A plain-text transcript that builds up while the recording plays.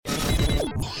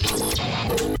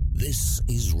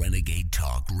is Renegade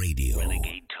Talk Radio.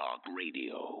 Renegade Talk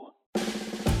Radio.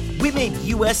 We made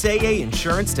USAA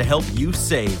insurance to help you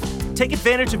save. Take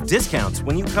advantage of discounts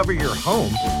when you cover your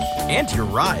home and your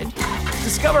ride.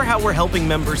 Discover how we're helping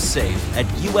members save at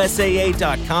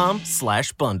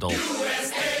USAA.com/bundle.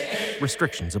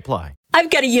 Restrictions apply. I've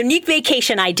got a unique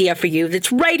vacation idea for you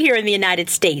that's right here in the United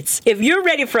States. If you're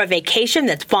ready for a vacation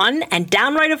that's fun and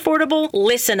downright affordable,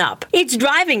 listen up. It's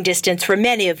driving distance for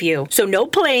many of you, so no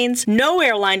planes, no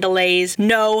airline delays,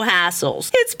 no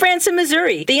hassles. It's Branson,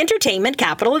 Missouri, the entertainment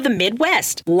capital of the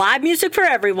Midwest. Live music for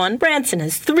everyone. Branson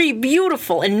has 3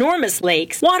 beautiful, enormous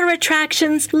lakes, water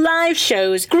attractions, live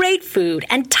shows, great food,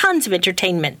 and tons of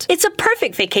entertainment. It's a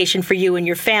perfect vacation for you and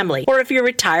your family, or if you're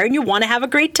retired and you want to have a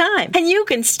great time. And you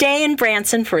can stay in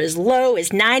Branson for as low as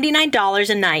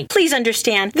 $99 a night. Please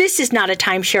understand, this is not a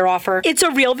timeshare offer. It's a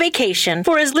real vacation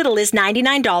for as little as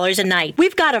 $99 a night.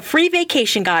 We've got a free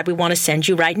vacation guide we want to send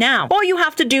you right now. All you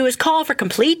have to do is call for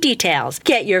complete details.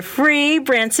 Get your free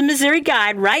Branson, Missouri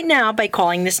guide right now by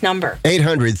calling this number.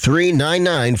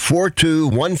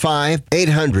 800-399-4215.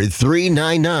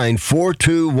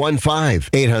 800-399-4215.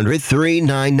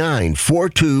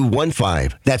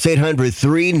 800-399-4215. That's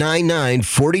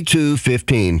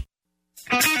 800-399-4215.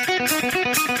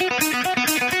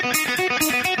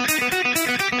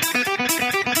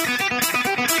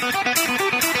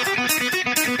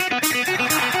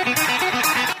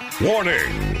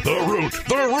 Warning!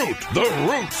 The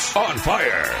root's on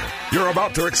fire! You're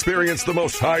about to experience the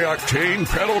most high-octane,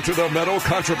 pedal-to-the-metal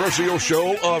controversial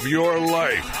show of your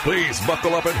life. Please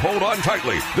buckle up and hold on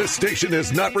tightly. This station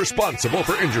is not responsible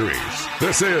for injuries.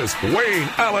 This is Wayne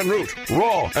Allyn Root,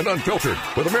 raw and unfiltered,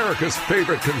 with America's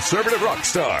favorite conservative rock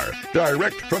star.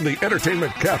 Direct from the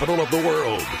entertainment capital of the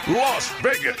world, Las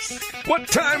Vegas. What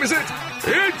time is it?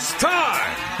 It's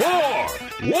time for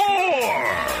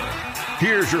war!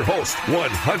 Here's your host,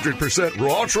 100%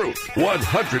 raw truth,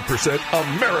 100%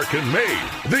 American-made,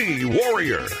 the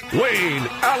warrior, Wayne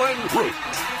Allyn Root.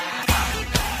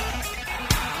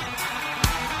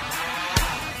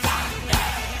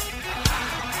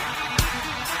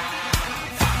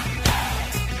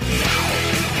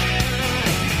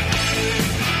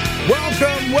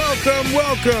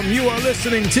 Welcome. You are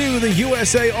listening to the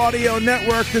USA Audio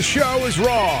Network. The show is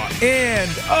raw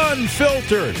and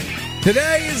unfiltered.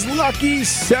 Today is lucky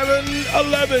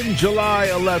 7/11, July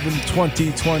 11,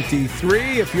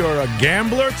 2023. If you're a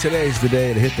gambler, today's the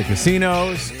day to hit the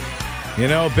casinos. You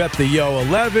know, bet the Yo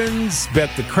 11s, bet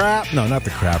the crap. No, not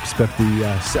the craps. Bet the,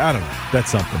 I don't know, bet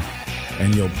something.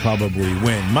 And you'll probably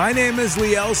win. My name is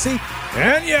Lee Elsey.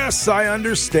 And yes, I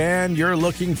understand you're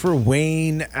looking for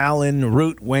Wayne Allyn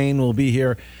Root. Wayne will be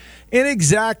here in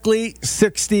exactly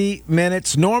 60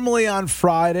 minutes. Normally on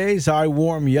Fridays, I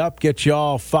warm you up, get you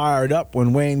all fired up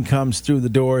when Wayne comes through the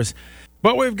doors.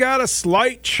 But we've got a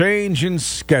slight change in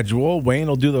schedule. Wayne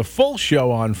will do the full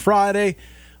show on Friday.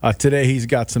 Today he's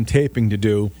got some taping to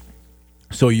do,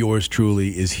 so yours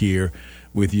truly is here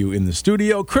with you in the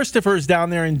studio. Christopher's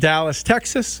down there in Dallas,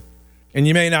 Texas. And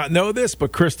you may not know this,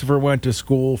 but Christopher went to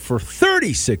school for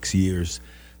 36 years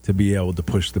to be able to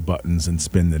push the buttons and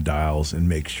spin the dials and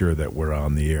make sure that we're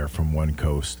on the air from one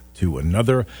coast to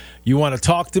another. You want to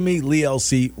talk to me?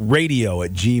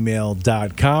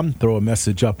 LeeElseyRadio@gmail.com. Throw a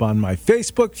message up on my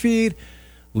Facebook feed.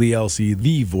 Lee Elsey,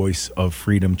 the voice of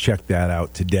freedom. Check that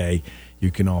out today.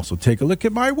 You can also take a look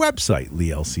at my website,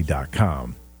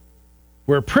 LeeElsey.com,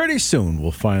 where pretty soon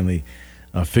we'll finally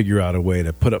figure out a way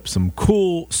to put up some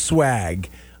cool swag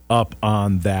up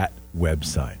on that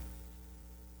website.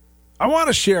 I want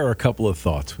to share a couple of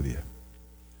thoughts with you.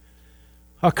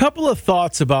 A couple of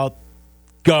thoughts about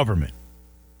government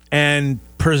and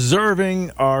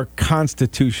preserving our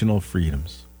constitutional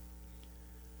freedoms.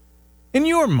 In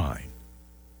your mind,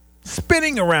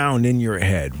 spinning around in your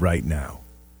head right now,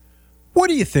 what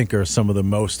do you think are some of the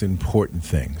most important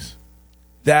things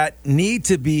that need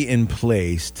to be in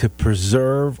place to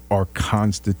preserve our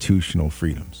constitutional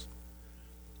freedoms?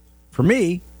 For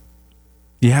me,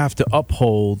 you have to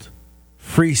uphold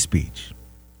free speech.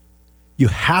 You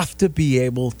have to be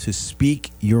able to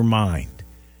speak your mind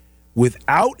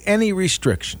without any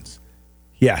restrictions.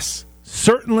 Yes,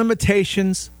 certain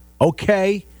limitations,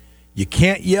 okay. You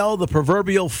can't yell the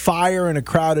proverbial fire in a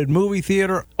crowded movie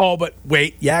theater. Oh, but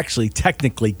wait, you actually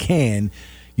technically can.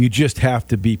 You just have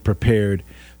to be prepared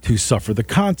to suffer the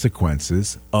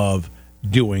consequences of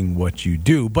doing what you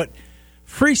do. But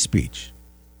free speech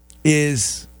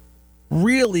is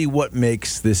really what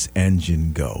makes this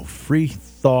engine go. Free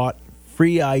thought,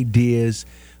 free ideas,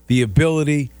 the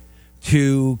ability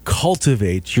to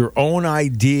cultivate your own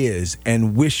ideas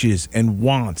and wishes and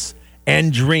wants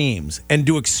and dreams and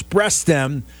to express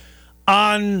them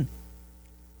on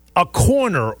a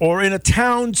corner or in a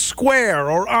town square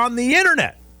or on the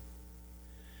internet,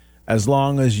 as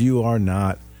long as you are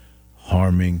not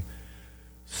harming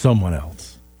someone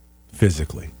else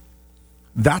physically.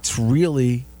 That's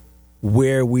really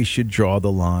where we should draw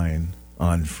the line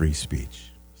on free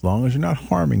speech. As long as you're not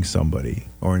harming somebody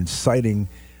or inciting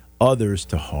others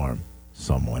to harm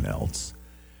someone else,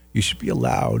 you should be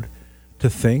allowed to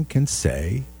think and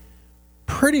say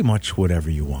pretty much whatever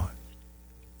you want.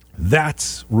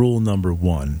 That's rule number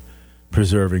one,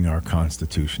 preserving our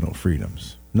constitutional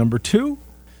freedoms. Number two,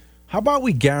 how about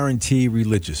we guarantee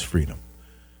religious freedom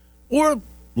or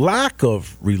lack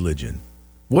of religion,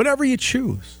 whatever you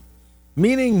choose,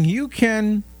 meaning you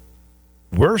can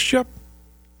worship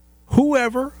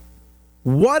whoever,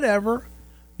 whatever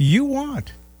you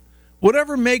want,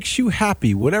 whatever makes you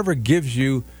happy, whatever gives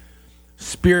you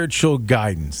spiritual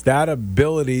guidance, that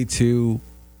ability to,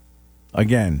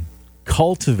 again,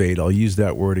 cultivate, I'll use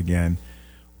that word again,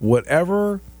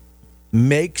 whatever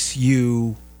makes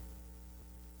you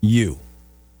you,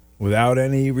 without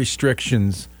any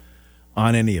restrictions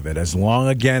on any of it, as long,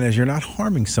 again, as you're not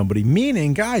harming somebody.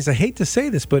 Meaning, guys, I hate to say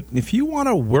this, but if you want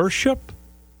to worship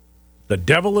the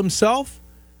devil himself,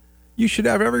 you should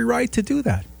have every right to do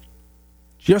that.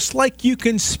 Just like you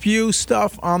can spew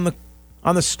stuff on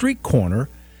the street corner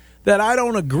that I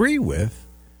don't agree with,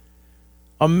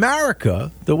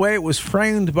 America, the way it was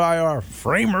framed by our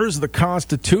framers, the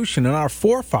Constitution, and our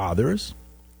forefathers,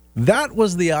 that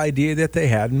was the idea that they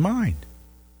had in mind.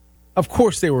 Of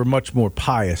course, they were much more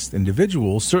pious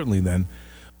individuals, certainly than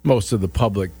most of the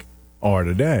public are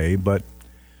today. But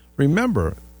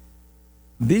remember,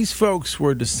 these folks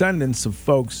were descendants of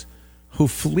folks who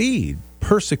fled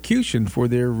persecution for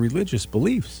their religious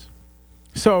beliefs.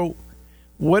 So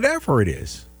whatever it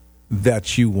is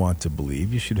that you want to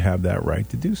believe, you should have that right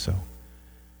to do so.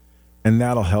 And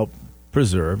that'll help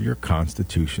preserve your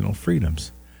constitutional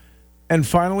freedoms. And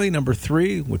finally, number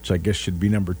three, which I guess should be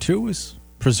number two, is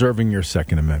preserving your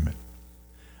Second Amendment.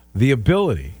 The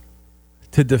ability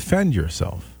to defend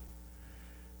yourself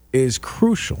is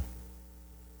crucial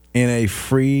in a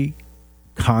free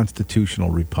constitutional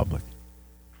republic.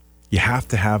 You have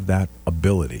to have that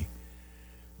ability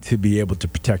to be able to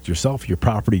protect yourself, your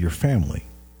property, your family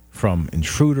from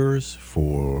intruders,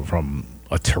 from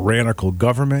a tyrannical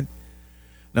government.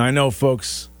 Now, I know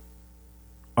folks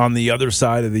on the other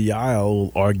side of the aisle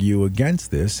will argue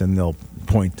against this, and they'll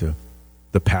point to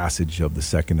the passage of the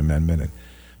Second Amendment and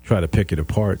try to pick it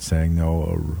apart, saying, no,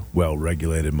 a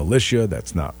well-regulated militia,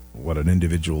 that's not what an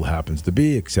individual happens to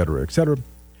be, et cetera, et cetera.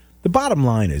 The bottom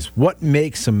line is, what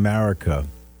makes America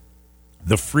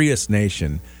the freest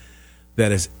nation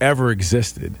that has ever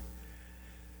existed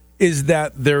is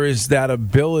that there is that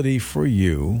ability for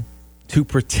you to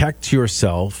protect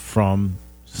yourself from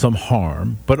some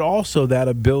harm, but also that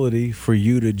ability for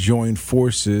you to join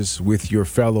forces with your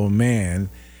fellow man,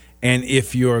 and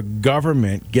if your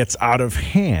government gets out of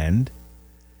hand,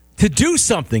 to do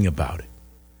something about it.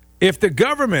 If the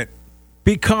government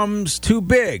becomes too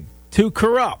big, too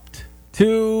corrupt,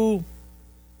 too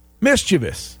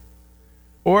mischievous,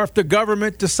 or if the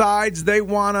government decides they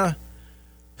want to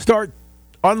start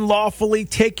unlawfully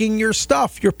taking your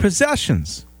stuff, your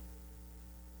possessions,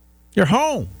 your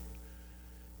home,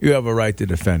 you have a right to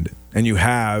defend it. And you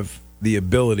have the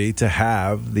ability to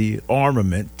have the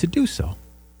armament to do so.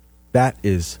 That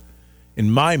is,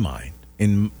 in my mind,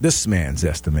 in this man's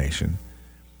estimation,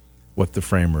 what the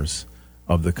framers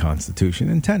of the Constitution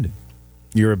intended.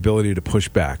 Your ability to push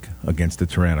back against a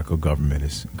tyrannical government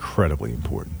is incredibly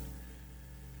important.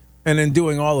 And in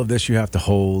doing all of this, you have to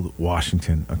hold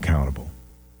Washington accountable.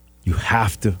 You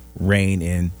have to rein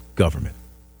in government.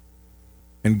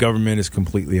 And government is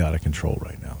completely out of control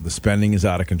right now. The spending is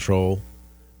out of control.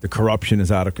 The corruption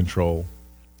is out of control.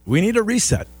 We need a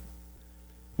reset.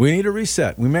 We need a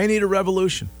reset. We may need a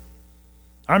revolution.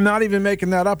 I'm not even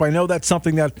making that up. I know that's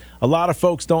something that a lot of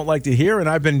folks don't like to hear, and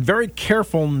I've been very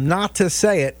careful not to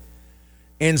say it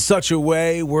in such a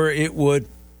way where it would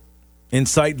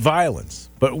incite violence.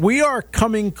 But we are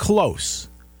coming close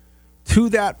to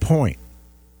that point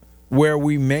where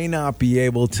we may not be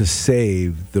able to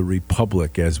save the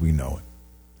republic as we know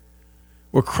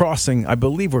it. I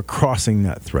believe we're crossing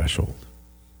that threshold.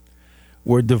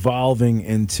 We're devolving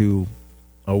into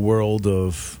a world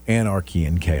of anarchy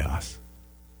and chaos.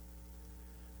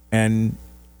 And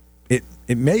it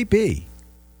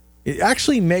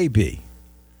actually may be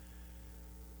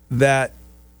that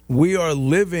we are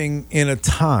living in a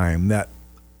time that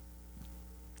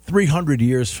 300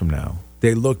 years from now,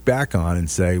 they look back on and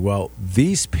say, well,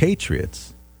 these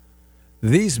patriots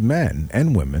these men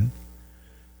and women,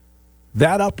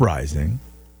 that uprising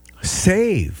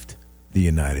saved the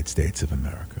United States of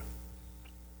America.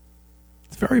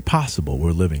 It's very possible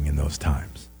we're living in those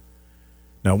times.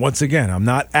 Now, once again, I'm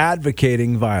not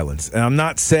advocating violence, and I'm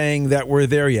not saying that we're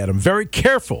there yet. I'm very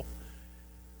careful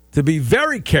to be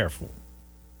very careful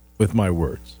with my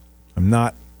words. I'm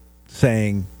not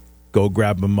saying go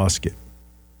grab a musket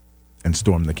and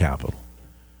storm the Capitol.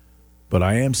 But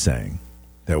I am saying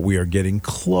that we are getting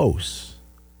close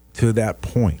to that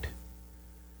point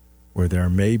where there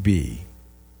may be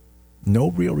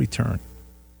no real return.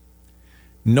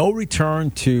 No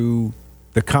return to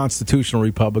the constitutional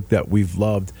republic that we've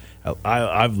loved.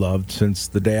 I've loved since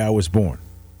the day I was born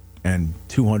and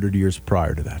 200 years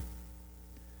prior to that.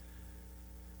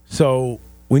 So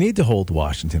we need to hold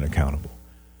Washington accountable.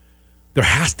 There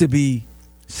has to be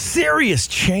serious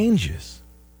changes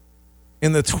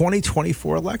in the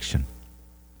 2024 election.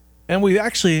 And we've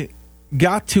actually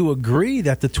got to agree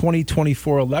that the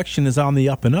 2024 election is on the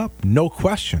up and up. No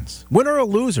questions. Winner or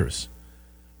losers.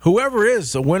 Whoever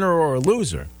is a winner or a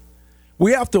loser,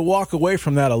 we have to walk away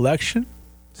from that election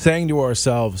saying to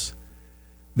ourselves,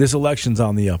 this election's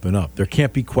on the up and up. There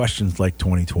can't be questions like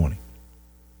 2020.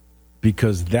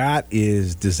 Because that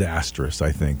is disastrous,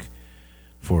 I think,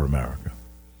 for America.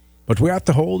 But we have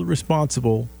to hold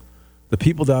responsible the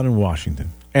people down in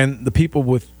Washington and the people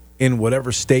within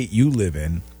whatever state you live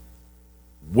in,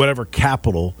 whatever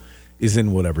capital is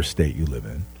in whatever state you live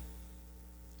in.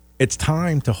 It's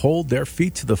time to hold their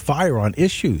feet to the fire on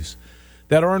issues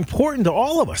that are important to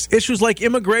all of us. Issues like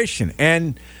immigration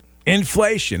and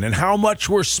inflation and how much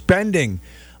we're spending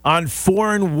on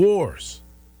foreign wars.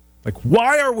 Like,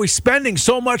 why are we spending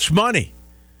so much money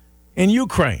in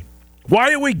Ukraine?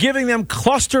 Why are we giving them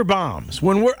cluster bombs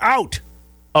when we're out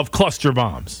of cluster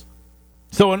bombs?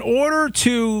 So in order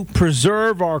to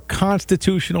preserve our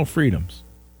constitutional freedoms,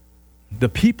 the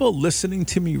people listening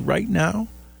to me right now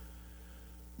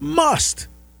must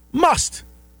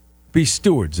be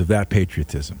stewards of that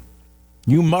patriotism.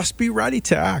 You must be ready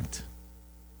to act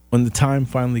when the time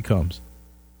finally comes.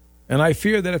 And I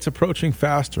fear that it's approaching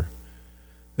faster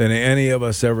than any of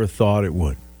us ever thought it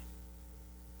would.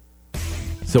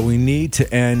 So we need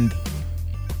to end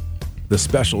the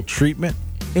special treatment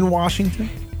in Washington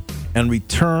and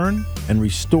return and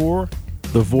restore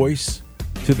the voice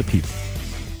to the people.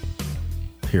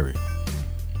 Period.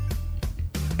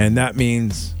 And that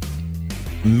means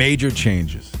major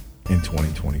changes in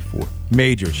 2024.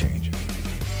 Major changes.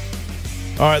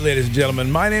 All right, ladies and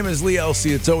gentlemen, my name is Lee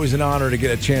L.C. It's always an honor to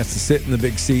get a chance to sit in the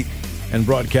big seat and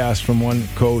broadcast from one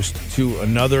coast to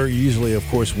another. Usually, of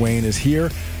course, Wayne is here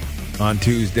on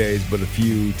Tuesdays, but a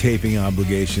few taping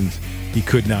obligations he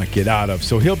could not get out of.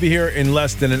 So he'll be here in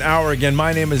less than an hour. Again,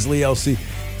 my name is Lee L.C.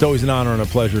 It's always an honor and a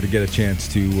pleasure to get a chance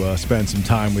to spend some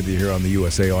time with you here on the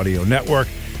USA Audio Network.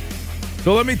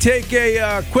 So let me take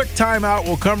a quick time out.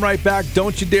 We'll come right back.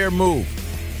 Don't you dare move.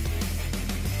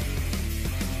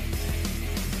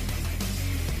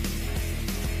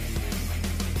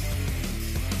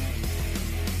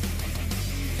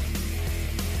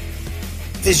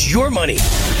 Is your money.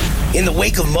 In the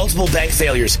wake of multiple bank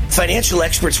failures, financial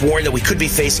experts warn that we could be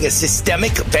facing a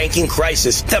systemic banking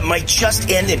crisis that might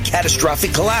just end in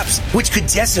catastrophic collapse, which could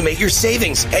decimate your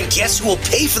savings. And guess who will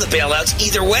pay for the bailouts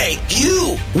either way?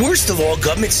 You! Worst of all,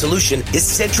 government solution is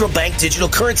central bank digital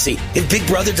currency. If Big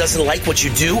Brother doesn't like what you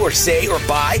do or say or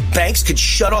buy, banks could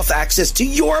shut off access to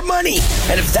your money.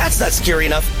 And if that's not scary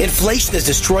enough, inflation is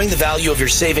destroying the value of your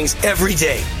savings every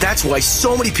day. That's why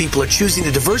so many people are choosing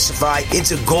to diversify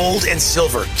into gold and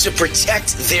silver to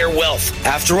protect their wealth.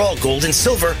 After all, gold and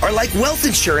silver are like wealth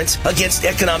insurance against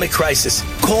economic crisis.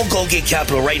 Call Goldgate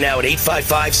Capital right now at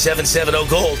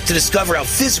 855-770-GOLD to discover how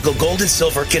physical gold and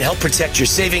silver can help protect your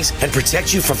savings and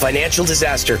protect you from financial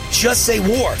disaster. Just say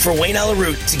war for Wayne Allyn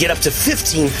Root to get up to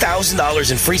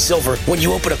 $15,000 in free silver when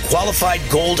you open a qualified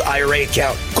gold IRA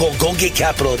account. Call Goldgate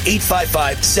Capital at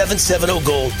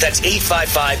 855-770-GOLD. That's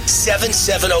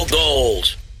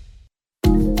 855-770-GOLD.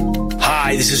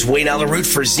 Hi, this is Wayne Allyn Root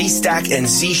for Z-Stack and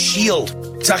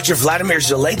Z-Shield. Dr. Vladimir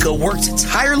Zelenko worked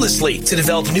tirelessly to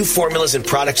develop new formulas and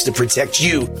products to protect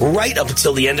you right up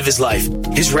until the end of his life.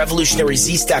 His revolutionary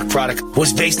Z-Stack product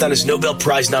was based on his Nobel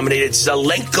Prize-nominated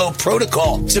Zelenko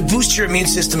protocol to boost your immune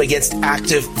system against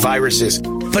active viruses.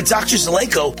 But Dr.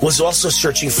 Zelenko was also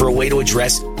searching for a way to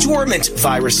address dormant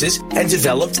viruses and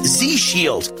developed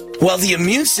Z-Shield. While the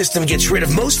immune system gets rid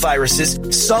of most viruses,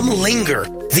 some linger.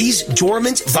 These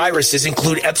dormant viruses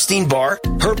include Epstein-Barr,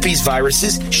 herpes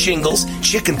viruses, shingles,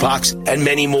 chickenpox, and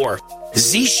many more.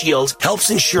 Z-Shield helps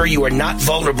ensure you are not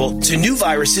vulnerable to new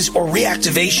viruses or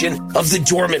reactivation of the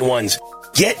dormant ones.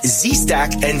 Get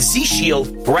Z-Stack and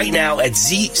Z-Shield right now at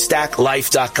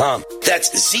ZStackLife.com.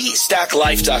 That's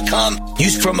ZStackLife.com.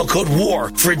 Use promo code WAR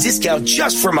for a discount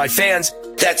just for my fans.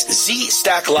 That's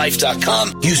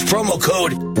ZStackLife.com. Use promo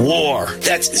code WAR.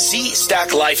 That's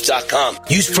ZStackLife.com.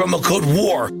 Use promo code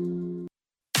WAR.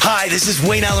 Hi, this is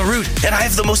Wayne Allyn Root, and I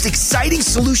have the most exciting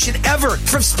solution ever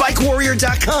from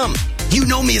SpikeWarrior.com. You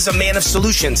know me as a man of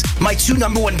solutions. My 2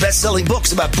 #1 best-selling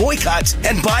books about boycotts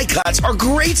and boycotts are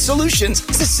great solutions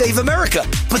to save America.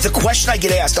 But the question I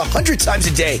get asked 100 times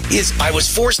a day is, I was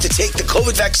forced to take the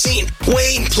COVID vaccine.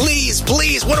 Wayne, please,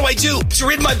 what do I do to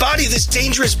rid my body of this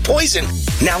dangerous poison?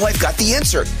 Now I've got the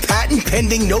answer.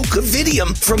 Patent-pending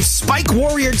no-covidium from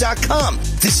SpikeWarrior.com.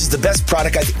 This is the best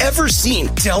product I've ever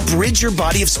seen to help rid your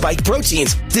body of spike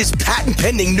proteins. This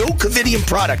patent-pending no-covidium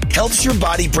product helps your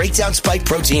body break down spike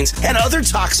proteins and other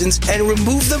toxins and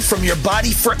remove them from your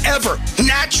body forever,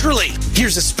 naturally.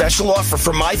 Here's a special offer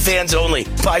for my fans only.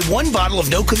 Buy 1 bottle of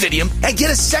no-covidium and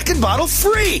get a 2nd bottle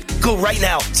free. Go right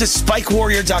now to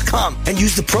SpikeWarrior.com and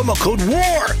use the promo code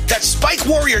WAR. That's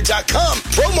SpikeWarrior.com,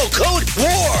 promo code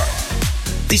WAR.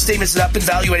 These statements have not been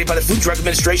evaluated by the Food and Drug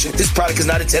Administration. This product is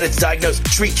not intended to diagnose,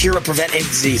 treat, cure, or prevent any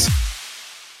disease.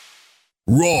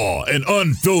 Raw and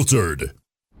unfiltered.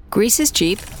 Greece is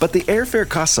cheap. But the airfare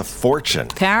costs a fortune.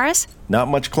 Paris? Not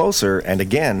much closer, and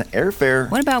again,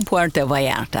 airfare... What about Puerto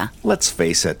Vallarta? Let's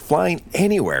face it, flying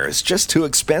anywhere is just too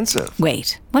expensive.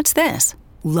 Wait, what's this?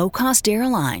 Low-cost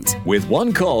airlines. With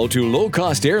one call to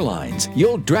low-cost airlines,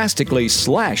 you'll drastically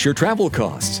slash your travel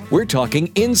costs. We're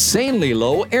talking insanely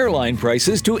low airline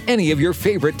prices to any of your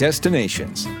favorite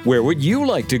destinations. Where would you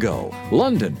like to go?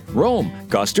 London, Rome,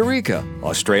 Costa Rica,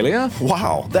 Australia?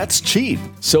 Wow, that's cheap.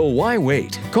 So why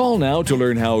wait? Call now to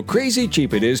learn how crazy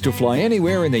cheap it is to fly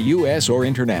anywhere in the U.S. or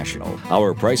international.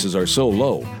 Our prices are so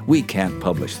low, we can't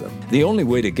publish them. The only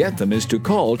way to get them is to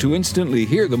call to instantly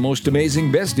hear the most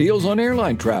amazing best deals on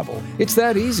airline travel. It's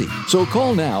that easy. So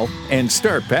call now and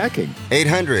start packing.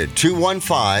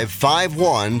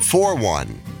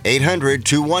 800-215-5141.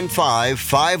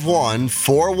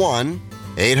 800-215-5141.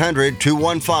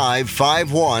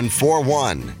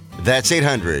 800-215-5141. That's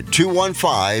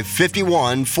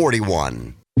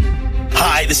 800-215-5141.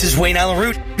 Hi, this is Wayne Allyn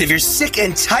Root. If you're sick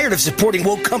and tired of supporting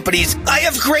woke companies, I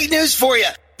have great news for you.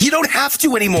 You don't have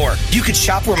to anymore. You can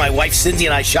shop where my wife Cindy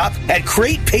and I shop at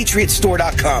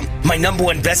GreatPatriotStore.com. My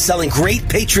 #1 best-selling Great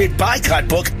Patriot Boycott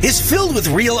book is filled with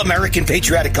real American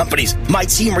patriotic companies. My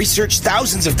team researched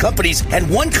thousands of companies, and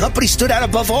one company stood out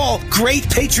above all,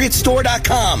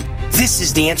 GreatPatriotStore.com. This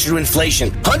is the answer to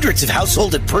inflation. Hundreds of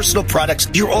household and personal products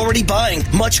you're already buying.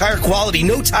 Much higher quality,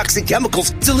 no toxic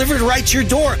chemicals, delivered right to your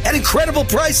door at incredible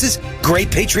prices.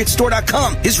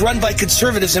 GreatPatriotStore.com is run by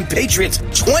conservatives and patriots.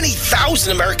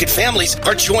 20,000 American families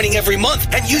are joining every month,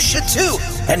 and you should too.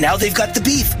 And now they've got the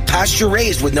beef,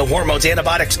 pasture-raised with no hormones,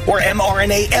 antibiotics, or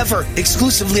mRNA ever.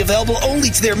 Exclusively available only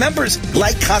to their members.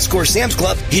 Like Costco or Sam's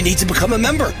Club, you need to become a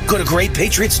member. Go to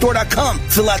GreatPatriotStore.com,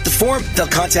 fill out the form, they'll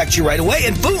contact you right away,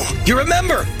 and boom, you're a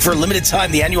member. For a limited time,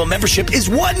 the annual membership is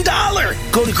 $1.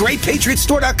 Go to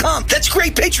GreatPatriotStore.com. That's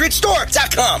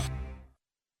GreatPatriotStore.com.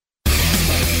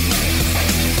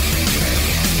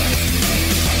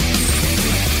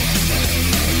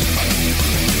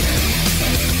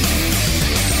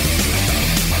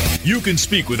 You can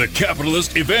speak with a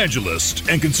capitalist evangelist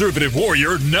and conservative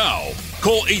warrior now.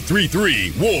 Call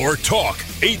 833-WAR-TALK.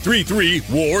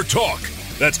 833-WAR-TALK.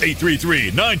 That's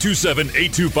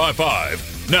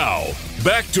 833-927-8255. Now,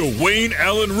 back to Wayne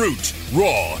Allyn Root,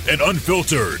 raw and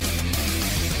unfiltered.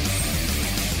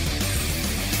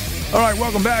 All right,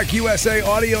 welcome back, USA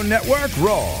Audio Network,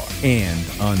 raw and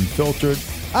unfiltered.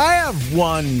 I have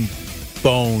one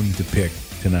bone to pick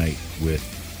tonight with,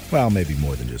 well, maybe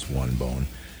more than just one bone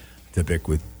to pick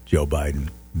with Joe Biden,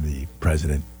 the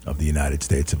President of the United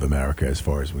States of America, as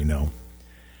far as we know.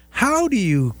 How do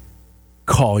you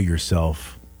call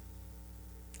yourself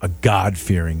a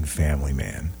God-fearing family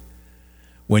man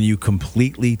when you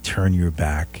completely turn your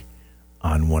back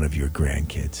on one of your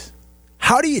grandkids?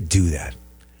 How do you do that?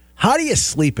 How do you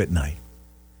sleep at night?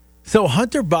 So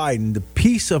Hunter Biden, the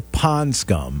piece of pond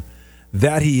scum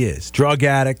that he is, drug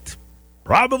addict,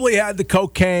 probably had the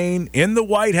cocaine in the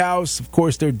White House. Of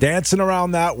course, they're dancing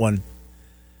around that one.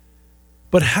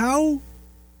 But how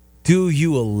do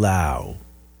you allow,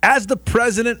 as the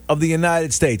President of the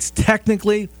United States,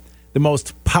 technically the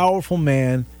most powerful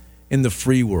man in the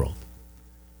free world,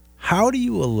 how do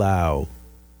you allow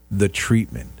the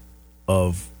treatment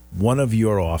of one of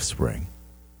your offspring,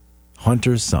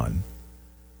 Hunter's son,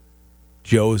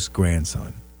 Joe's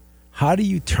grandson? How do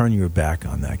you turn your back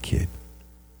on that kid?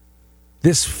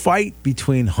 This fight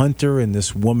between Hunter and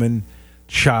this woman,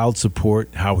 child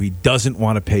support, how he doesn't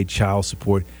want to pay child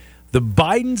support. The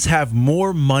Bidens have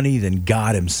more money than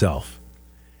God himself,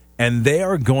 and they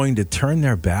are going to turn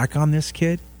their back on this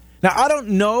kid? Now, I don't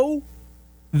know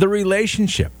the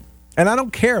relationship, and I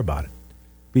don't care about it,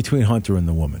 between Hunter and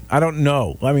the woman. I don't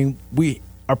know. I mean, we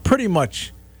are pretty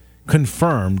much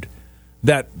confirmed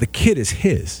that the kid is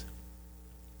his.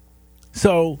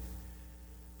 So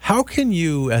how can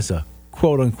you, as a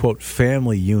quote-unquote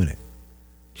family unit,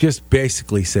 just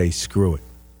basically say, screw it?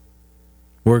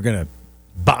 We're going to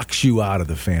box you out of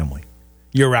the family.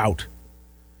 You're out.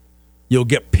 You'll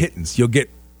get pittance. You'll get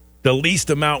the least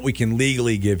amount we can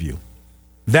legally give you.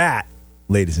 That,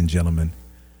 ladies and gentlemen,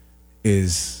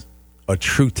 is a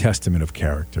true testament of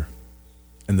character.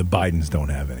 And the Bidens don't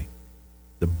have any.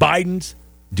 The Bidens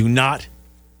do not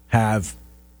have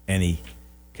any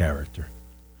character.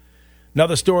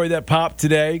 Another story that popped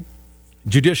today,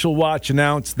 Judicial Watch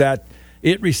announced that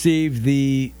it received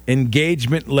the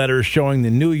engagement letter showing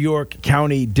the New York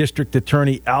County District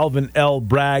Attorney Alvin L.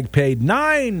 Bragg paid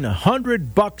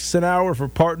 $900 an hour for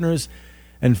partners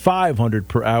and $500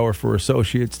 per hour for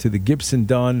associates to the Gibson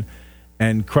Dunn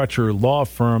and Crutcher law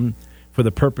firm for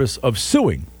the purpose of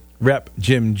suing Rep.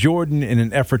 Jim Jordan in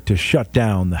an effort to shut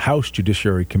down the House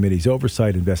Judiciary Committee's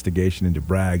oversight investigation into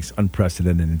Bragg's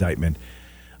unprecedented indictment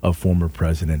of former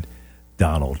President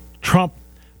Donald Trump.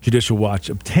 Judicial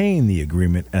Watch obtained the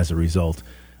agreement as a result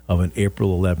of an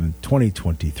April 11,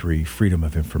 2023 Freedom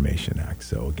of Information Act.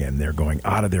 So, again, they're going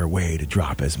out of their way to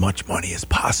drop as much money as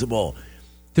possible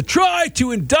to try to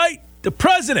indict the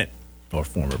president or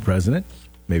former president,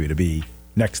 maybe to be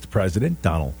next president,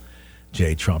 Donald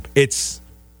J. Trump. It's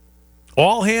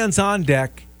all hands on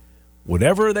deck,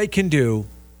 whatever they can do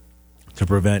to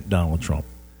prevent Donald Trump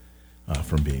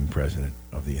from being president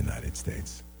of the United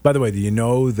States. By the way, do you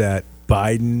know that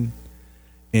Biden,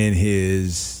 in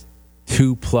his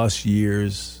 2+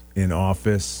 years in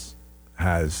office,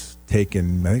 has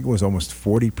taken, I think it was almost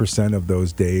 40% of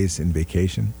those days in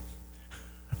vacation?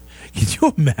 Can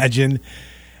you imagine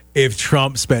if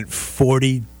Trump spent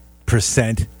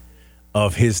 40%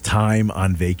 of his time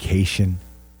on vacation?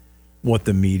 What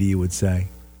the media would say?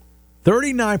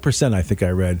 39%, I think I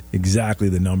read exactly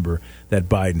the number that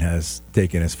Biden has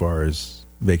taken as far as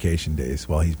vacation days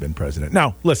while he's been president.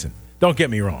 Now, listen, don't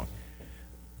get me wrong.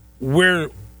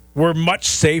 We're much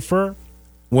safer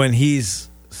when he's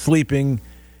sleeping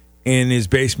in his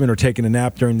basement or taking a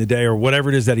nap during the day or whatever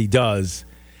it is that he does,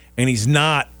 and he's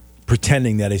not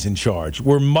pretending that he's in charge.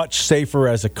 We're much safer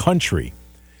as a country.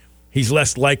 He's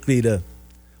less likely to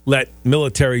let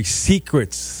military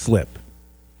secrets slip.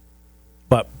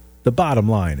 But the bottom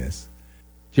line is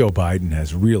Joe Biden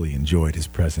has really enjoyed his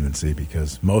presidency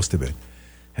because most of it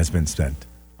has been spent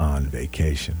on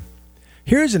vacation.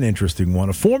 Here's an interesting one.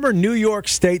 A former New York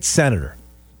State senator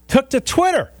took to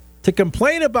Twitter to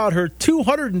complain about her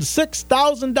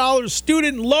 $206,000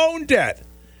 student loan debt.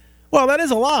 Well, that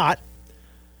is a lot.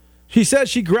 She says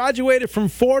she graduated from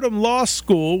Fordham Law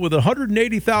School with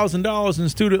 $180,000 in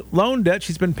student loan debt.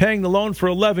 She's been paying the loan for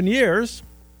 11 years.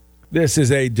 This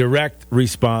is a direct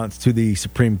response to the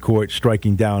Supreme Court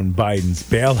striking down Biden's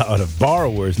bailout of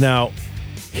borrowers. Now,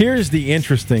 here's the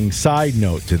interesting side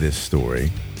note to this story.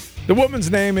 The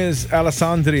woman's name is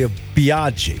Alessandria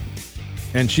Biaggi,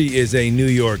 and she is a New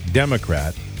York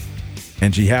Democrat,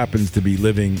 and she happens to be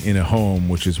living in a home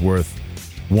which is worth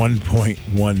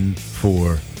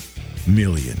 $1.14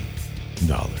 million.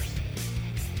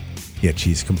 Yet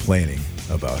she's complaining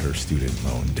about her student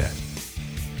loan debt.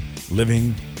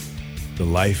 Living the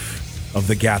life of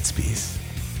the Gatsbys,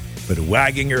 but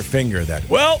wagging her finger that,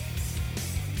 well,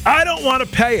 I don't want to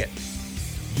pay it.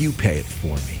 You pay it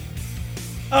for me.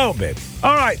 Oh, baby.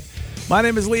 All right. My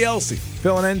name is Lee Elsey,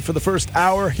 filling in for the first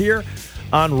hour here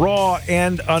on Raw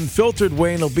and Unfiltered.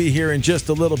 Wayne will be here in just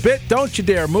a little bit. Don't you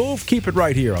dare move. Keep it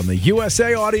right here on the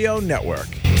USA Audio Network.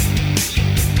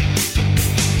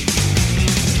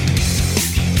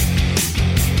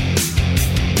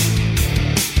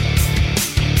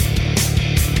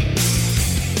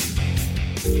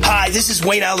 Hi, this is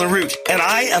Wayne Allyn Root, and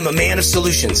I am a man of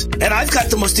solutions. And I've got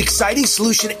the most exciting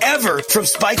solution ever from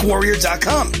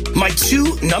SpikeWarrior.com. My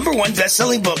 2 #1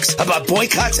 best-selling books about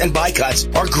boycotts and boycotts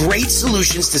are great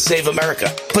solutions to save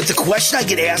America. But the question I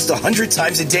get asked 100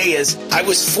 times a day is, I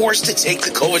was forced to take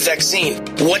the COVID vaccine.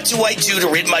 What do I do to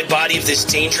rid my body of this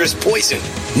dangerous poison?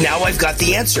 Now I've got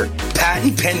the answer.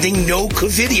 Patent pending no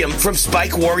Covidium from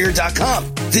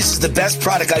SpikeWarrior.com. This is the best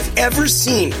product I've ever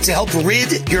seen to help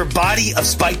rid your body of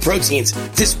spike protein. proteins.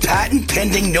 This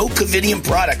patent-pending no-covidium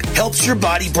product helps your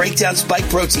body break down spike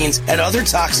proteins and other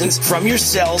toxins from your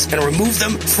cells and remove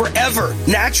them forever,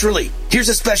 naturally. Here's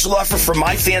a special offer for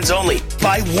my fans only.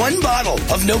 Buy one bottle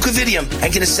of no-covidium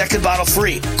and get a second bottle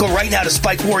free. Go right now to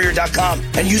SpikeWarrior.com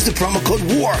and use the promo code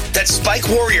WAR. That's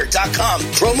SpikeWarrior.com.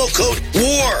 Promo code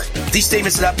WAR. These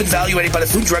statements have not been evaluated by the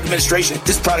Food and Drug Administration.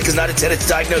 This product is not intended to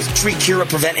diagnose, treat, cure, or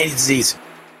prevent any disease.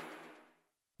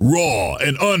 Raw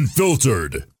and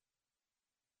unfiltered.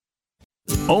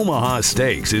 Omaha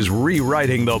Steaks is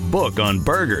rewriting the book on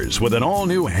burgers with an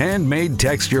all-new handmade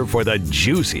texture for the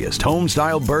juiciest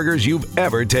home-style burgers you've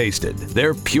ever tasted.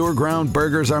 Their pure ground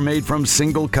burgers are made from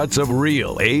single cuts of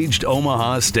real, aged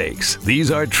Omaha steaks.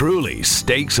 These are truly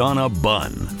steaks on a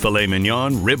bun. Filet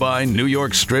mignon, ribeye, New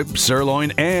York strip,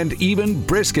 sirloin, and even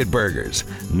brisket burgers.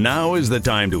 Now is the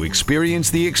time to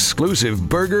experience the exclusive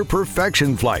Burger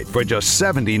Perfection Flight for just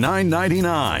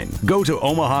 $79.99. Go to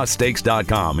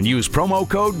omahasteaks.com and use promo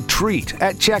code TREAT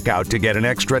at checkout to get an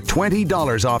extra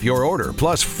 $20 off your order,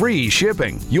 plus free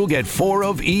shipping. You'll get 4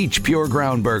 of each pure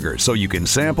ground burger, so you can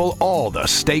sample all the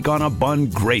steak on a bun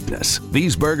greatness.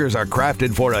 These burgers are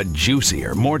crafted for a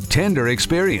juicier, more tender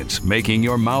experience, making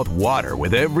your mouth water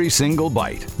with every single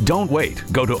bite. Don't wait.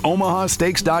 Go to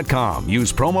omahasteaks.com,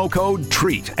 use promo code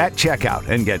TREAT at checkout,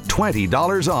 and get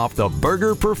 $20 off the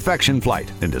Burger Perfection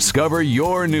Flight and discover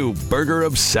your new burger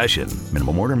obsession.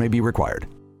 Minimum order may be required.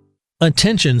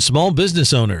 Attention small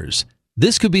business owners.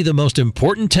 This could be the most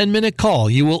important 10-minute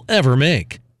call you will ever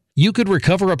make. You could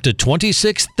recover up to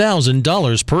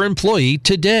 $26,000 per employee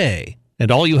today.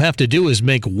 And all you have to do is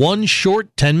make one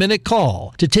short 10-minute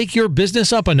call to take your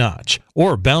business up a notch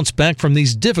or bounce back from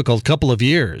these difficult couple of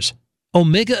years.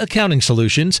 Omega Accounting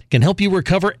Solutions can help you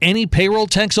recover any payroll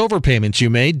tax overpayments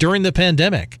you made during the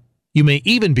pandemic. You may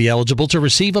even be eligible to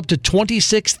receive up to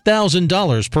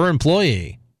 $26,000 per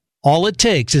employee. All it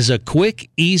takes is a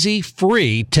quick, easy,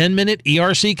 free 10-minute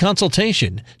ERC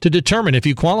consultation to determine if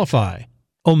you qualify.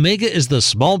 Omega is the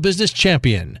small business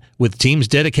champion with teams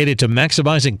dedicated to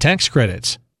maximizing tax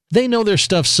credits. They know their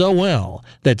stuff so well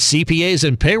that CPAs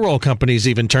and payroll companies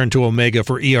even turn to Omega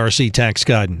for ERC tax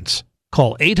guidance.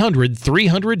 Call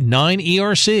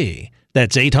 800-300-9ERC.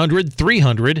 That's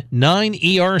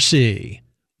 800-300-9ERC.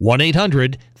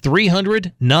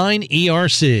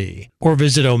 1-800-300-9ERC. Or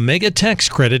visit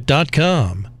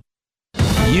OmegaTaxCredit.com.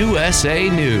 USA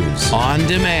News on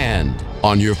demand.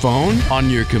 On your phone,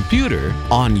 on your computer,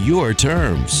 on your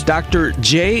terms. Dr.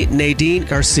 J. Nadine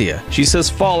Garcia. She says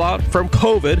fallout from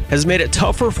COVID has made it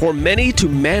tougher for many to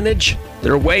manage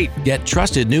their weight. Get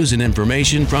trusted news and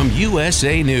information from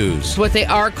USA News. What they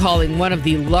are calling one of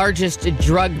the largest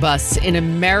drug busts in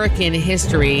American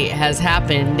history has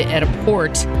happened at a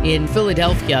port in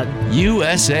Philadelphia.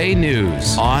 USA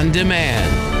News on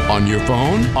demand. On your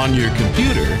phone, on your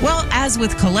computer. Well, as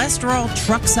with cholesterol,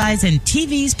 truck size, and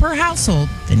TVs per household,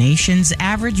 the nation's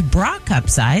average bra cup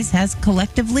size has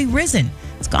collectively risen.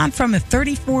 It's gone from a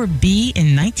 34B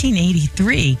in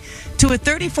 1983 to a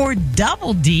 34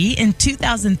 double D in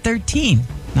 2013.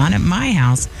 Not at my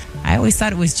house. I always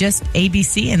thought it was just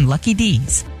ABC and Lucky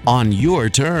D's. On your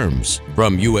terms.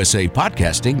 From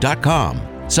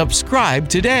usapodcasting.com. Subscribe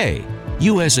today.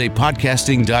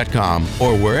 usapodcasting.com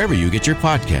or wherever you get your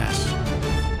podcasts.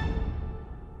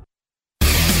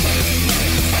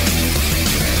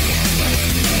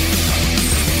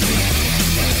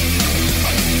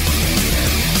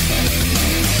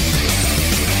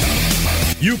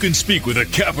 You can speak with a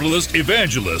capitalist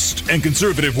evangelist and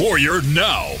conservative warrior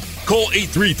now. Call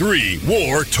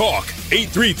 833-WAR-TALK.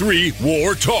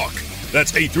 833-WAR-TALK.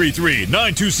 That's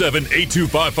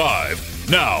 833-927-8255.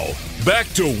 Now, back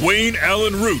to Wayne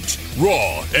Allyn Root,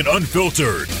 raw and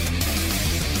unfiltered.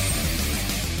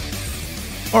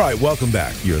 All right, welcome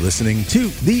back. You're listening to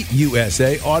the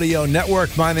USA Audio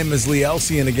Network. My name is Lee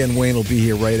Elsey, and again, Wayne will be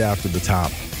here right after the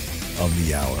top of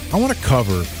the hour. I want to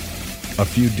cover a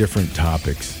few different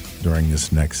topics during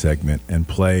this next segment and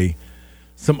play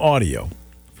some audio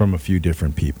from a few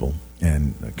different people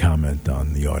and comment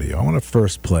on the audio. I want to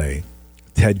first play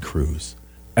Ted Cruz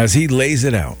as he lays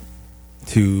it out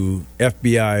to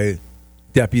FBI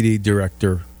Deputy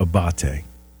Director Abate.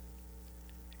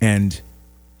 And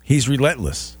he's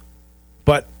relentless.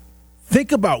 But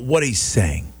think about what he's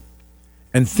saying.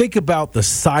 And think about the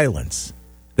silence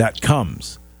that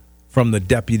comes from the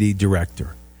Deputy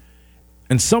Director.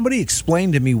 And somebody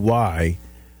explained to me why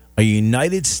a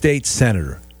United States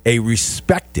Senator, a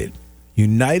respected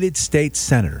United States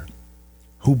Senator,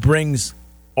 who brings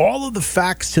all of the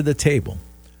facts to the table,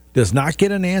 does not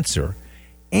get an answer,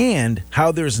 and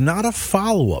how there's not a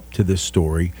follow-up to this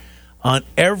story on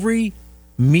every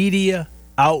media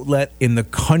outlet in the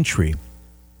country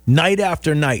night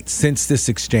after night since this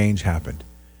exchange happened.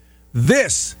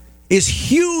 This is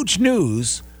huge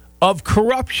news of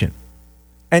corruption.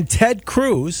 And Ted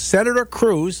Cruz, Senator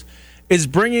Cruz, is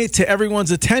bringing it to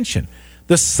everyone's attention.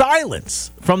 The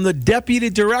silence from the deputy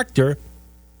director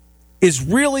is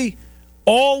really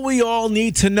all we all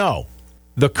need to know.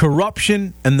 The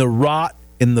corruption and the rot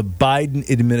in the Biden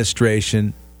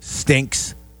administration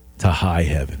stinks to high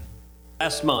heaven.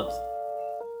 Last month,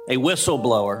 a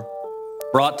whistleblower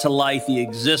brought to light the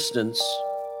existence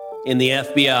in the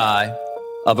FBI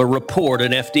of a report,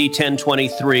 an FD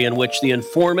 1023, in which the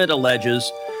informant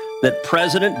alleges that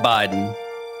President Biden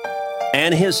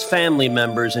and his family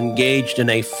members engaged in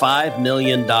a $5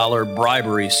 million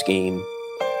bribery scheme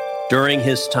during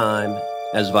his time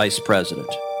as vice president.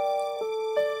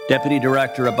 Deputy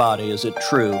Director Abate, is it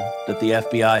true that the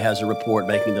FBI has a report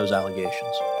making those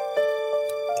allegations?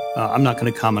 I'm not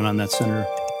going to comment on that, Senator.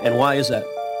 And why is that?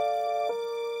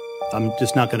 I'm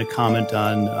just not going to comment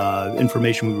on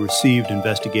information we received,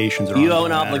 investigations. Do you owe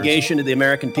an obligation to the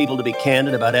American people to be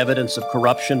candid about evidence of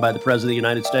corruption by the President of the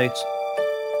United States?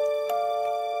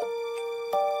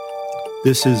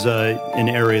 This is an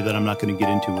area that I'm not going to get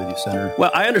into with you, Senator.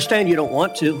 Well, I understand you don't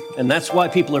want to, and that's why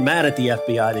people are mad at the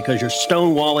FBI, because you're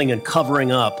stonewalling and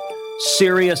covering up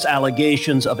serious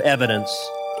allegations of evidence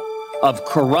of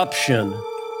corruption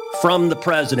from the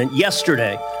president.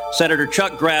 Yesterday, Senator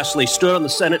Chuck Grassley stood on the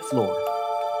Senate floor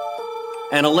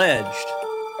and alleged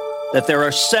that there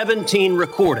are 17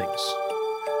 recordings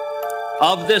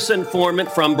of this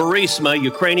informant from Burisma,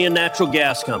 Ukrainian natural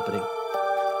gas company.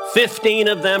 15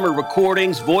 of them are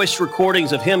recordings, voice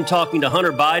recordings of him talking to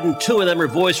Hunter Biden. 2 of them are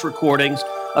voice recordings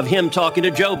of him talking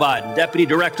to Joe Biden. Deputy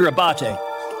Director Abate,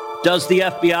 does the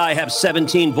FBI have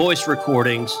 17 voice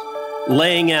recordings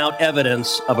laying out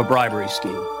evidence of a bribery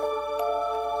scheme?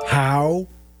 How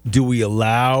do we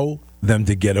allow them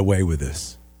to get away with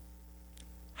this?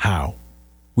 How?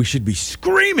 We should be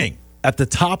screaming at the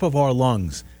top of our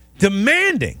lungs,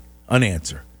 demanding an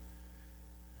answer.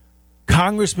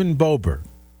 Congressman Boebert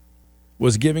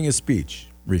was giving a speech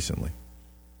recently,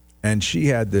 and she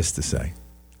had this to say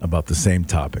about the same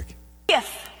topic.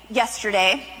 Skiff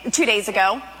yesterday, 2 days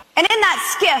ago, and in that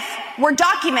skiff were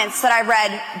documents that I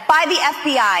read by the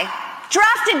FBI,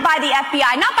 drafted by the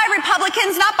FBI, not by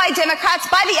Republicans, not by Democrats,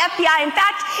 by the FBI. In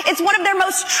fact, it's one of their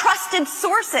most trusted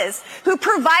sources who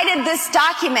provided this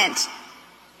document.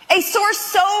 A source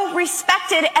so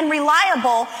respected and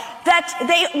reliable that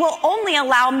they will only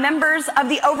allow members of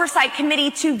the Oversight Committee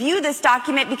to view this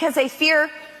document because they fear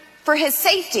for his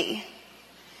safety.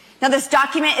 Now, this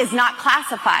document is not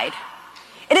classified.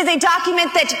 It is a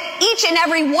document that each and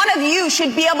every one of you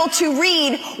should be able to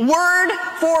read word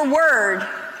for word.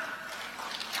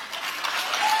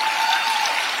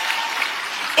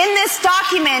 In this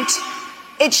document,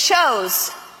 it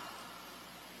shows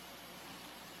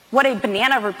what a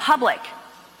banana republic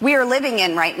we are living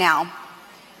in right now.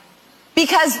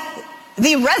 Because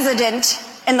the resident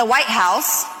in the White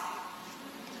House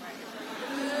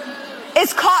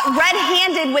is caught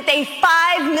red-handed with a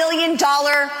 $5 million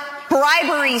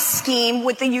bribery scheme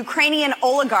with the Ukrainian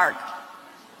oligarch.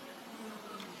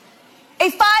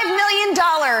 A $5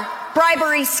 million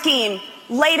bribery scheme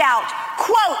laid out,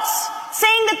 quotes,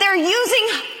 saying that they're using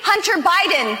Hunter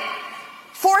Biden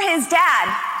for his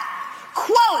dad.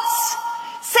 Quotes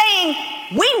saying,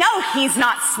 we know he's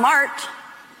not smart.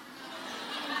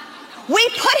 We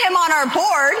put him on our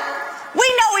board.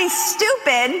 We know he's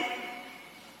stupid.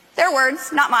 Their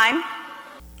words, not mine.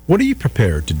 What are you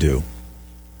prepared to do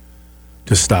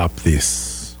to stop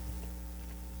this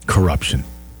corruption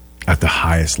at the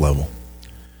highest level?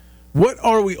 What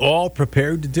are we all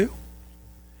prepared to do?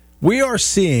 We are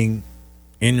seeing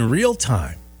in real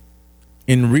time,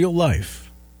 in real life,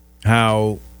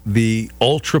 how the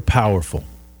ultra-powerful,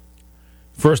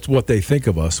 first, what they think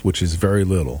of us, which is very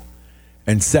little,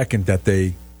 and second, that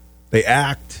they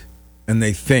act and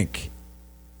they think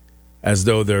as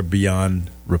though they're beyond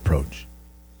reproach.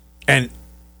 And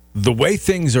the way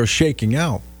things are shaking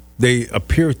out, they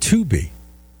appear to be.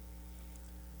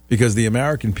 Because the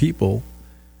American people,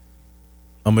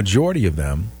 a majority of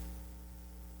them,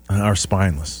 are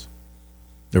spineless.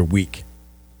 They're weak.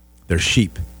 They're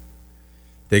sheep.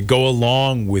 They go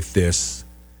along with this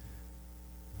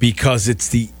because it's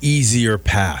the easier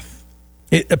path.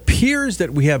 It appears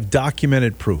that we have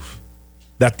documented proof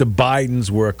that the Bidens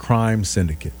were a crime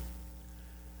syndicate,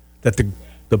 that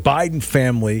the Biden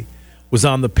family was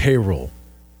on the payroll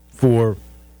for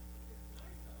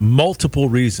multiple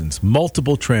reasons,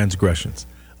 multiple transgressions.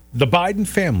 The Biden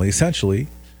family, essentially,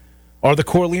 are the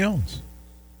Corleones.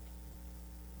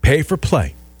 pay for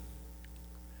play.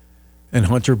 And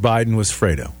Hunter Biden was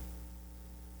Fredo.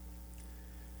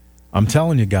 I'm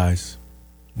telling you guys,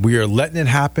 we are letting it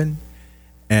happen.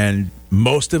 And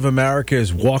most of America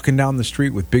is walking down the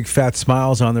street with big fat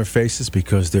smiles on their faces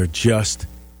because they're just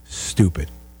stupid,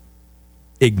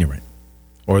 ignorant,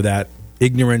 or that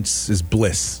ignorance is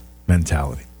bliss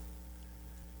mentality.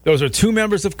 Those are two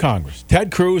members of Congress.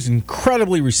 Ted Cruz,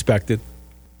 incredibly respected,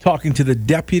 talking to the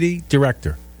deputy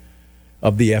director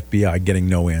of the FBI, getting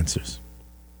no answers.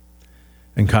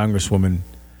 And Congresswoman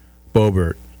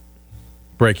Boebert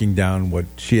breaking down what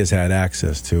she has had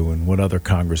access to and what other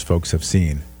Congress folks have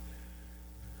seen.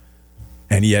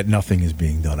 And yet nothing is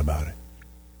being done about it.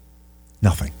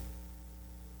 Nothing.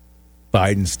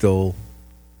 Biden still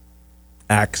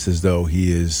acts as though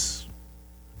he is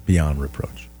beyond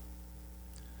reproach.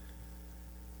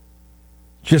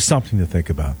 Just something to think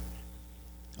about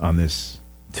on this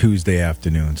Tuesday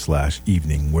afternoon /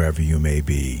 evening, wherever you may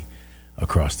be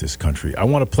across this country. I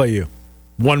want to play you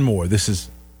one more. This is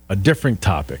a different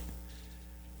topic.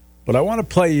 But I want to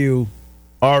play you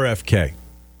RFK.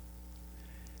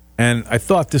 And I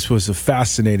thought this was a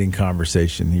fascinating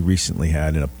conversation he recently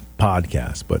had in a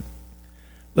podcast. But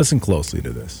listen closely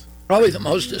to this. Probably the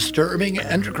most disturbing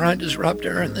endocrine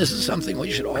disruptor, and this is something we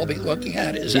should all be looking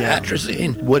at, is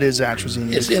atrazine. What is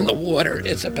atrazine? It's in the water.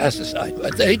 It's a pesticide.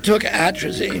 But they took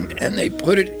atrazine and they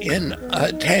put it in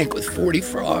a tank with 40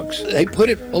 frogs. They put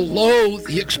it below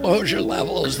the exposure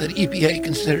levels that EPA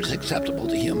considers acceptable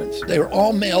to humans. They were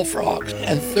all male frogs,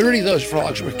 and 30 of those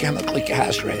frogs were chemically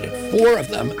castrated. 4 of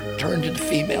them turned into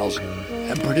females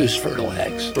and produce fertile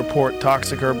eggs. Report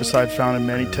toxic herbicide found in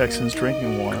many Texans'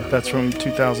 drinking water. That's from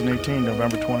 2018,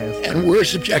 November 20th. And we're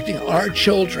subjecting our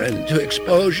children to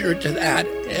exposure to that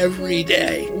every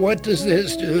day. What does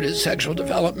this do to sexual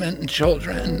development in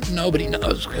children? Nobody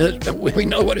knows, because we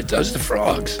know what it does to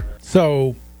frogs.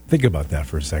 So think about that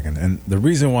for a second. And the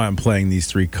reason why I'm playing these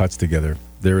 3 cuts together,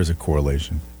 there is a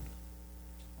correlation.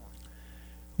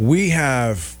 We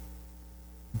have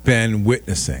been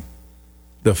witnessing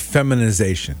the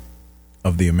feminization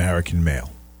of the American male,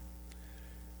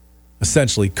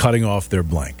 essentially cutting off their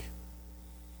blank.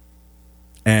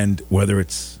 And whether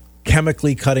it's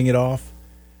chemically cutting it off,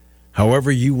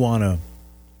 however you want to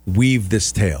weave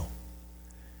this tale,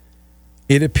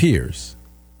 it appears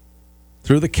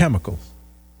through the chemicals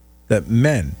that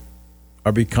men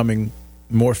are becoming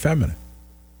more feminine.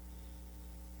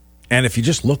 And if you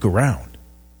just look around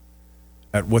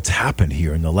at what's happened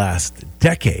here in the last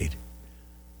decade,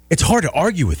 it's hard to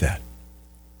argue with that.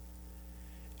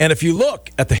 And if you look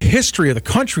at the history of the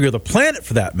country or the planet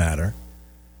for that matter,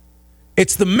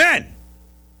 it's the men.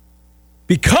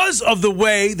 Because of the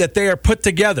way that they are put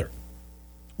together,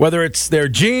 whether it's their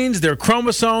genes, their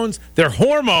chromosomes, their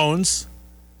hormones,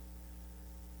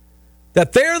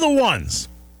 that they're the ones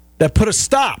that put a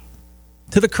stop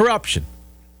to the corruption.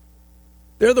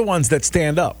 They're the ones that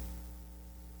stand up.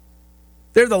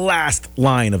 They're the last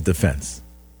line of defense.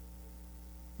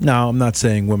 Now, I'm not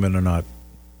saying women are not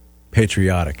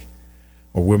patriotic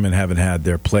or women haven't had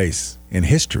their place in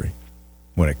history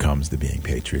when it comes to being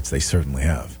patriots. They certainly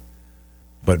have.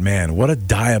 But man, what a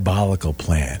diabolical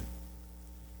plan.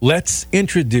 Let's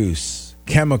introduce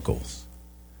chemicals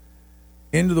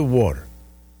into the water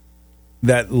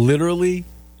that literally,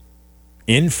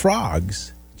 in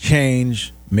frogs,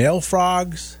 change male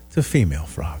frogs to female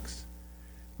frogs.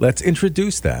 Let's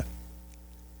introduce that.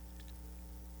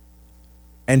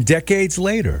 And decades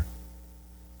later,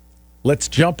 let's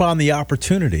jump on the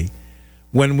opportunity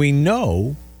when we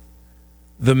know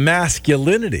the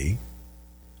masculinity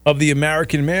of the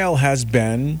American male has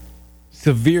been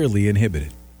severely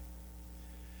inhibited.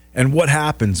 And what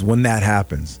happens when that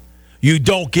happens? You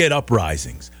don't get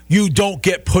uprisings. You don't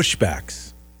get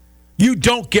pushbacks. You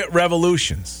don't get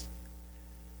revolutions.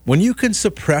 When you can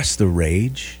suppress the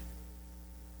rage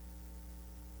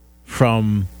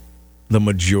from the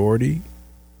majority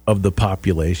of the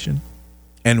population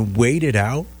and wait it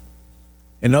out,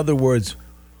 in other words,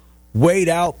 wait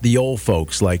out the old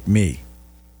folks like me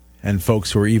and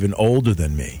folks who are even older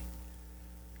than me,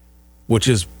 which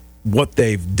is what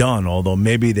they've done, although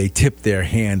maybe they tipped their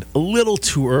hand a little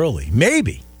too early.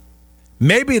 Maybe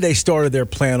they started their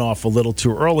plan off a little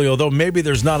too early, although maybe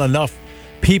there's not enough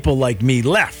people like me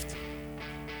left.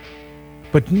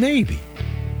 But maybe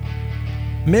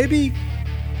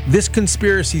this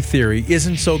conspiracy theory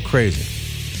isn't so crazy.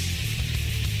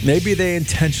 Maybe they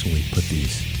intentionally put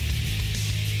these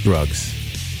drugs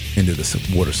into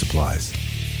the water supplies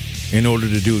in order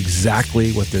to do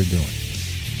exactly what they're doing,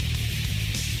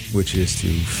 which is to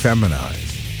feminize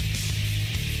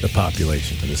the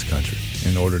population of this country.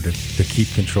 in order to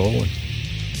keep control and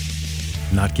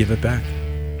not give it back.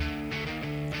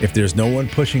 If there's no one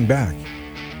pushing back,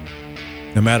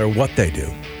 no matter what they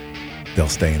do, they'll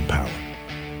stay in power.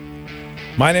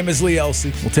 My name is Lee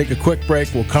Elsey. We'll take a quick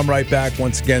break. We'll come right back.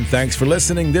 Once again, thanks for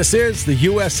listening. This is the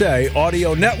USA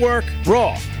Audio Network,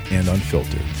 raw and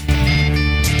unfiltered.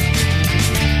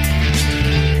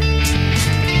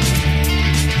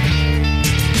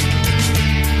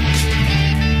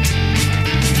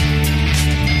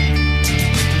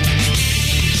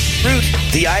 Root,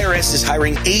 the IRS is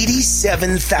hiring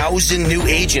 87,000 new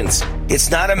agents. It's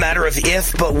not a matter of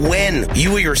if, but when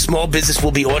you or your small business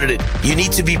will be audited. You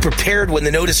need to be prepared when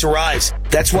the notice arrives.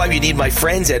 That's why you need my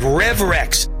friends at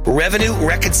RevRex. Revenue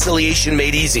reconciliation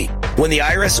made easy. When the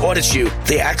IRS audits you,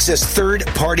 they access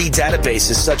third-party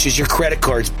databases such as your credit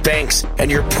cards, banks, and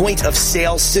your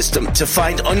point-of-sale system to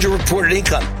find underreported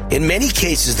income. In many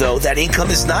cases, though, that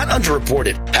income is not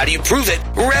underreported. How do you prove it?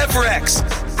 RevRex.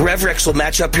 RevRex will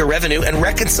match up your revenue and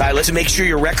reconcile it to make sure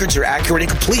your records are accurate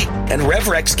and complete. And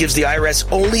RevRex gives the IRS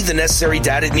only the necessary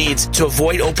data it needs to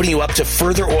avoid opening you up to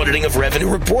further auditing of revenue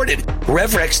reported.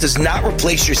 RevRex does not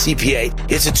replace your CPA.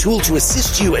 It's a tool to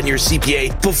assist you and your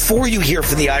CPA before you hear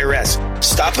from the IRS.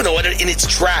 Stop an audit in its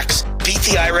tracks. Beat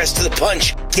the IRS to the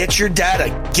punch. Get your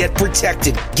data. Get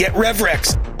protected. Get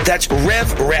RevRex. That's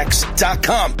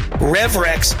RevRex.com.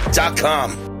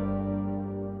 RevRex.com.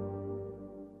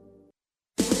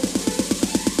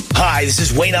 Hi, this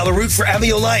is Wayne Allyn Root for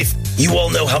Amio Life. You all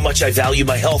know how much I value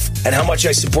my health and how much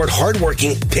I support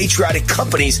hardworking, patriotic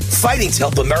companies fighting to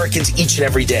help Americans each and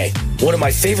every day. One of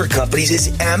my favorite companies is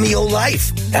Amio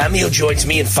Life. Amio joins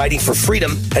me in fighting for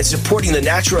freedom and supporting the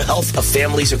natural health of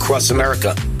families across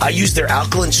America. I use their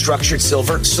alkaline structured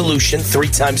silver solution 3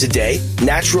 times a day,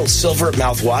 natural silver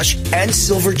mouthwash, and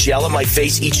silver gel on my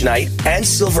face each night, and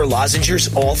silver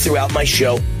lozenges all throughout my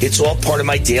show. It's all part of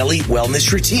my daily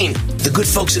wellness routine. The good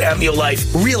folks at Amio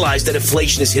Life realize that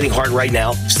inflation is hitting hard right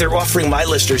now, so they're offering my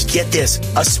listeners, get this,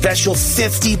 a special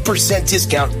 50%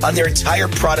 discount on their entire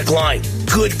product line.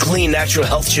 Good, clean, natural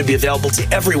health should be available to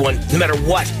everyone, no matter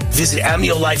what. Visit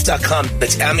AmioLife.com.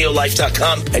 That's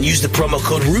AmioLife.com and use the promo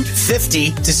code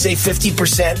ROOT50 to save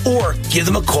 50%, or give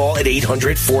them a call at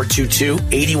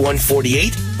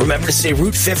 800-422-8148. Remember to say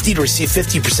ROOT50 to receive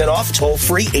 50% off. Toll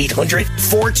free,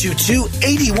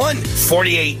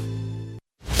 800-422-8148.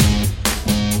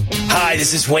 Hi,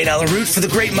 this is Wayne Allyn Root for the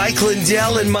great Mike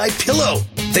Lindell and My Pillow.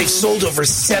 They've sold over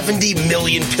 70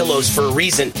 million pillows for a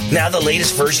reason. Now the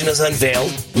latest version is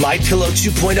unveiled, My Pillow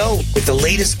 2.0, with the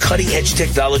latest cutting-edge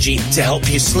technology to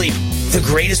help you sleep. The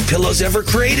greatest pillows ever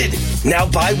created. Now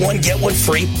buy one, get one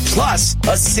free, plus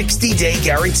a 60-day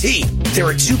guarantee. There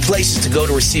are 2 places to go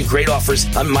to receive great offers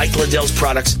on Mike Lindell's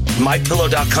products,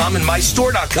 MyPillow.com and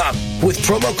MyStore.com. With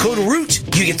promo code ROOT,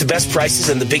 you get the best prices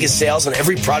and the biggest sales on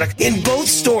every product in both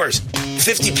stores.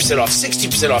 50% off,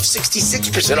 60% off,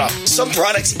 66% off. Some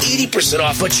products 80%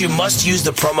 off, but you must use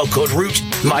the promo code ROOT,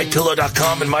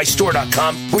 MyPillow.com and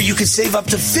MyStore.com, where you can save up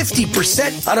to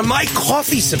 50% on a My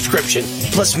Coffee subscription,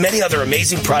 plus many other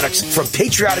amazing products from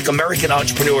patriotic American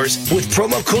entrepreneurs with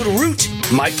promo code ROOT,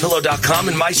 MyPillow.com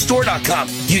and MyStore.com.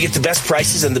 You get the best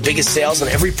prices and the biggest sales on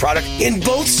every product in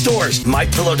both stores,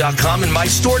 MyPillow.com and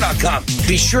MyStore.com.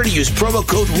 Be sure to use promo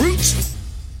code ROOT.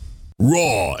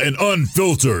 Raw and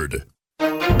unfiltered.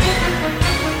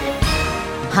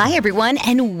 Hi, everyone,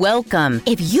 and welcome.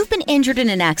 If you've been injured in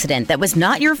an accident that was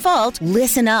not your fault,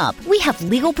 listen up. We have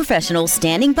legal professionals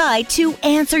standing by to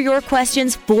answer your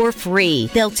questions for free.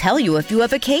 They'll tell you if you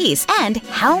have a case and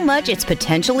how much it's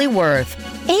potentially worth.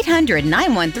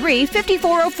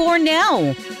 800-913-5404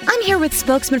 now. I'm here with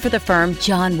spokesman for the firm,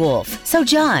 John Wolf. So,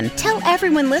 John, tell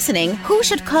everyone listening who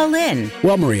should call in.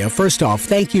 Well, Maria, first off,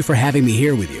 thank you for having me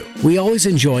here with you. We always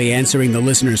enjoy answering the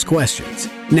listeners' questions.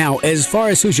 Now, as far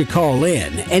as who should call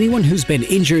in, anyone who's been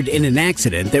injured in an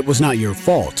accident that was not your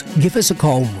fault, give us a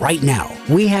call right now.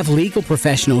 We have legal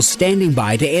professionals standing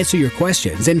by to answer your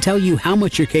questions and tell you how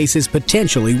much your case is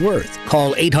potentially worth.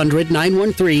 Call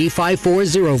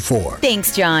 800-913-5404.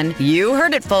 Thanks, John. You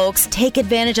heard it, folks. Take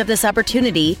advantage of this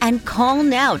opportunity and call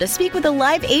now to speak with a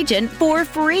live agent for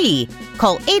free.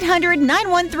 Call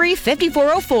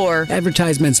 800-913-5404.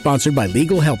 Advertisement sponsored by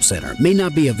Legal Help Center. May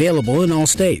not be available in all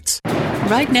states.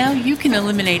 Right now, you can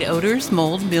eliminate odors,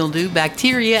 mold, mildew,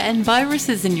 bacteria, and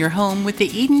viruses in your home with the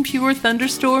Eden Pure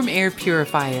Thunderstorm Air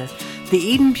Purifier. The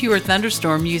Eden Pure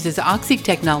Thunderstorm uses oxy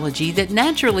technology that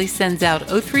naturally sends out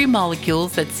O3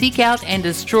 molecules that seek out and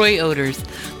destroy odors.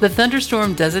 The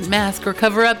Thunderstorm doesn't mask or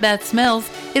cover up bad smells,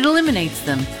 it eliminates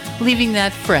them, leaving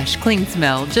that fresh, clean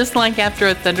smell, just like after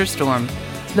a thunderstorm.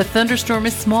 The Thunderstorm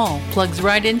is small, plugs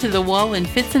right into the wall, and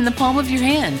fits in the palm of your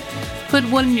hand. Put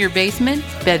one in your basement,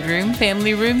 bedroom,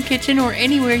 family room, kitchen, or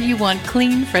anywhere you want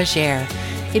clean, fresh air.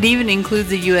 It even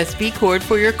includes a USB cord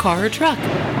for your car or truck.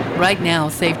 Right now,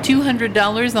 save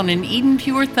 $200 on an Eden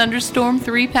Pure Thunderstorm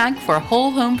 3-pack for whole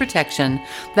home protection.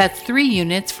 That's 3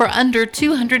 units for under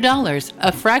 $200,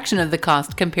 a fraction of the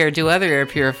cost compared to other air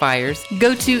purifiers.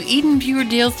 Go to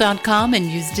EdenPureDeals.com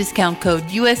and use discount code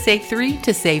USA3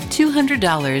 to save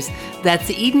 $200.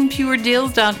 That's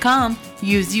EdenPureDeals.com.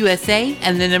 Use USA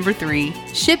and the number 3.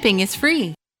 Shipping is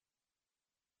free.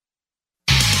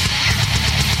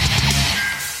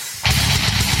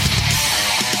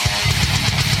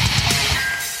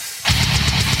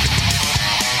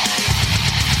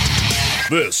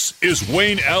 This is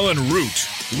Wayne Allyn Root,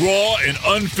 raw and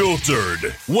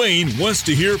unfiltered. Wayne wants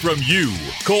to hear from you.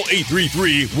 Call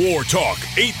 833-WAR-TALK,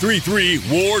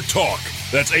 833-WAR-TALK.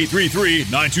 That's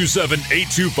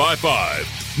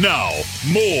 833-927-8255. Now,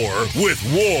 more with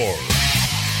War.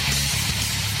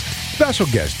 Special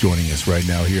guest joining us right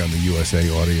now here on the USA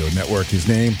Audio Network. His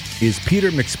name is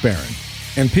Peter McSparron.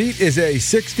 And Pete is a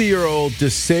 60-year-old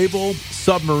disabled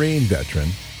submarine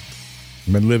veteran.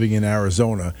 Been living in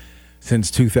Arizona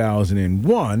since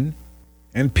 2001.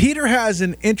 And Peter has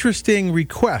an interesting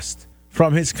request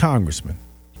from his congressman.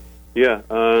 Yeah,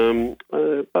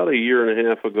 about a year and a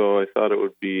half ago, I thought it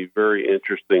would be very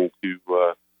interesting to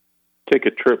take a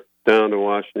trip down to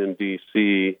Washington,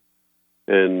 D.C.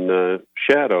 and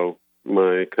shadow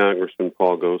my Congressman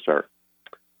Paul Gosar.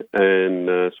 And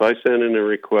so I sent in a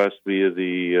request via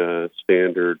the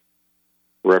standard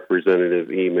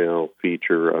representative email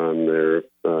feature on their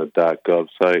 .gov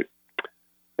site,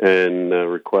 and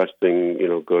requesting,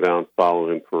 go down, follow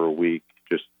him for a week,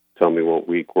 just tell me what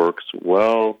week works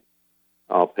well.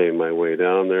 I'll pay my way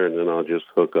down there, and then I'll just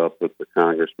hook up with the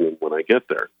congressman when I get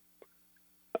there.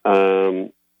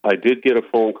 I did get a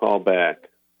phone call back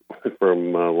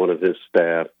from one of his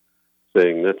staff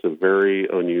saying that's a very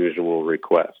unusual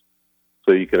request.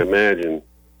 So you can imagine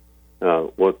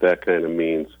what that kind of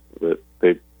means, that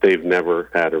they've never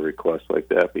had a request like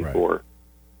that before.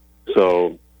 Right.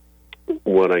 So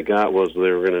what I got was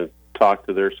they were going to talk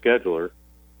to their scheduler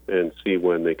and see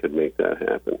when they could make that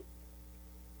happen.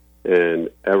 And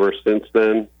ever since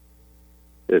then,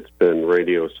 it's been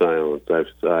radio silence.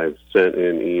 I've sent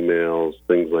in emails,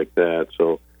 things like that.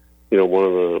 So, one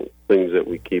of the things that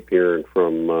we keep hearing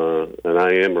from, and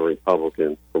I am a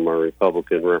Republican, from our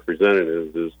Republican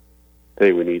representatives is,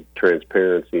 hey, we need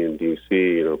transparency in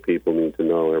D.C. People need to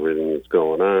know everything that's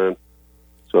going on.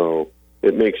 So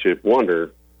it makes you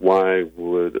wonder, why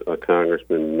would a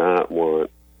congressman not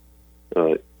want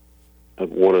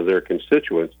one of their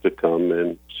constituents to come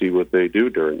and see what they do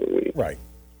during the week? Right.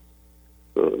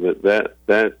 So that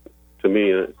to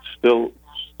me, still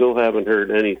haven't heard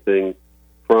anything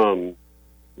from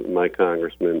my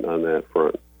congressman on that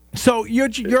front. So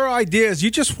your idea is you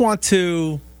just want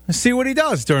to see what he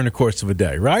does during the course of a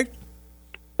day, right?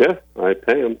 Yeah, I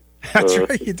pay him. That's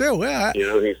right, you do. Yeah.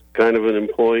 He's kind of an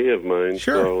employee of mine.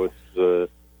 Sure. So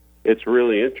it's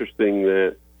really interesting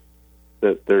that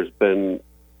there's been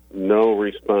no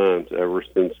response ever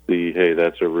since hey,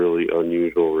 that's a really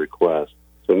unusual request.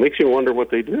 So it makes you wonder what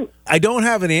they do. I don't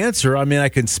have an answer. I mean, I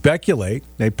can speculate.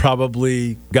 They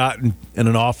probably got in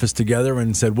an office together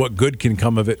and said, what good can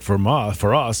come of it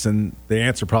for us? And the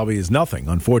answer probably is nothing,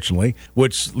 unfortunately,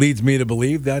 which leads me to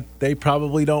believe that they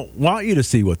probably don't want you to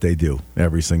see what they do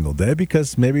every single day,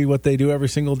 because maybe what they do every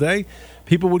single day,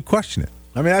 people would question it.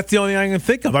 I mean, that's the only thing I can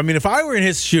think of. I mean, if I were in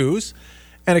his shoes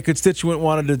and a constituent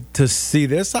wanted to see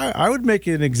this, I would make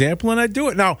an example and I'd do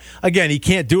it. Now, again, he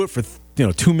can't do it for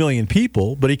 2 million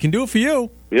people, but he can do it for you.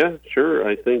 Yeah, sure.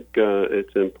 I think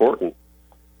it's important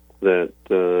that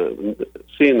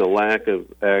seeing the lack of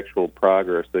actual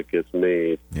progress that gets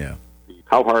made. Yeah.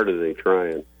 How hard are they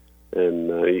trying?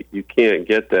 And you can't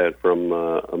get that from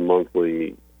a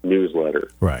monthly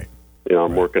newsletter. Right.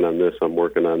 I'm working on this, I'm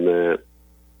working on that.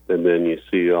 And then you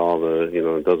see all the,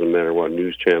 it doesn't matter what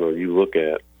news channel you look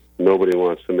at, nobody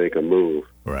wants to make a move.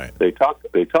 Right. They talk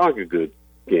a good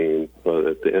game, but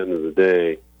at the end of the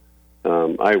day,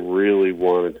 I really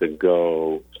wanted to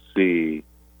go see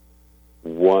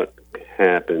what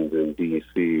happens in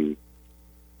D.C.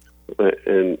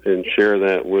 and share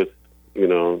that with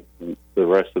the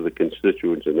rest of the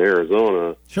constituents in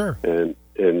Arizona. Sure. And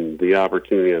the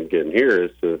opportunity I'm getting here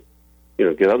is to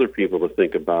get other people to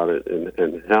think about it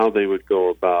and how they would go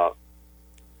about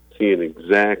seeing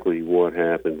exactly what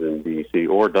happens in D.C.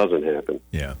 or doesn't happen.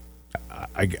 Yeah.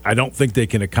 I don't think they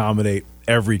can accommodate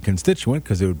every constituent,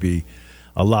 because it would be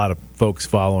a lot of folks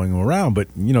following him around. But,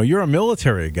 you're a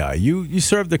military guy. You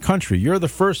serve the country. You're the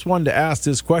first one to ask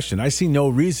this question. I see no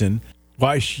reason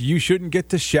why you shouldn't get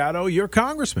to shadow your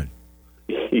congressman.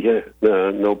 Yeah,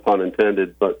 no pun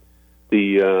intended. But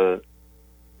the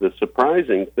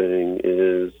surprising thing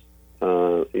is,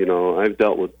 I've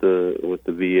dealt with the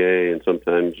VA, and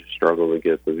sometimes you struggle to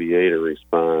get the VA to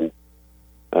respond.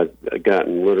 I've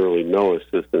gotten literally no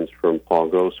assistance from Paul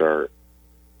Gosar,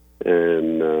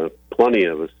 and plenty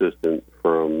of assistance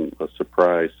from a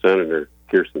surprise Senator,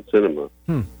 Kirsten Sinema,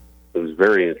 who's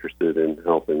very interested in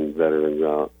helping veterans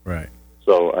out. Right.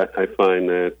 So I find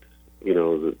that,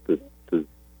 the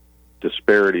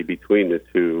disparity between the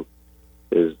two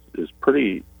is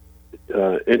pretty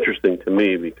interesting to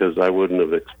me, because I wouldn't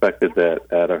have expected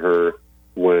that out of her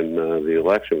when the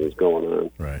election was going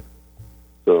on. Right.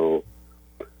 So,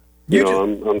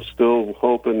 I'm still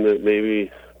hoping that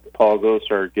maybe Paul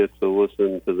Gosar gets to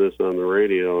listen to this on the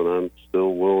radio, and I'm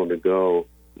still willing to go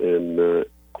and,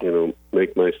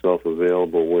 make myself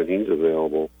available when he's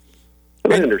available.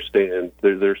 And I understand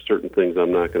there's certain things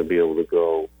I'm not going to be able to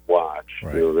go watch,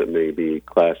 right. That may be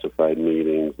classified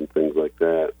meetings and things like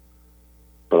that.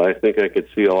 But I think I could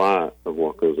see a lot of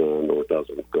what goes on or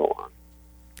doesn't go on.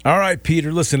 All right,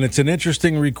 Peter, listen, it's an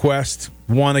interesting request.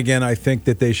 One, again, I think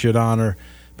that they should honor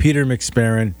Peter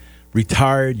McSparron,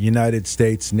 retired United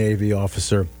States Navy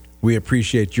officer. We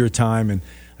appreciate your time. And,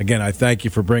 again, I thank you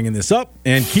for bringing this up.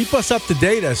 And keep us up to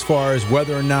date as far as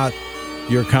whether or not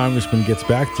your congressman gets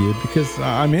back to you, because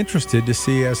I'm interested to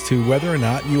see as to whether or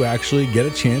not you actually get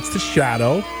a chance to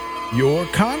shadow your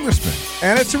congressman.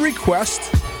 And it's a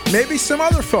request maybe some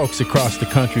other folks across the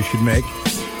country should make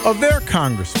of their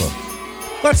congressfolk.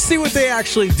 Let's see what they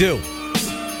actually do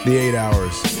the 8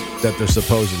 hours that they're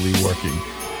supposedly working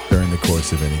during the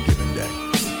course of any given day.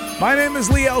 My name is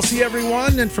Lee Elsey,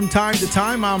 everyone, and from time to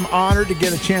time I'm honored to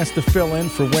get a chance to fill in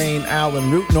for Wayne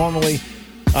Allyn Root. Normally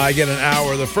I get an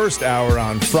hour, the first hour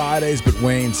on Fridays, but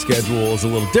Wayne's schedule is a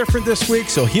little different this week,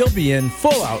 so he'll be in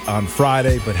full out on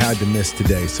Friday, but had to miss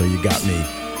today, so you got me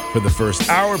for the first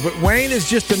hour. But Wayne is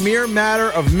just a mere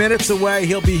matter of minutes away.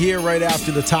 He'll be here right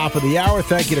after the top of the hour.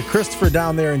 Thank you to Christopher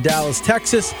down there in Dallas,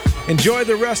 Texas. Enjoy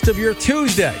the rest of your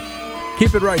Tuesday.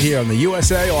 Keep it right here on the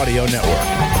USA Audio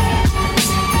Network.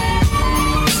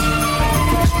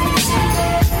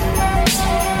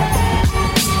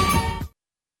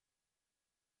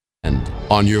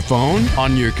 On your phone,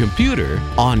 on your computer,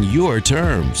 on your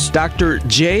terms. Dr.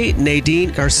 J.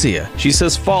 Nadine Garcia. She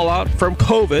says fallout from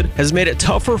COVID has made it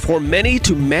tougher for many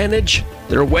to manage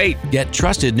their weight. Get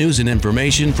trusted news and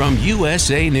information from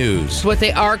USA News. What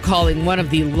they are calling one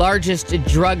of the largest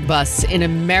drug busts in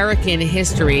American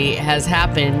history has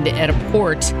happened at a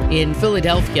port in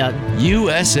Philadelphia.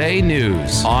 USA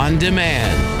News on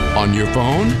demand. On your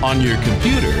phone, on your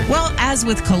computer. Well, as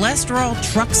with cholesterol,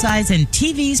 truck size, and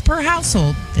TVs per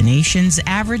household, the nation's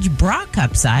average bra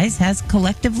cup size has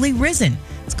collectively risen.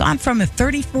 It's gone from a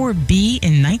 34B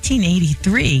in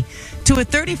 1983 to a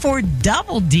 34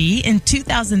 double D in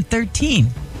 2013.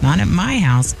 Not at my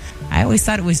house. I always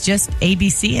thought it was just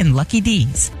ABC and Lucky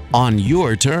D's. On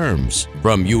your terms.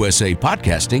 From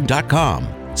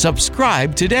usapodcasting.com.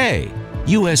 Subscribe today.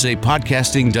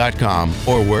 usapodcasting.com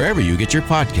or wherever you get your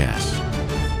podcasts.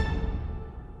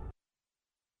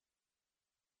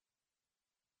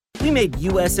 We made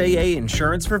USAA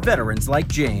insurance for veterans like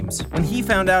James. When he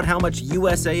found out how much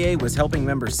USAA was helping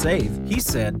members save, he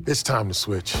said, "It's time to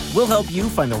switch. We'll help you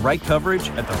find the right coverage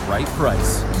at the right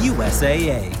price.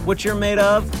 USAA. What you're made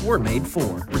of, we're made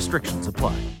for. Restrictions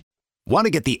apply." Want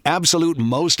to get the absolute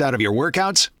most out of your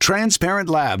workouts? Transparent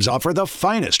Labs offer the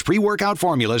finest pre-workout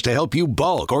formulas to help you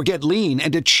bulk or get lean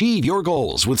and achieve your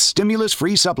goals with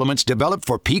stimulus-free supplements developed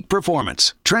for peak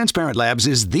performance. Transparent Labs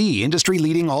is the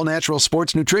industry-leading all-natural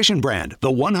sports nutrition brand.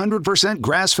 The 100%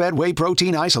 grass-fed whey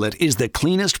protein isolate is the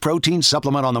cleanest protein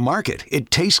supplement on the market.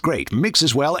 It tastes great,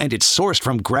 mixes well, and it's sourced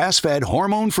from grass-fed,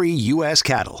 hormone-free U.S.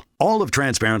 cattle. All of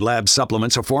Transparent Labs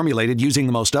supplements are formulated using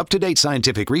the most up-to-date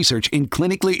scientific research in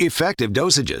clinically effective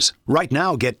dosages. Right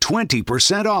now, get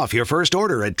 20% off your first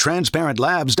order at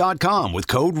transparentlabs.com with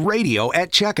code RADIO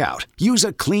at checkout. Use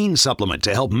a clean supplement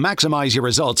to help maximize your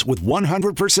results with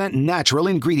 100% natural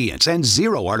ingredients and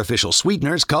zero artificial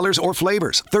sweeteners, colors, or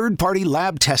flavors. Third-party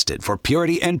lab tested for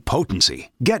purity and potency.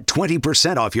 Get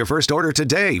 20% off your first order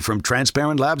today from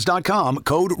transparentlabs.com,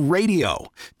 code RADIO.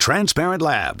 Transparent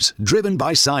Labs, driven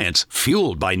by science.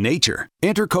 Fueled by nature.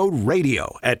 Enter code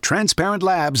RADIO at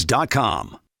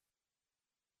transparentlabs.com.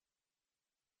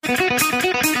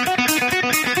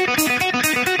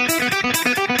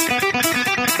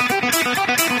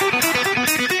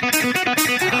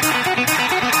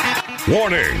 Warning.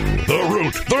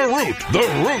 Root,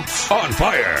 the Roots on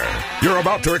fire. You're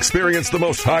about to experience the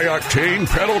most high-octane,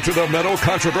 pedal-to-the-metal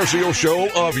controversial show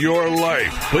of your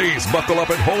life. Please buckle up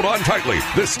and hold on tightly.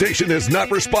 This station is not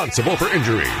responsible for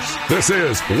injuries. This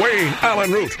is Wayne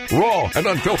Allyn Root, raw and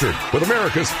unfiltered, with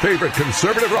America's favorite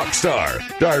conservative rock star.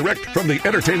 Direct from the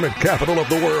entertainment capital of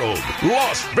the world,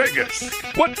 Las Vegas.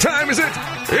 What time is it?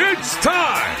 It's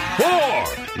time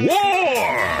for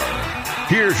War!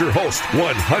 Here's your host,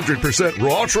 100%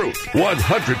 raw truth,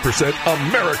 100%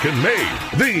 American-made,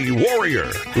 the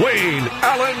warrior, Wayne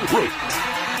Allyn Root.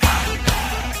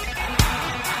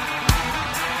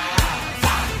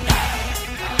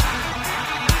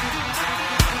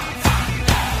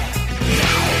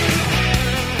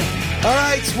 All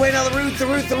right, it's Wayne Allyn Root,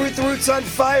 the Root's on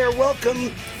fire.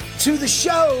 Welcome to the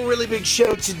show. Really big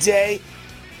show today.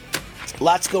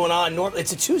 Lots going on.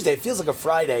 It's a Tuesday. It feels like a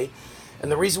Friday.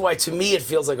 And the reason why, to me, it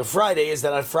feels like a Friday is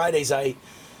that on Fridays I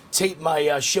tape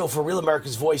my show for Real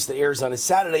America's Voice that airs on a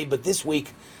Saturday. But this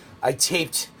week I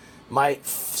taped my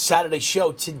Saturday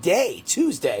show today,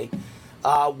 Tuesday.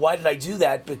 Why did I do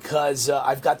that? Because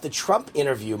I've got the Trump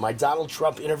interview, my Donald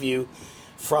Trump interview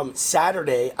from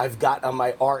Saturday. I've got on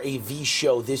my RAV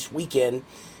show this weekend.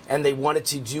 And they wanted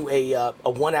to do a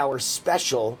 1 hour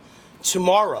special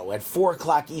tomorrow at 4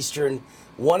 o'clock Eastern,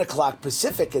 1 o'clock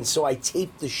Pacific. And so I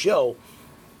taped the show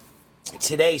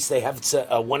today, so they have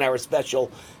a 1 hour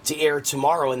special to air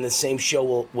tomorrow, and the same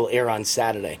show will air on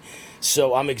Saturday.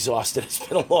 So I'm exhausted. It's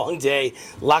been a long day,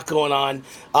 a lot going on.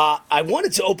 I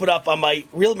wanted to open up on my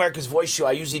Real America's Voice show.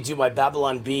 I usually do my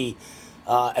Babylon Bee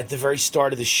at the very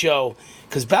start of the show,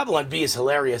 because Babylon Bee is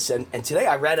hilarious. And today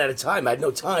I ran out of time. I had no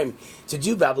time to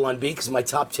do Babylon Bee because my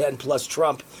top 10 plus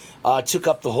Trump took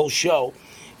up the whole show.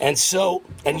 And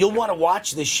you'll want to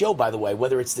watch this show, by the way,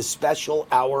 whether it's the special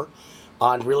hour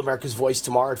on Real America's Voice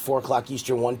tomorrow at 4 o'clock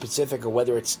Eastern, 1 Pacific, or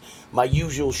whether it's my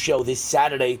usual show this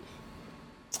Saturday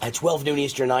at 12 noon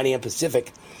Eastern, 9 a.m.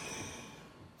 Pacific.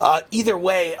 Either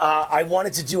way, I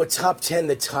wanted to do a top 10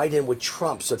 that tied in with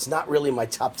Trump. So it's not really my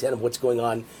top 10 of what's going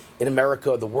on in America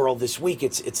or the world this week.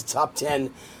 It's a top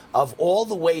 10 of all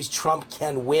the ways Trump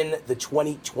can win the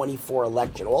 2024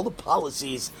 election. All the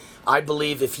policies, I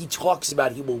believe, if he talks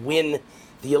about, he will win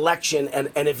the election.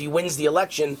 And if he wins the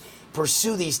election,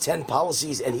 pursue these 10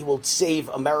 policies and he will save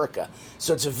America.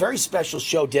 So it's a very special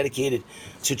show dedicated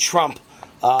to Trump,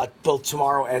 both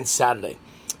tomorrow and Saturday.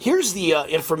 Here's the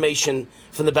information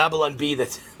from the Babylon Bee,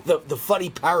 that the funny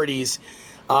parodies.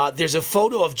 There's a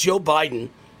photo of Joe Biden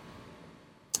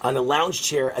on a lounge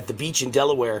chair at the beach in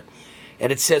Delaware,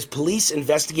 and it says police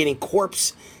investigating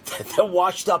corpse that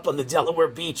washed up on the Delaware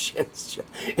beach.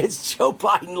 It's Joe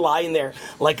Biden lying there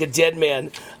like a dead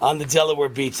man on the Delaware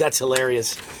beach. That's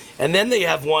hilarious. And then they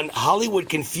have one, Hollywood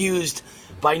confused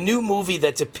by new movie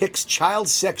that depicts child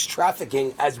sex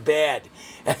trafficking as bad.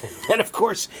 And of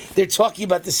course, they're talking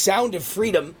about The Sound of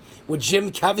Freedom with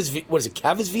Jim Caviezel. What is it,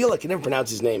 Caviezel? I can never pronounce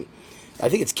his name. I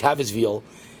think it's Caviezel.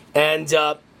 And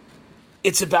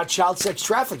it's about child sex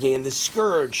trafficking and the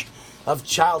scourge of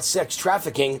child sex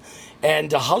trafficking.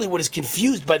 And Hollywood is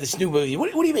confused by this new movie.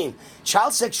 What do you mean?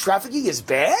 Child sex trafficking is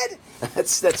bad?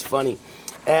 That's funny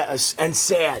and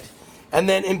sad. And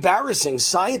then embarrassing.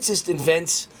 Scientist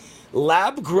invents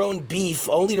lab-grown beef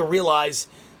only to realize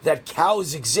that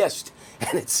cows exist.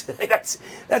 And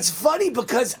that's funny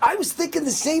because I was thinking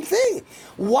the same thing.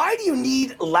 Why do you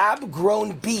need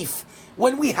lab-grown beef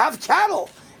when we have cattle?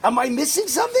 Am I missing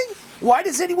something? Why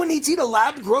does anyone need to eat a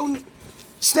lab-grown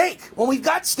steak when we've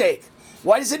got steak?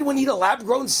 Why does anyone eat a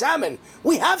lab-grown salmon?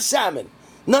 We have salmon.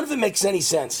 None of it makes any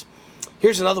sense.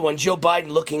 Here's another one. Joe Biden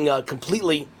looking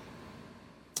completely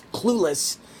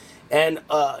clueless. And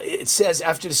it says,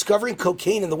 after discovering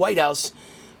cocaine in the White House,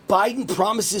 Biden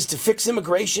promises to fix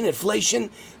immigration, inflation,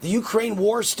 the Ukraine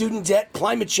war, student debt,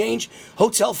 climate change,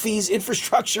 hotel fees,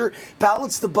 infrastructure,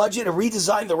 balance the budget, and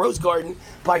redesign the Rose Garden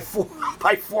by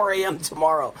 4 a.m.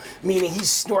 tomorrow. Meaning he's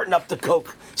snorting up the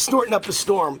coke, snorting up a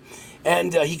storm.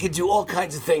 And he could do all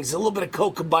kinds of things. A little bit of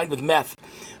coke combined with meth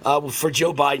for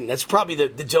Joe Biden. That's probably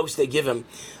the dose they give him.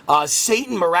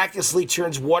 Satan miraculously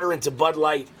turns water into Bud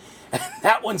Light.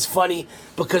 That one's funny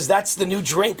because that's the new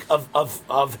drink of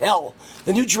hell.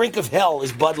 The new drink of hell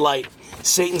is Bud Light,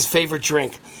 Satan's favorite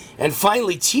drink. And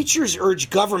finally, teachers urge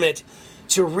government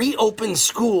to reopen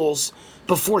schools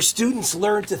before students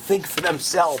learn to think for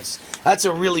themselves. That's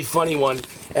a really funny one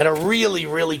and a really,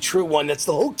 really true one. That's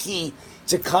the whole key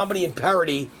to comedy and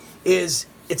parody is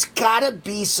it's got to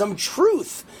be some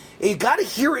truth. You got to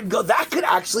hear it and go, that could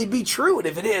actually be true. And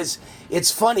if it is,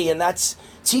 it's funny. And that's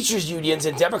teachers unions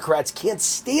and Democrats can't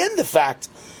stand the fact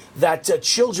that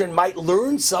children might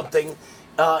learn something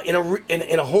in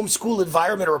a homeschool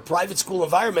environment or a private school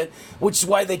environment, which is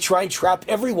why they try and trap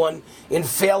everyone in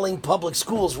failing public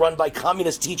schools run by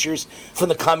communist teachers from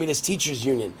the Communist Teachers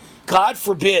Union. God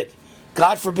forbid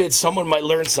someone might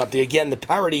learn something. Again, the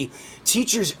parody,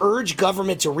 teachers urge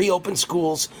government to reopen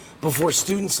schools before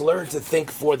students learn to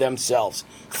think for themselves.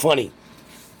 Funny.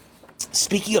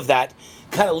 Speaking of that,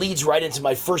 kind of leads right into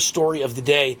my first story of the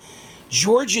day.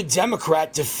 Georgia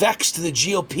Democrat defects to the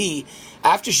GOP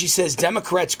after she says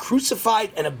Democrats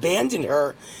crucified and abandoned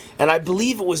her, and I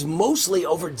believe it was mostly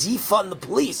over defund the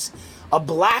police. A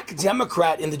black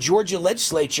Democrat in the Georgia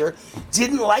legislature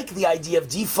didn't like the idea of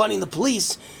defunding the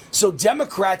police, so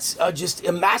Democrats just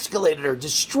emasculated her,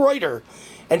 destroyed her,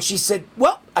 and she said,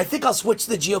 well, I think I'll switch to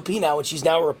the GOP now, and she's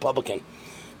now a Republican.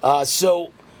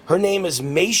 So her name is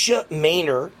Maisha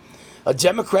Maynor, a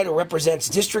Democrat who represents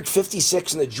District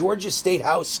 56 in the Georgia State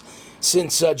House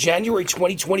since January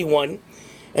 2021,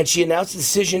 and she announced the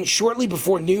decision shortly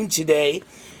before noon today.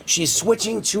 She's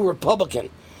switching to Republican.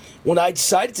 When I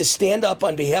decided to stand up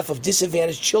on behalf of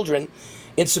disadvantaged children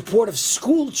in support of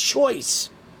school choice,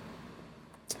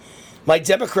 my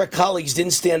Democrat colleagues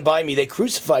didn't stand by me. They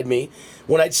crucified me.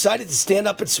 When I decided to stand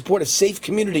up in support of safe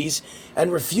communities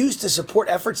and refused to support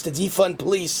efforts to defund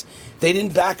police, they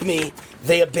didn't back me.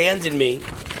 They abandoned me.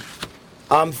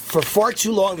 For far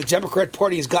too long, the Democrat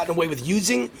Party has gotten away with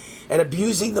using and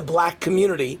abusing the black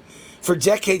community. For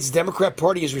decades, the Democrat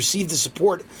Party has received the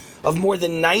support of more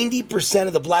than 90%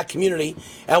 of the black community.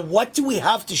 And what do we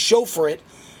have to show for it?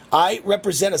 I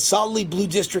represent a solidly blue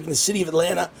district in the city of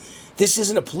Atlanta. This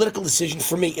isn't a political decision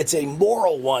for me. It's a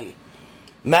moral one.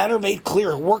 Matter made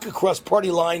clear, her work across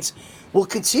party lines will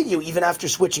continue even after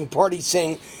switching parties,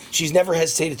 saying she's never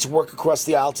hesitated to work across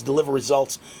the aisle to deliver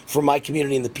results for my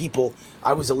community and the people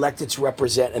I was elected to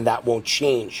represent, and that won't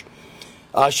change.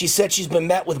 She said she's been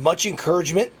met with much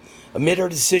encouragement amid her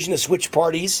decision to switch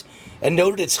parties, and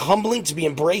noted it's humbling to be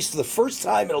embraced for the first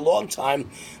time in a long time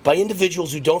by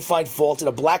individuals who don't find fault in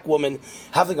a black woman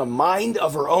having a mind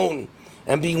of her own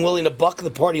and being willing to buck the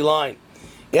party line.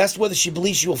 Asked whether she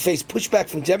believes she will face pushback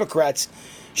from Democrats,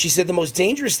 she said the most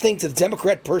dangerous thing to the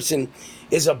Democrat person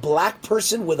is a black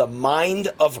person with a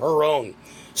mind of her own.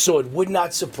 So it would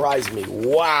not surprise me.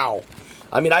 Wow.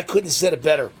 I mean, I couldn't have said it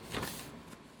better.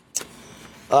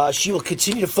 She will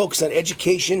continue to focus on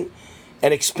education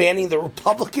and expanding the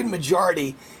Republican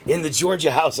majority in the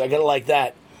Georgia House. I gotta like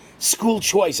that. School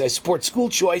choice. I support school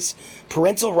choice,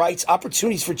 parental rights,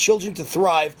 opportunities for children to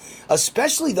thrive,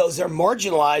 especially those that are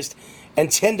marginalized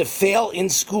and tend to fail in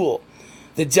school.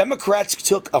 The Democrats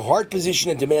took a hard position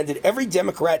and demanded every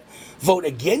Democrat vote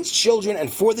against children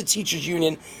and for the teachers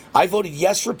union. I voted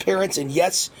yes for parents and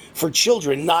yes for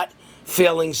children, not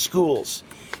failing schools.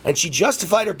 And she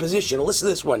justified her position, listen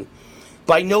to this one,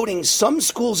 by noting some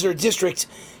schools in her district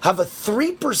have a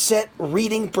 3%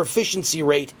 reading proficiency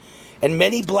rate, and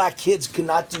many black kids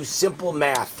cannot do simple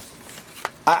math.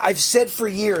 I've said for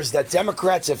years that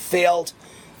Democrats have failed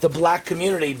the black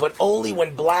community, but only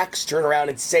when blacks turn around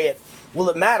and say it. Will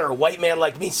it matter? A white man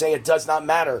like me saying it does not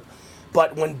matter.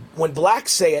 But when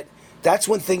blacks say it, that's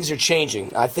when things are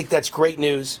changing. I think that's great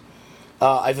news.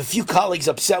 I have a few colleagues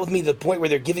upset with me to the point where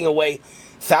they're giving away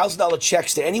 $1,000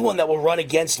 checks to anyone that will run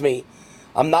against me.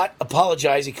 I'm not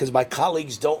apologizing because my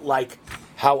colleagues don't like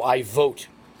how I vote.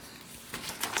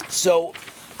 So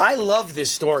I love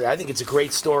this story. I think it's a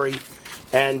great story.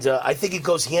 And I think it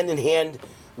goes hand in hand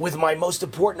with my most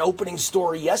important opening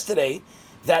story yesterday,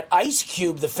 that Ice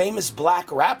Cube, the famous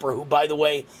black rapper, who, by the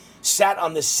way, sat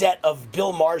on the set of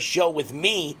Bill Maher's show with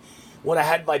me when I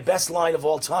had my best line of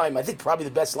all time. I think probably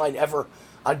the best line ever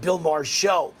on Bill Maher's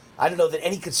show. I don't know that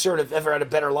any conservative ever had a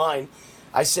better line.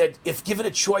 I said, if given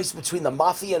a choice between the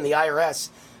mafia and the IRS,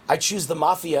 I choose the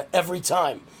mafia every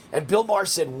time. And Bill Maher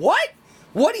said, what?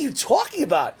 What are you talking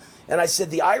about? And I said,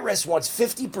 the IRS wants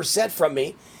 50% from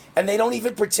me, and they don't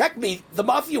even protect me. The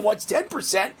mafia wants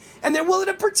 10%, and they're willing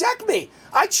to protect me.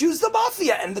 I choose the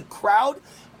mafia. And the crowd,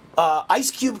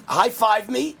 Ice Cube high-fived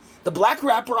me. The black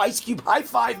rapper Ice Cube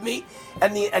high-fived me,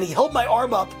 and he held my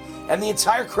arm up, and the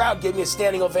entire crowd gave me a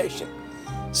standing ovation.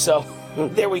 So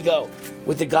there we go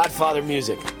with the Godfather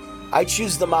music. I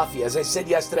choose the mafia. As I said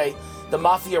yesterday, the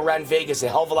mafia ran Vegas a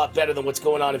hell of a lot better than what's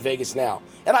going on in Vegas now.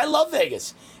 And I love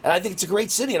Vegas, and I think it's a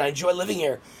great city, and I enjoy living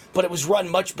here. But it was run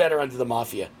much better under the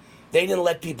mafia. They didn't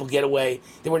let people get away.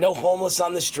 There were no homeless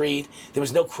on the street. There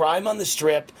was no crime on the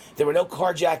strip. There were no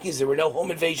carjackings. There were no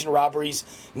home invasion robberies.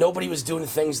 Nobody was doing the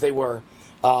things they were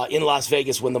in Las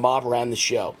Vegas when the mob ran the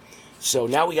show. So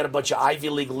now we got a bunch of Ivy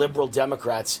League liberal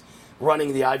Democrats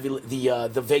running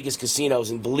the Vegas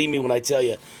casinos, and believe me when I tell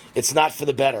you, it's not for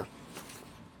the better.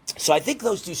 So I think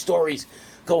those two stories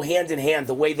go hand in hand.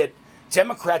 The way that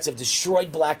Democrats have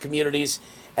destroyed black communities,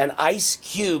 and Ice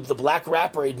Cube, the black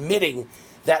rapper, admitting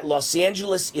that Los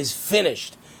Angeles is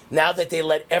finished now that they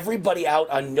let everybody out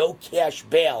on no cash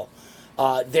bail.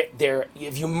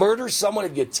 If you murder someone,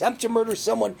 if you attempt to murder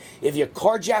someone, if you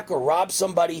carjack or rob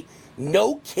somebody,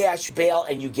 no cash bail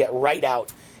and you get right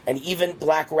out. And even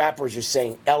black rappers are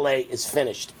saying LA is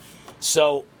finished.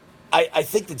 So I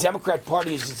think the Democrat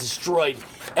Party has destroyed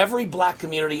every black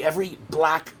community, every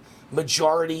black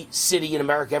majority city in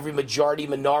America, every majority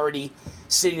minority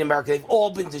city in America. They've all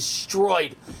been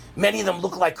destroyed. Many of them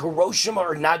look like Hiroshima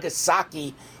or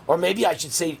Nagasaki, or maybe I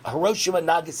should say Hiroshima,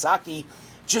 Nagasaki,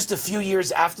 just a few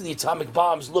years after the atomic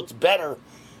bombs, looked better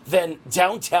than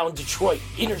downtown Detroit,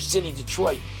 inner city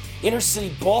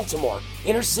Baltimore,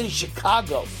 inner city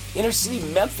Chicago, inner city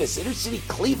Memphis, inner city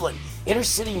Cleveland, inner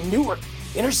city Newark,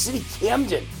 inner city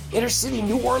Camden, inner city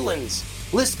New Orleans.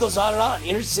 List goes on and on.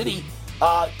 Inner city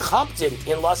Compton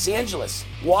in Los Angeles,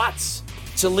 Watts,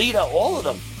 Toledo, all of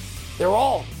them. They're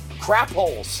all crap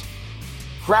holes.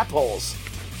 Crap holes.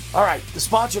 All right, the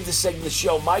sponsor of this segment of the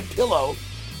show, MyPillow.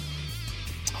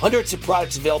 Hundreds of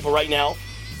products available right now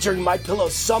during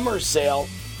MyPillow's summer sale.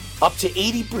 Up to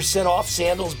 80% off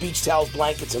sandals, beach towels,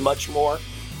 blankets, and much more.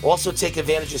 Also take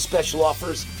advantage of special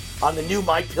offers on the new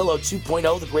MyPillow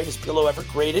 2.0, the greatest pillow ever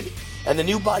created, and the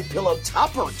new MyPillow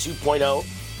Topper 2.0.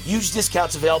 Huge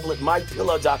discounts available at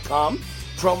MyPillow.com.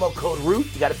 Promo code ROOT.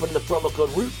 You got to put in the promo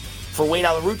code ROOT for Wayne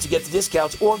Allyn Root to get the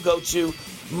discounts, or go to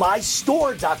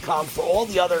MyStore.com for all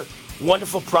the other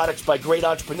wonderful products by great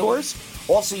entrepreneurs.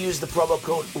 Also use the promo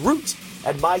code ROOT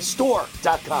at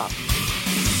MyStore.com.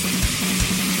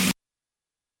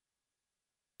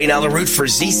 Wayne Allyn Root for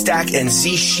Z-Stack and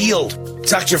Z-Shield.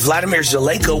 Dr. Vladimir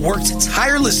Zelenko worked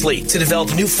tirelessly to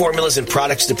develop new formulas and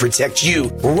products to protect you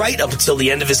right up until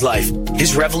the end of his life.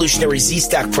 His revolutionary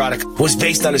Z-Stack product was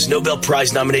based on his Nobel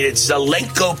Prize-nominated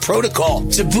Zelenko protocol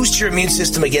to boost your immune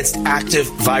system against active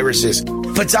viruses.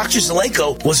 But Dr.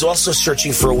 Zelenko was also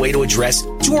searching for a way to address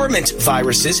dormant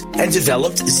viruses and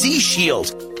developed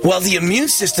Z-Shield. While the immune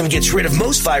system gets rid of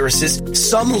most viruses,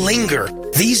 some linger.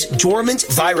 These dormant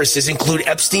viruses include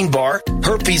Epstein-Barr,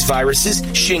 herpes viruses,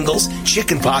 shingles,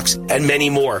 chickenpox, and many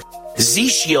more.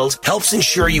 Z-Shield helps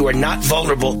ensure you are not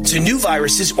vulnerable to new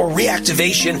viruses or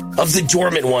reactivation of the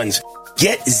dormant ones.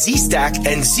 Get Z-Stack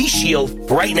and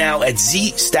Z-Shield right now at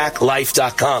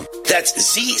ZStackLife.com.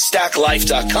 That's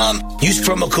ZStackLife.com. Use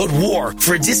promo code WAR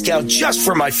for a discount just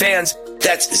for my fans.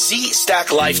 That's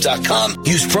ZStackLife.com.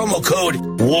 Use promo code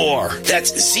WAR.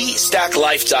 That's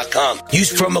ZStackLife.com.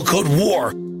 Use promo code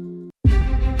WAR.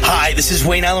 Hi, this is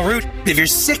Wayne Allyn Root. If you're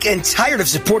sick and tired of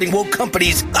supporting woke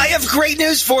companies, I have great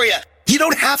news for you. You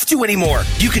don't have to anymore.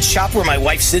 You can shop where my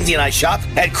wife Cindy and I shop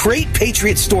at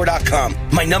GreatPatriotStore.com.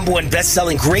 My #1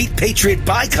 best-selling Great Patriot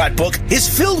Boycott book is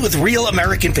filled with real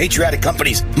American patriotic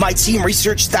companies. My team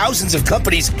researched thousands of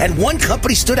companies, and one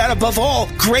company stood out above all,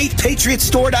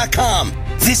 GreatPatriotStore.com.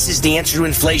 This is the answer to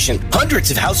inflation.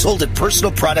 Hundreds of household and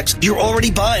personal products you're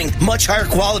already buying. Much higher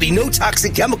quality, no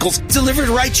toxic chemicals, delivered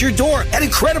right to your door at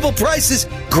incredible prices.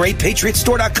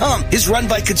 GreatPatriotStore.com is run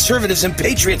by conservatives and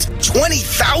patriots.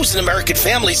 20,000 American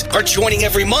families are joining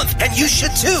every month, and you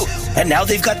should too. And now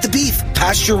they've got the beef,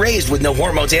 pasture-raised with no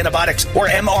hormones, antibiotics, or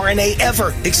mRNA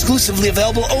ever. Exclusively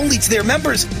available only to their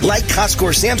members. Like Costco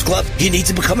or Sam's Club, you need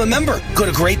to become a member. Go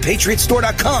to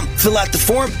GreatPatriotStore.com, fill out the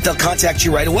form, they'll contact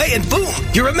you right away, and boom,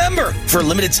 you're a member. For a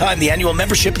limited time, the annual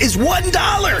membership is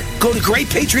 $1. Go to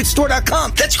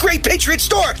GreatPatriotStore.com. That's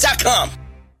GreatPatriotStore.com.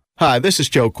 Hi, this is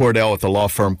Joe Cordell with the law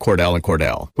firm Cordell &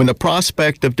 Cordell. When the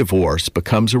prospect of divorce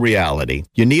becomes a reality,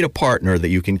 you need a partner that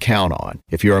you can count on.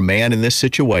 If you're a man in this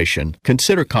situation,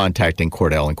 consider contacting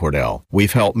Cordell & Cordell.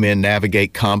 We've helped men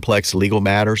navigate complex legal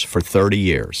matters for 30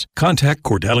 years. Contact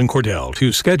Cordell & Cordell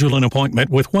to schedule an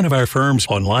appointment with one of our firms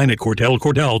online at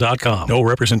CordellCordell.com. No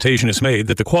representation is made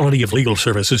that the quality of legal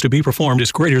services to be performed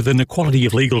is greater than the quality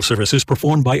of legal services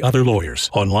performed by other lawyers.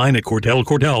 Online at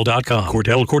CordellCordell.com.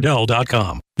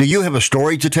 CordellCordell.com. Do you have a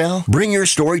story to tell? Bring your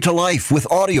story to life with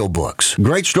audiobooks.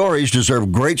 Great stories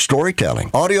deserve great storytelling.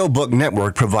 Audiobook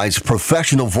Network provides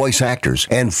professional voice actors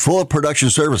and full production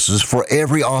services for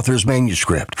every author's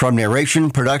manuscript. From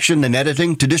narration, production, and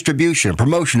editing to distribution,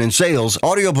 promotion, and sales,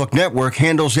 Audiobook Network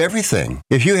handles everything.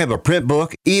 If you have a print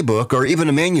book, ebook, or even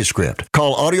a manuscript,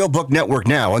 call Audiobook Network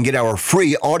now and get our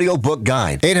free audiobook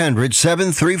guide.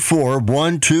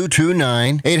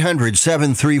 800-734-1229.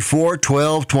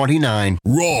 800-734-1229.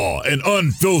 Raw and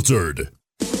unfiltered.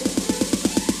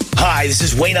 Hi, this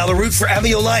is Wayne Allyn Root for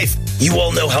Amio Life. You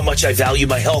all know how much I value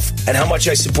my health and how much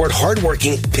I support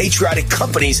hardworking, patriotic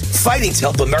companies fighting to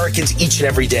help Americans each and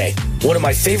every day. One of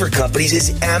my favorite companies is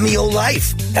Amio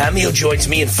Life. Amio joins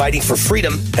me in fighting for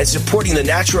freedom and supporting the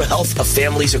natural health of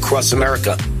families across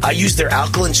America. I use their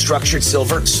alkaline structured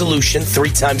silver solution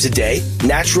 3 times a day,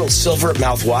 natural silver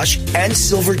mouthwash, and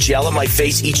silver gel on my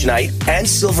face each night, and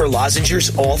silver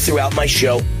lozenges all throughout my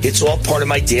show. It's all part of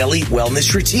my daily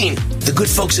wellness routine. The good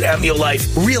folks at Amio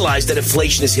Life realize that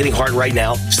inflation is hitting hard right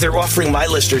now, so they're offering my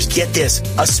listeners, get this,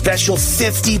 a special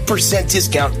 50%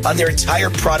 discount on their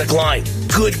entire product line.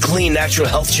 Good, clean, natural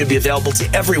health should be available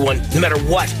to everyone, no matter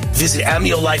what. Visit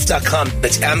AmioLife.com.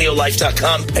 That's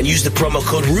AmioLife.com and use the promo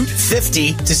code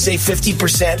ROOT50 to save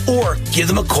 50%, or give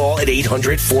them a call at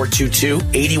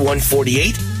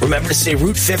 800-422-8148. Remember to say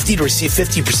ROOT50 to receive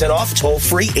 50% off. Toll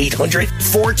free,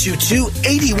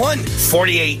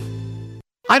 800-422-8148.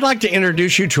 I'd like to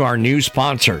introduce you to our new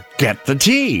sponsor, Get the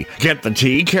Tea. Get the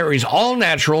Tea carries all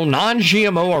natural,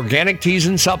 non-GMO organic teas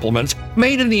and supplements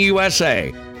made in the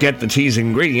USA. Get the Tea's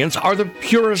ingredients are the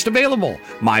purest available.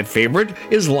 My favorite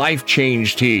is Life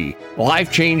Change Tea.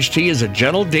 Life Change Tea is a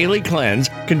gentle daily cleanse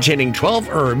containing 12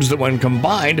 herbs that, when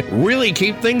combined, really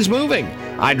keep things moving.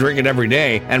 I drink it every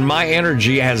day, and my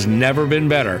energy has never been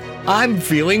better. I'm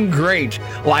feeling great.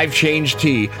 Life Change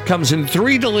Tea comes in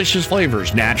 3 delicious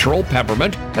flavors: natural,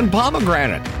 peppermint, and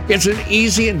pomegranate. It's an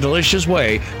easy and delicious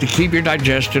way to keep your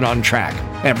digestion on track.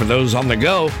 And for those on the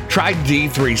go, try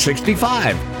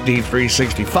D365.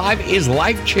 D365 is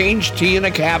Life Change Tea in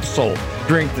a capsule.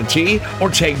 Drink the tea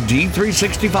or take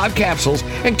D365 capsules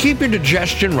and keep your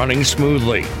digestion running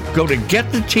smoothly. Go to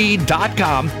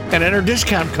getthetea.com and enter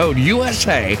discount code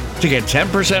USA to get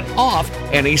 10% off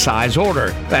any size order.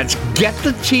 That's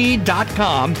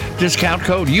getthetea.com, discount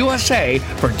code USA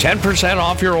for 10%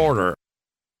 off your order.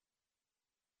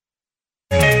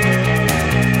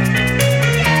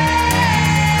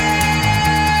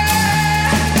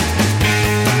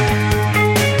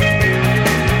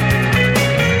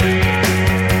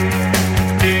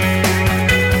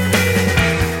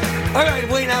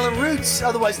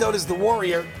 Otherwise known as the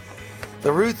Warrior.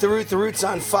 The Root's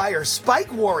on fire.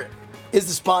 Spike Warrior is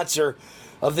the sponsor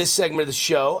of this segment of the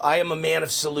show. I am a man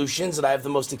of solutions, and I have the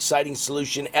most exciting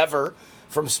solution ever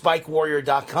from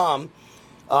SpikeWarrior.com.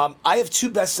 I have 2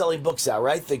 best-selling books out,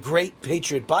 right? The Great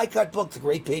Patriot Boycott book, the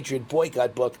Great Patriot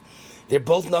Boycott book. They're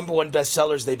both #1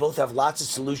 bestsellers. They both have lots of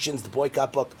solutions. The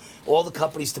Boycott book, all the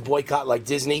companies to boycott, like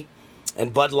Disney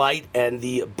and Bud Light, and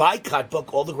the Boycott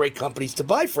book, all the great companies to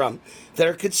buy from that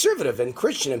are conservative and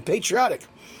Christian and patriotic.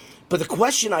 But the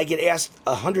question I get asked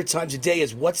 100 times a day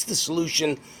is, what's the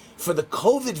solution for the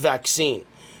COVID vaccine?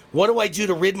 What do I do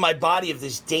to rid my body of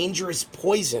this dangerous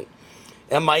poison?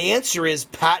 And my answer is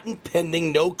patent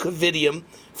pending no-covidium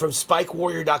from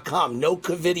SpikeWarrior.com.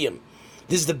 No-covidium.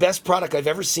 This is the best product I've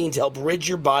ever seen to help rid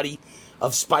your body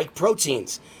of spike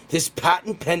proteins. This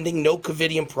patent pending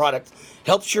no-covidium product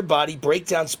helps your body break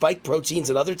down spike proteins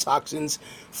and other toxins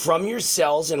from your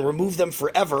cells and remove them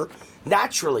forever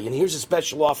naturally. And here's a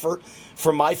special offer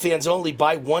for my fans only.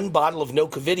 Buy 1 bottle of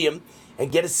no-covidium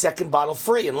and get a 2nd bottle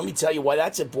free. And let me tell you why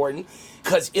that's important.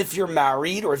 Because if you're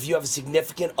married or if you have a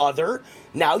significant other,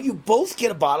 now you both get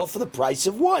a bottle for the price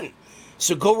of 1.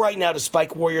 So go right now to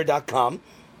SpikeWarrior.com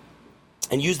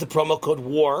and use the promo code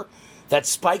WAR.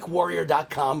 That's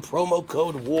SpikeWarrior.com, promo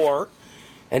code WAR,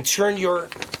 and turn your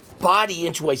body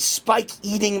into a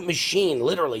spike-eating machine,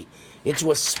 literally,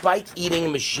 into a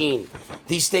spike-eating machine.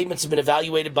 These statements have not been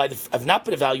evaluated by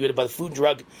the Food and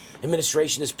Drug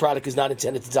Administration. This product is not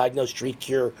intended to diagnose, treat,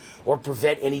 cure, or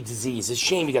prevent any disease. It's a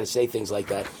shame you got to say things like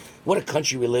that. What a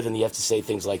country we live in that you have to say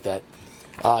things like that.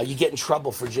 You get in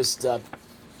trouble for just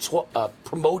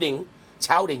touting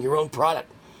your own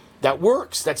product. That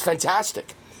works. That's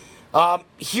fantastic.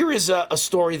 Here is a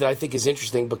story that I think is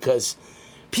interesting, because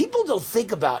people don't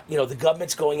think about, the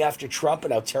government's going after Trump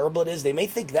and how terrible it is. They may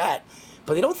think that,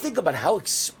 but they don't think about how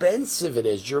expensive it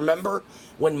is. Do you remember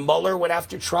when Mueller went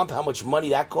after Trump, how much money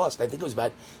that cost? I think it was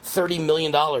about $30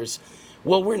 million.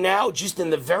 Well, we're now just in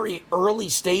the very early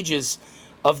stages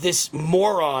of this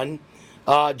moron,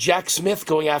 Jack Smith,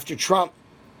 going after Trump.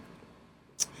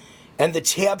 And the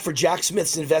tab for Jack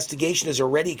Smith's investigation has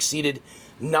already exceeded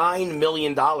 $9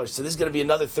 million. So this is going to be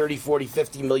another $30, $40,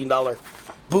 $50 million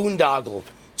boondoggle.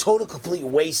 Total complete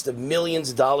waste of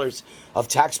millions of dollars of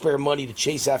taxpayer money to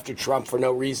chase after Trump for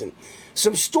no reason.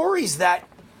 Some stories that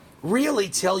really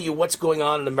tell you what's going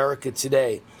on in America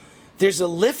today. There's a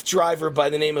Lyft driver by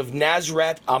the name of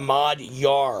Nazrat Ahmad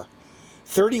Yar,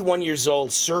 31 years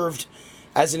old, served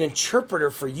as an interpreter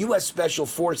for U.S. Special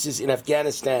Forces in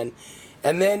Afghanistan.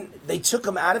 And then they took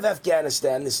him out of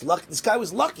Afghanistan. This guy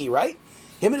was lucky, right?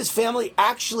 Him and his family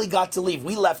actually got to leave.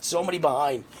 We left so many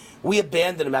behind. We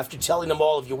abandoned them after telling them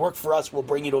all, if you work for us, we'll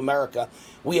bring you to America.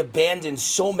 We abandoned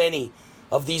so many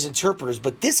of these interpreters.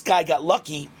 But this guy got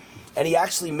lucky, and he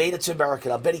actually made it to America.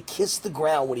 And I'll bet he kissed the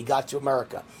ground when he got to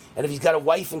America. And if he's got a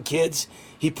wife and kids,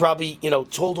 he probably,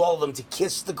 told all of them to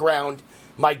kiss the ground.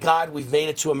 My God, we've made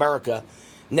it to America.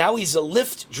 Now he's a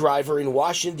Lyft driver in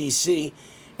Washington, D.C.,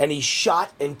 and he's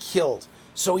shot and killed.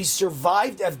 So he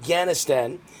survived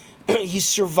Afghanistan. He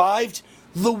survived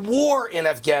the war in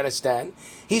Afghanistan.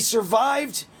 He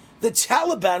survived the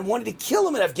Taliban wanted to kill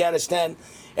him in Afghanistan,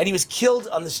 and he was killed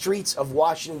on the streets of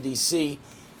Washington, D.C.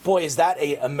 Boy, is that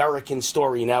an American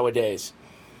story nowadays.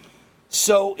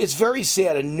 So it's very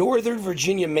sad. A Northern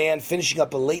Virginia man finishing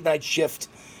up a late-night shift,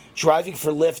 driving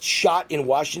for Lyft, shot in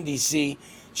Washington, D.C.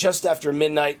 just after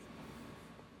midnight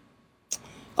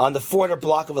on the 400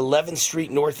 block of 11th Street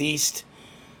Northeast.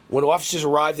 When officers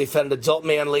arrived, they found an adult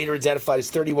man, later identified as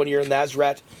 31-year-old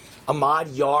Nazrat Ahmad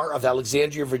Yar of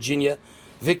Alexandria, Virginia,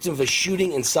 victim of a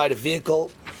shooting inside a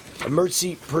vehicle.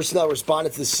 Emergency personnel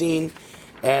responded to the scene,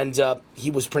 and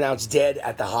he was pronounced dead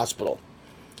at the hospital.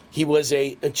 He was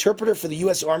an interpreter for the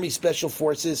U.S. Army Special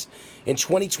Forces. In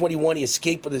 2021, he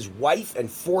escaped with his wife and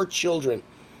 4 children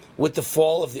after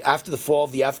the fall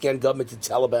of the Afghan government to the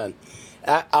Taliban.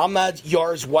 Ahmad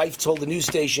Yar's wife told the news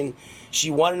station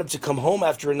she wanted him to come home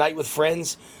after a night with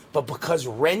friends, but because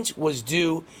rent was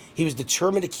due, he was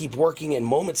determined to keep working, and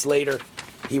moments later,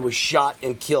 he was shot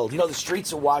and killed. The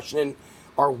streets of Washington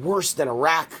are worse than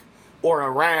Iraq or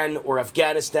Iran or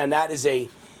Afghanistan. That is a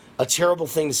terrible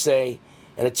thing to say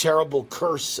and a terrible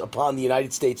curse upon the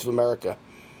United States of America.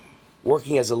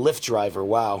 Working as a Lyft driver,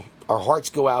 wow. Our hearts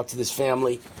go out to this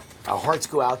family. Our hearts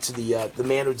go out to the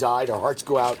man who died. Our hearts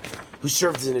go out who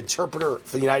served as an interpreter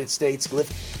for the United States,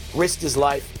 risked his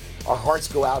life. Our hearts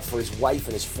go out for his wife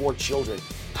and his 4 children.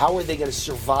 How are they going to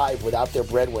survive without their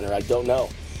breadwinner? I don't know.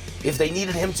 If they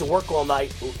needed him to work all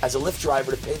night as a Lyft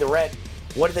driver to pay the rent,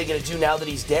 what are they going to do now that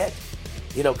he's dead?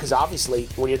 Because obviously,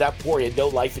 when you're that poor, you had no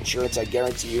life insurance, I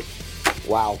guarantee you.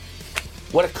 Wow.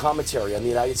 What a commentary on the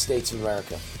United States of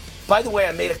America. By the way,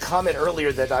 I made a comment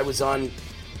earlier that I was on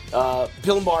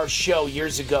Bill Maher's show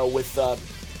years ago with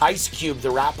Ice Cube, the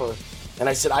rapper, and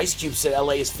I said Ice Cube said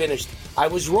LA is finished. I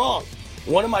was wrong.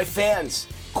 One of my fans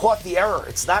caught the error.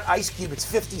 It's not Ice Cube, it's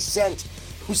 50 Cent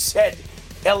who said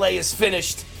LA is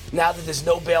finished now that there's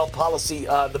no bail policy.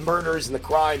 The murders and the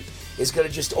crime is going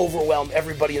to just overwhelm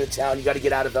everybody in the town. You got to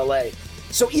get out of LA.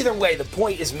 So either way, the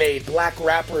point is made. Black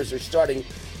rappers are starting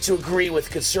to agree with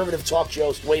conservative talk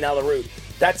shows, Wayne Allyn Root.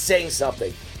 That's saying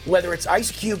something. Whether it's Ice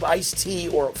Cube, Ice-T,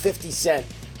 or 50 Cent,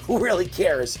 who really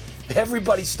cares?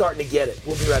 Everybody's starting to get it.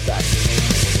 We'll be right back.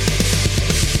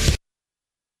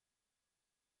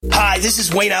 Hi, this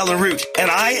is Wayne Allyn Root, and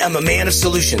I am a man of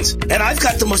solutions. And I've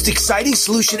got the most exciting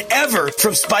solution ever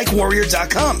from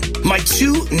SpikeWarrior.com. My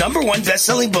 2 #1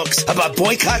 best-selling books about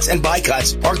boycotts and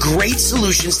boycotts are great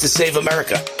solutions to save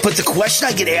America. But the question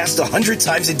I get asked 100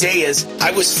 times a day is, I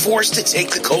was forced to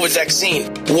take the COVID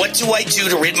vaccine. What do I do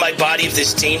to rid my body of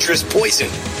this dangerous poison?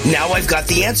 Now I've got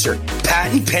the answer.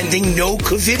 Patent pending no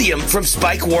covidium from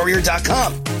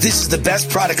SpikeWarrior.com. This is the best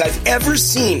product I've ever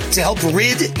seen to help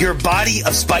rid your body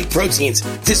of spike proteins.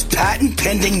 This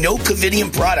patent-pending no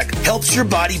covidium product helps your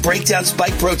body break down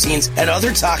spike proteins and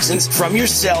other toxins from your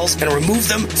cells and remove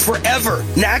them forever,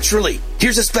 naturally.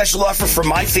 Here's a special offer for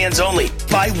my fans only.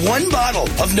 Buy 1 bottle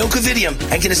of no covidium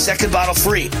and get a 2nd bottle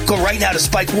free. Go right now to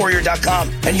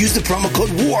SpikeWarrior.com and use the promo code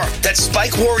WAR. That's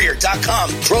SpikeWarrior.com.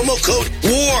 Promo code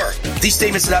WAR. These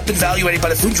statements have not been evaluated by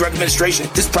the Food and Drug Administration.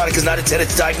 This product is not intended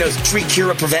to diagnose, treat, cure,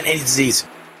 or prevent any disease.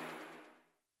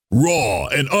 Raw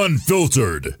and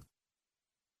unfiltered.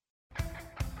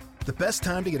 The best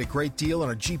time to get a great deal on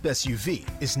a Jeep SUV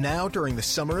is now during the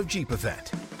Summer of Jeep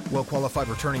event. Well-qualified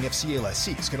returning FCA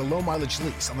lessees get a low-mileage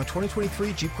lease on the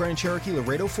 2023 Jeep Grand Cherokee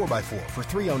Laredo 4x4 for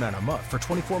 $309 a month for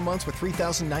 24 months with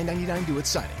 $3,999 due at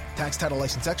signing. Tax, title,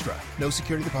 license extra. No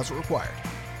security deposit required.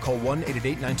 Call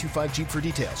 1-888-925-JEEP for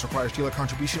details. Requires dealer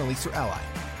contribution and lease through Ally.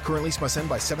 Current lease must end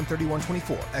by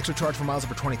 7/31/24. Extra charge for miles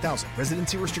over 20,000.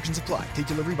 Residency restrictions apply. Take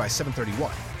delivery by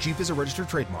 7/31. Jeep is a registered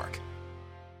trademark.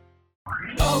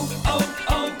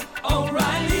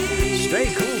 O'Reilly.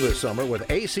 Stay cool this summer with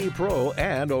AC Pro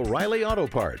and O'Reilly Auto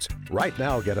Parts. Right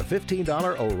now, get a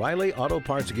 $15 O'Reilly Auto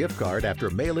Parts gift card after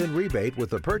mail-in rebate with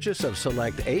the purchase of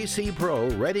select AC Pro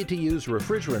ready-to-use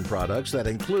refrigerant products that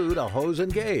include a hose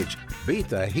and gauge. Beat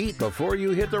the heat before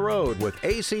you hit the road with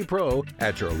AC Pro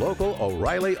at your local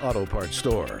O'Reilly Auto Parts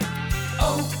store.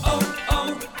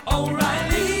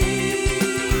 O'Reilly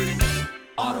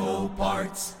Auto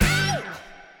Parts.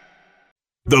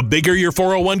 The bigger your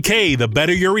 401k, the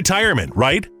better your retirement,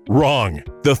 right? Wrong.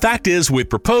 The fact is, with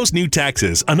proposed new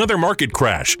taxes, another market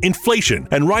crash, inflation,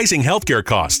 and rising healthcare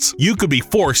costs, you could be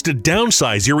forced to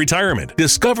downsize your retirement.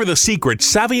 Discover the secret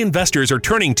savvy investors are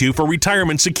turning to for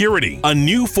retirement security. A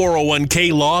new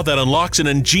 401k law that unlocks an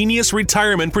ingenious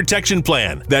retirement protection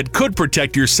plan that could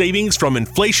protect your savings from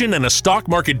inflation and a stock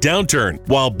market downturn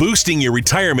while boosting your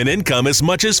retirement income as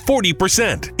much as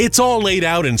 40%. It's all laid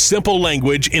out in simple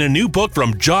language in a new book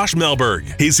from Josh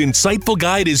Melberg. His insightful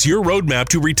guide is your roadmap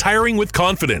to retiring with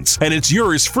confidence, and it's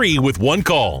yours free with one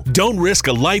call. Don't risk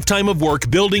a lifetime of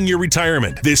work building your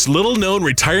retirement. This little-known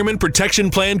retirement protection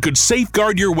plan could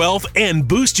safeguard your wealth and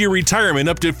boost your retirement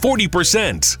up to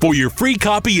 40%. For your free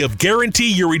copy of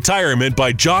Guarantee Your Retirement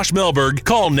by Josh Melberg,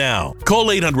 call now. Call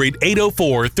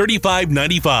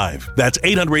 800-804-3595. That's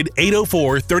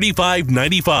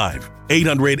 800-804-3595.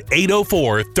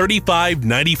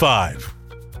 800-804-3595.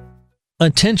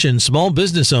 Attention small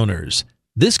business owners.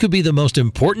 This could be the most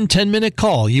important 10-minute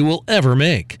call you will ever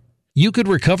make. You could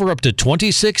recover up to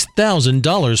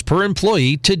 $26,000 per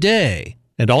employee today.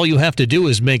 And all you have to do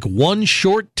is make one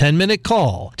short 10-minute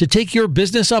call to take your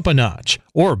business up a notch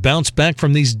or bounce back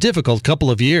from these difficult couple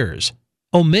of years.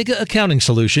 Omega Accounting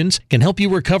Solutions can help you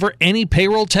recover any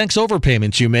payroll tax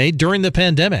overpayments you made during the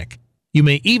pandemic. You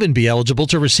may even be eligible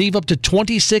to receive up to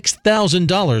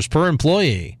 $26,000 per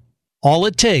employee. All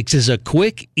it takes is a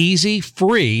quick, easy,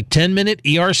 free 10-minute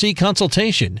ERC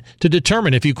consultation to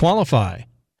determine if you qualify.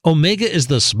 Omega is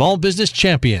the small business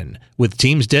champion with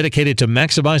teams dedicated to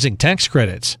maximizing tax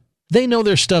credits. They know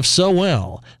their stuff so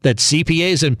well that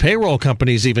CPAs and payroll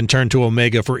companies even turn to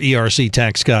Omega for ERC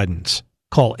tax guidance.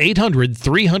 Call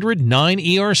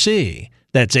 800-300-9ERC.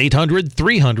 That's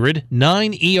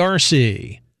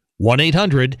 800-300-9ERC.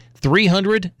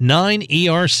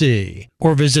 1-800-300-9ERC.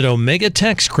 Or visit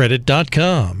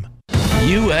OmegaTaxCredit.com.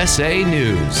 USA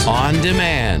News on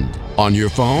demand. On your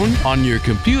phone, on your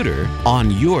computer,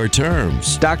 on your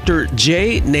terms. Dr.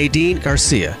 J. Nadine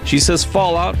Garcia. She says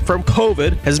fallout from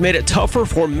COVID has made it tougher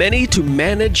for many to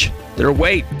manage their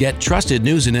weight. Get trusted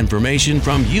news and information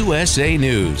from USA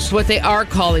News. What they are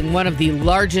calling one of the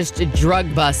largest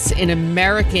drug busts in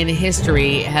American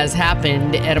history has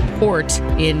happened at a port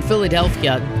in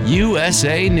Philadelphia.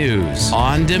 USA News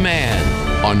on demand.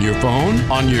 On your phone,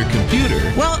 on your computer.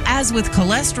 Well, as with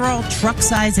cholesterol, truck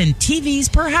size, and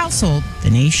TVs per household,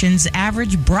 the nation's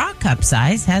average bra cup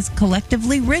size has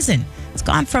collectively risen. It's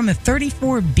gone from a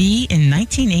 34B in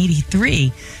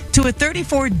 1983 to a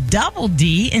 34 double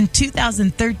D in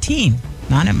 2013.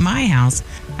 Not at my house.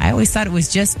 I always thought it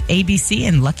was just ABC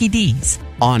and Lucky D's.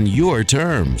 On your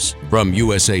terms. From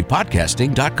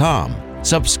usapodcasting.com.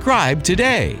 Subscribe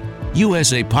today.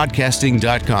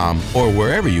 usapodcasting.com or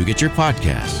wherever you get your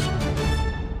podcasts.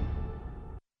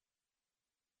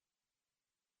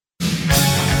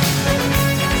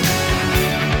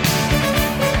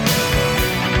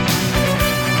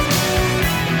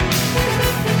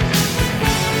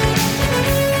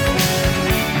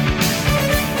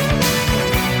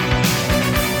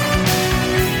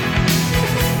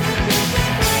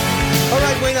 All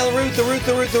right, Wayne Allyn Root,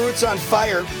 the Root's on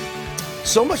fire.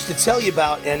 So much to tell you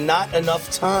about and not enough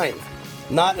time.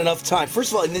 Not enough time.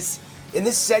 First of all, in this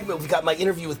segment, we've got my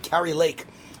interview with Carrie Lake.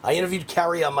 I interviewed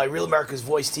Carrie on my Real America's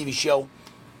Voice TV show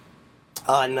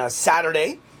on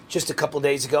Saturday, just a couple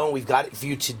days ago, and we've got it for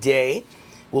you today.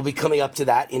 We'll be coming up to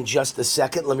that in just a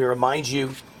second. Let me remind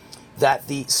you that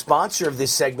the sponsor of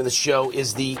this segment of the show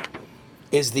is the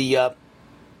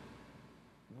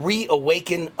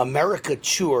Reawaken America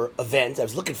Tour event. I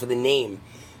was looking for the name.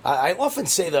 I often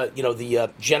say the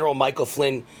General Michael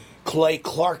Flynn Clay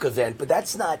Clark event, but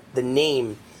that's not the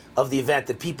name of the event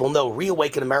that people know.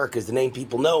 Reawaken America is the name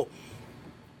people know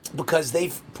because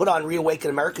they've put on Reawaken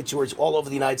America tours all over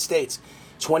the United States,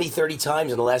 20, 30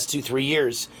 times in the last 2-3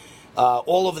 years,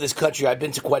 all over this country. I've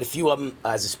been to quite a few of them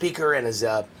as a speaker and as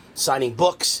signing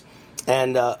books,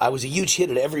 and I was a huge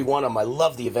hit at every one of them. I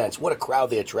love the events. What a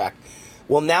crowd they attract.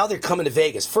 Well, now they're coming to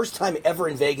Vegas. First time ever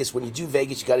in Vegas. When you do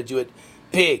Vegas, you got to do it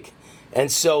big. And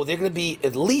so they're going to be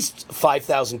at least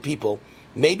 5,000 people,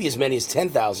 maybe as many as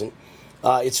 10,000.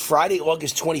 It's Friday,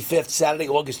 August 25th, Saturday,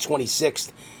 August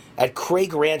 26th at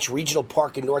Craig Ranch Regional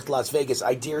Park in North Las Vegas.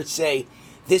 I dare say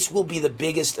this will be the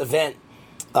biggest event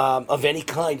of any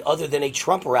kind other than a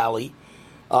Trump rally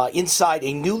inside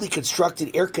a newly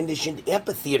constructed air-conditioned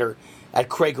amphitheater at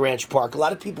Craig Ranch Park. A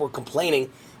lot of people were complaining,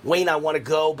 Wayne, I want to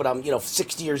go, but I'm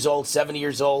 60 years old, 70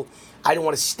 years old. I don't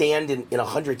want to stand in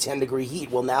 110-degree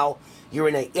heat. Well, now you're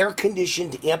in an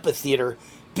air-conditioned amphitheater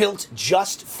built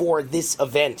just for this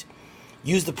event.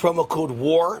 Use the promo code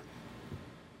WAR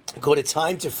Go to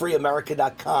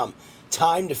timetofreeamerica.com.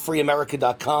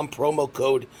 Timetofreeamerica.com, promo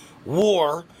code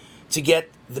WAR to get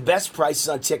the best prices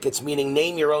on tickets, meaning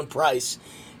name your own price,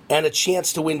 and a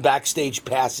chance to win backstage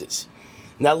passes.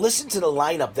 Now listen to the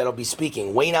lineup that'll be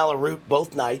speaking. Wayne Allyn Root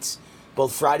both nights,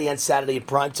 both Friday and Saturday at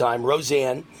primetime.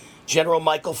 Roseanne, General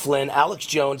Michael Flynn, Alex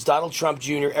Jones, Donald Trump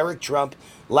Jr., Eric Trump,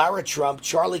 Lara Trump,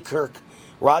 Charlie Kirk,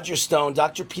 Roger Stone,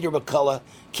 Dr. Peter McCullough,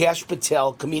 Kash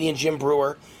Patel, comedian Jim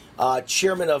Brewer,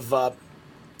 chairman of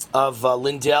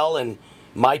Lindell and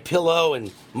My Pillow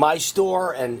and My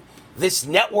Store and this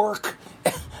network,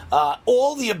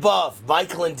 all the above.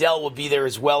 Mike Lindell will be there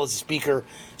as well as a speaker.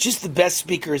 Just the best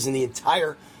speakers in the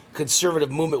entire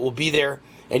conservative movement will be there,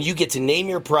 and you get to name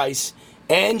your price,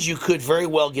 and you could very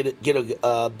well get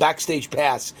a backstage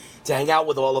pass to hang out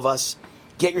with all of us.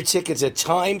 Get your tickets at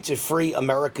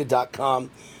timetofreeamerica.com,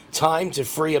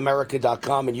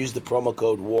 timetofreeamerica.com, and use the promo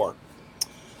code WAR.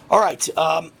 All right,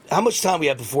 how much time we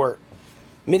have before?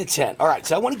 Minute 10. All right,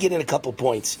 so I want to get in a couple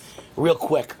points real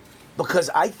quick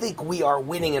because I think we are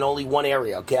winning in only one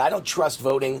area, okay? I don't trust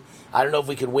voting. I don't know if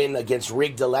we could win against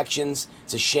rigged elections.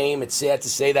 It's a shame. It's sad to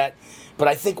say that. But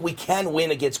I think we can win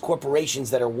against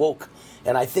corporations that are woke.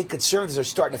 And I think conservatives are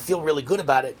starting to feel really good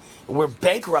about it. We're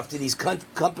bankrupting these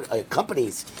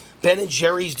companies. Ben &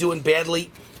 Jerry's doing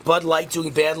badly. Bud Light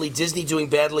doing badly. Disney doing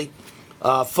badly.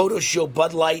 Photos show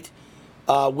Bud Light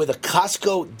with a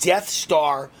Costco Death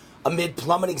Star amid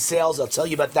plummeting sales. I'll tell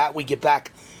you about that when we get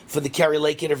back for the Carrie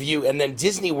Lake interview. And then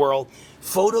Disney World,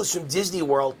 photos from Disney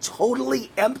World, totally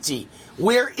empty.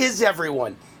 Where is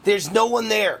everyone? There's no one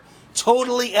there.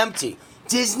 Totally empty.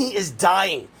 Disney is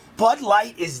dying. Bud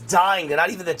Light is dying. They're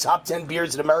not even the top 10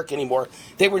 beers in America anymore.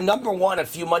 They were number one a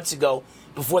few months ago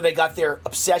before they got their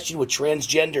obsession with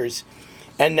transgenders.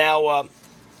 And now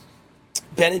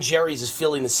Ben & Jerry's is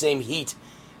feeling the same heat.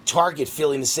 Target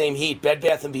feeling the same heat. Bed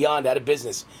Bath & Beyond out of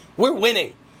business. We're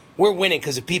winning. We're winning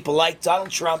because of people like Donald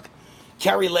Trump,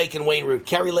 Carrie Lake, and Wayne Root.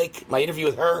 Carrie Lake, my interview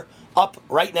with her, up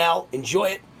right now. Enjoy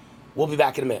it. We'll be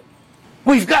back in a minute.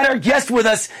 We've got our guest with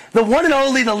us, the one and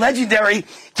only, the legendary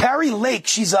Carrie Lake.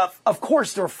 She's, of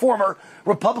course, the former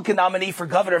Republican nominee for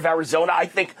governor of Arizona. I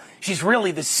think she's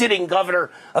really the sitting governor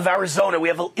of Arizona. We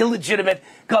have an illegitimate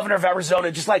governor of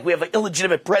Arizona, just like we have an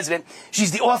illegitimate president.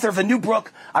 She's the author of a new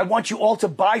book. I want you all to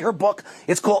buy her book.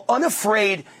 It's called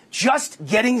Unafraid, Just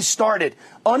Getting Started.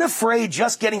 Unafraid,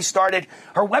 Just Getting Started.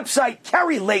 Her website,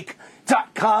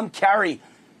 carrielake.com. Carrie,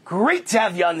 great to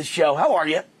have you on the show. How are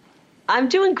you? I'm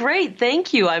doing great.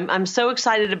 Thank you. I'm so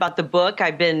excited about the book.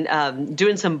 I've been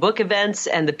doing some book events,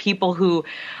 and the people who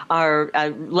are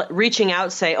reaching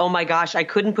out say, oh, my gosh, I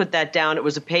couldn't put that down. It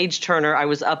was a page turner. I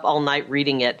was up all night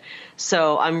reading it.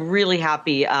 So I'm really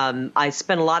happy. I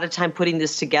spent a lot of time putting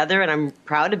this together, and I'm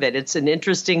proud of it. It's an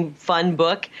interesting, fun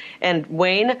book. And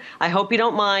Wayne, I hope you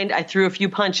don't mind. I threw a few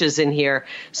punches in here.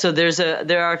 So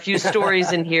there are a few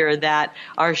stories in here that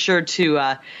are sure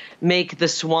to make the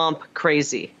swamp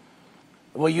crazy.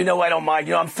 Well, you know I don't mind.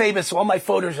 You know, I'm famous, so all my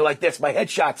photos are like this, my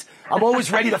headshots. I'm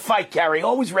always ready to fight, Carrie,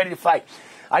 always ready to fight.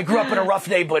 I grew up in a rough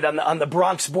neighborhood on the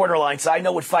Bronx borderline, so I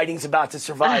know what fighting's about to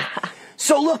survive.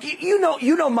 So, look, you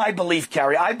know my belief,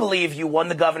 Carrie. I believe you won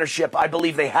the governorship. I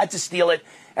believe they had to steal it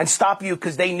and stop you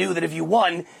because they knew that if you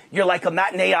won, you're like a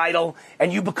matinee idol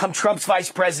and you become Trump's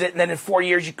vice president, and then in 4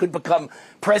 years you could become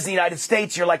president of the United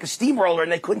States. You're like a steamroller,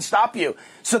 and they couldn't stop you.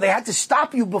 So they had to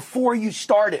stop you before you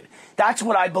started. That's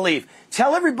what I believe.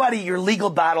 Tell everybody your legal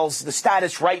battles, the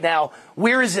status right now.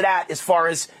 Where is it at as far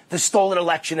as the stolen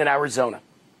election in Arizona?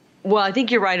 Well, I think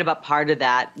you're right about part of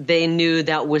that. They knew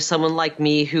that with someone like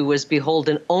me who was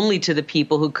beholden only to the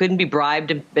people, who couldn't be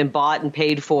bribed and bought and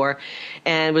paid for,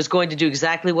 and was going to do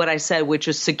exactly what I said, which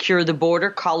was secure the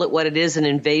border, call it what it is, an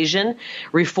invasion,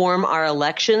 reform our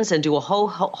elections, and do a whole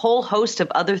host of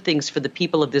other things for the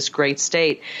people of this great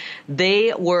state.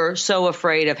 They were so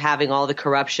afraid of having all the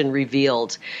corruption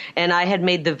revealed. And I had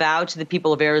made the vow to the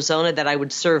people of Arizona that I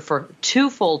would serve for 2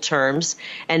 full terms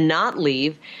and not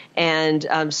leave, and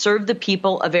serve the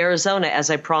people of Arizona as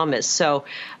I promised. So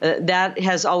that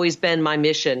has always been my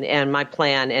mission and my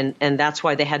plan, and that's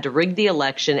why they had to rig the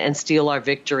election and steal our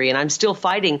victory. And I'm still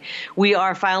fighting. We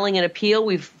are filing an appeal.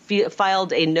 We've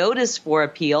filed a notice for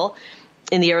appeal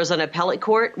in the Arizona Appellate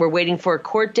Court. We're waiting for a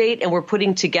court date, and we're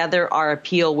putting together our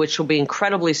appeal, which will be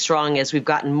incredibly strong as we've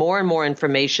gotten more and more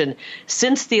information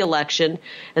since the election,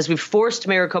 as we've forced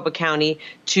Maricopa County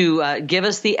to give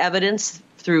us the evidence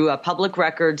through public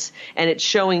records, and it's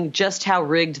showing just how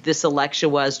rigged this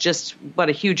election was, just what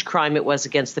a huge crime it was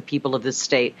against the people of this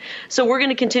state. So we're going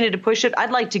to continue to push it.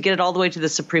 I'd like to get it all the way to the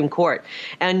Supreme Court.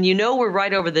 And we're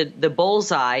right over the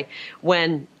bullseye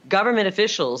when government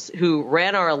officials who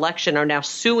ran our election are now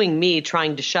suing me,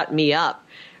 trying to shut me up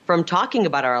from talking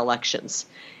about our elections.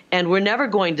 And we're never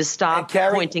going to stop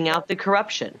pointing out the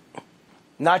corruption.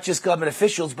 Not just government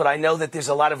officials, but I know that there's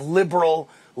a lot of liberal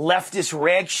leftist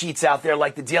rag sheets out there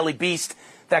like the Daily Beast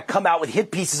that come out with hit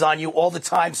pieces on you all the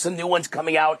time. Some new ones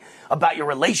coming out about your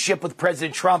relationship with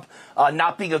President Trump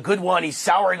not being a good one. He's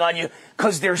souring on you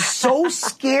because they're so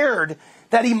scared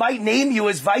that he might name you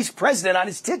as vice president on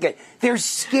his ticket. They're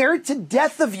scared to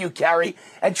death of you, Carrie.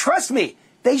 And trust me,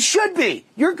 they should be.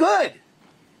 You're good.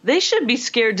 They should be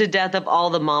scared to death of all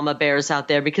the mama bears out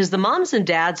there because the moms and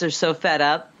dads are so fed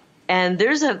up. And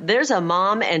there's a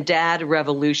mom and dad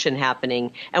revolution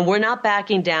happening, and we're not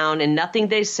backing down, and nothing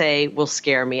they say will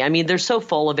scare me. I mean, they're so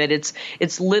full of it.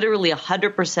 It's literally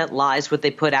 100% lies what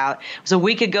they put out. So a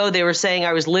week ago, they were saying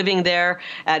I was living there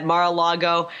at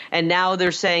Mar-a-Lago, and now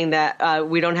they're saying that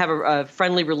we don't have a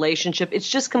friendly relationship. It's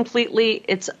just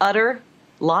it's utter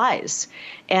lies.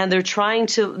 And they're trying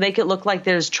to make it look like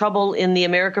there's trouble in the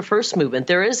America First movement.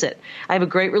 There isn't. I have a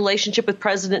great relationship with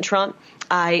President Trump.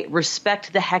 I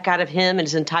respect the heck out of him and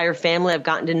his entire family. I've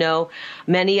gotten to know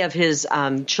many of his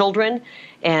children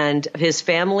and his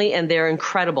family, and they're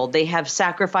incredible. They have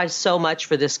sacrificed so much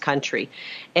for this country.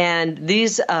 And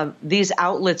these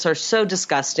outlets are so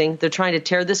disgusting. They're trying to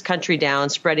tear this country down,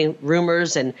 spreading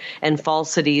rumors and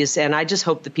falsities, and I just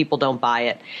hope the people don't buy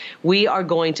it. We are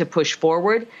going to push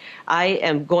forward. I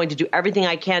am going to do everything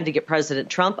I can to get President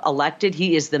Trump elected.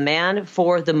 He is the man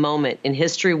for the moment in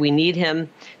history. We need him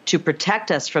to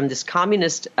protect us from this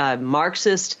communist,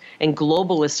 Marxist, and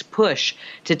globalist push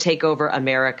to take over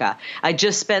America. I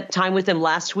just spent time with him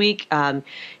last week.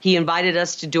 He invited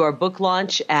us to do our book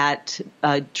launch at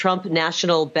Trump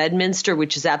National Bedminster,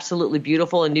 which is absolutely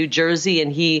beautiful in New Jersey,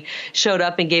 and he showed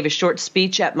up and gave a short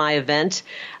speech at my event.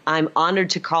 I'm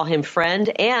honored to call him friend,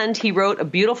 and he wrote a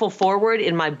beautiful foreword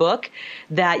in my book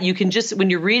that you can just, when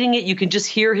you're reading it, you can just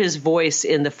hear his voice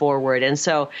in the foreword. And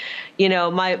so,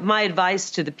 my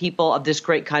advice to the people of this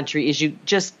great country is you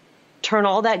just turn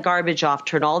all that garbage off,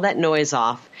 turn all that noise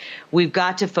off. We've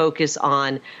got to focus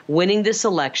on winning this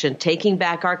election, taking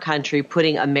back our country,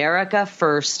 putting America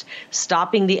first,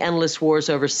 stopping the endless wars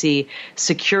overseas,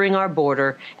 securing our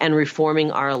border, and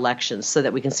reforming our elections so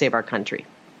that we can save our country.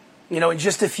 In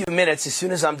just a few minutes, as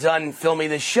soon as I'm done filming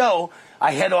this show,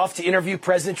 I head off to interview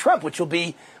President Trump, which will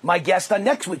be my guest on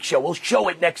next week's show. We'll show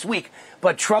it next week.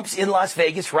 But Trump's in Las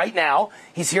Vegas right now.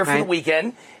 He's here for the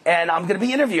weekend, and I'm going to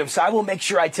be interviewing him. So I will make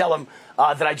sure I tell him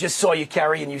that I just saw you,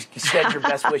 Carrie, and you send your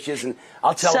best wishes, and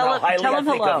I'll tell him how highly I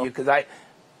think of you because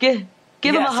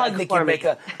give him a hug. I think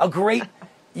for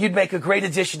you'd make a great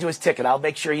addition to his ticket. I'll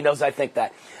make sure he knows I think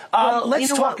that. Let's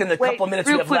talk in the couple minutes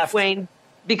we have left. Wayne,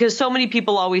 because so many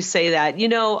people always say that.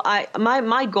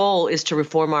 My goal is to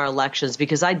reform our elections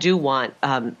because I do want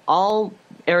all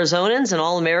Arizonans and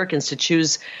all Americans to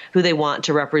choose who they want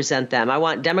to represent them. I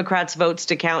want Democrats' votes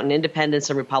to count and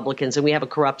independents and Republicans, and we have a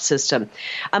corrupt system.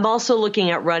 I'm also looking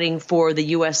at running for the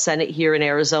U.S. Senate here in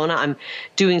Arizona. I'm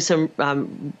doing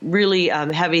some really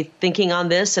heavy thinking on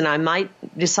this, and I might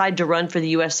decide to run for the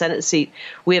U.S. Senate seat.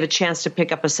 We have a chance to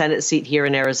pick up a Senate seat here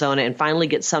in Arizona and finally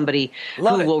get somebody who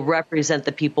will represent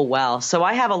the people well. So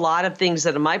I have a lot of things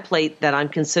that are on my plate that I'm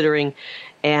considering,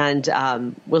 and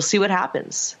we'll see what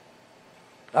happens.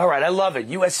 All right, I love it.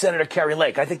 U.S. Senator Carrie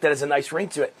Lake. I think that has a nice ring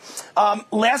to it.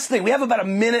 Last thing, we have about a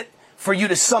minute for you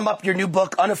to sum up your new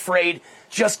book, Unafraid,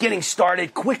 just getting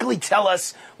started. Quickly tell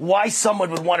us why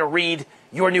someone would want to read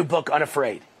your new book,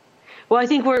 Unafraid. Well, I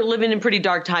think we're living in pretty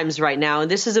dark times right now, and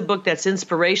this is a book that's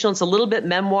inspirational. It's a little bit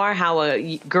memoir, how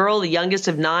a girl, the youngest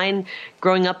of 9,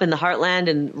 growing up in the heartland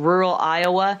in rural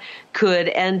Iowa, could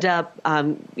end up,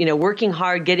 working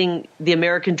hard, getting the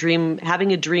American dream,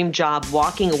 having a dream job,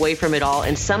 walking away from it all,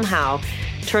 and somehow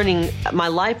turning my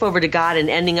life over to God and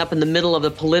ending up in the middle of a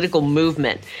political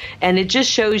movement. And it just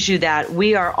shows you that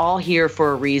we are all here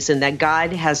for a reason, that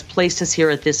God has placed us here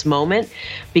at this moment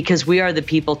because we are the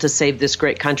people to save this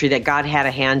great country that God had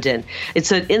a hand in.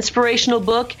 It's an inspirational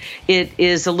book. It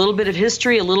is a little bit of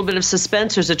history, a little bit of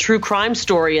suspense. There's a true crime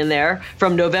story in there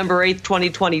from November 8th,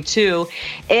 2022.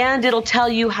 And it'll tell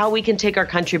you how we can take our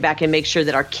country back and make sure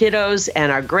that our kiddos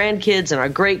and our grandkids and our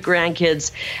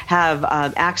great-grandkids have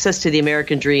access to the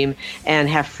American dream and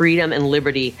have freedom and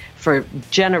liberty for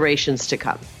generations to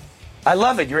come. I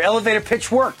love it. Your elevator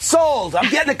pitch worked. Sold. I'm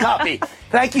getting a copy.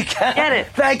 Thank you, Carrie. Get it.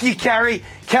 Thank you, Carrie.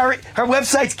 Her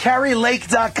website's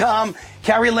carrielake.com.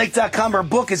 CarrieLake.com. Her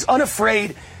book is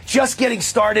Unafraid, just getting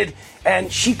started,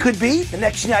 and she could be the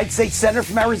next United States Senator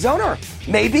from Arizona, or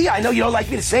maybe, I know you don't like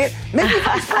me to say it, maybe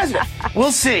Vice President.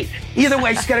 We'll see. Either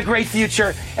way, she's got a great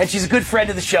future, and she's a good friend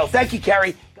of the show. Thank you,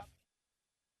 Carrie.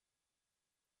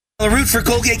 Root for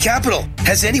Colgate Capital.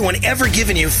 Has anyone ever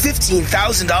given you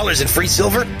 $15,000 in free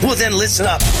silver? Well, then listen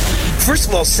up. First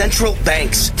of all, central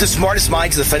banks, the smartest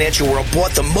minds of the financial world,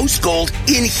 bought the most gold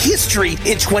in history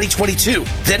in 2022.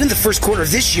 Then in the first quarter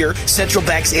of this year, central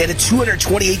banks added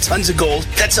 228 tons of gold.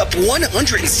 That's up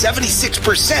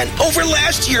 176% over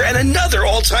last year and another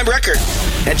all-time record.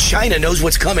 And China knows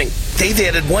what's coming. They've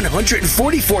added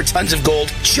 144 tons of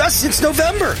gold just since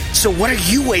November. So what are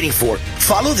you waiting for?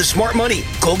 Follow the smart money.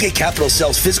 Colgate Capital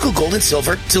sells physical gold and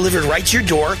silver delivered right to your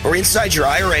door or inside your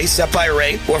IRA, SEP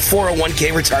IRA, or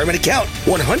 401k retirement account.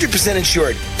 100%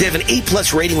 insured. They have an A+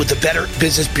 rating with the Better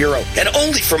Business Bureau. And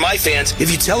only for my fans, if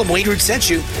you tell them Wayne Root sent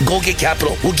you, Colgate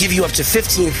Capital will give you up to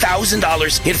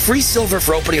 $15,000 in free silver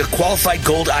for opening a qualified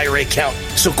gold IRA account.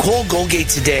 So call Colgate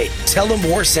today. Tell them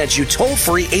War sent you. Toll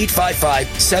free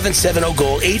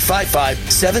 855-770-GOLD,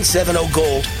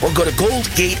 855-770-GOLD, or go to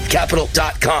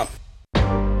goldgatecapital.com.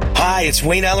 Hi, it's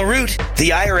Wayne Allyn Root.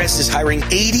 The IRS is hiring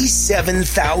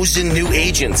 87,000 new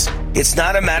agents. It's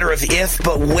not a matter of if,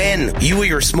 but when you or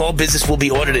your small business will be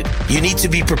audited. You need to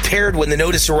be prepared when the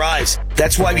notice arrives.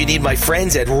 That's why you need my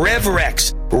friends at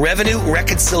RevRex. Revenue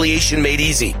reconciliation made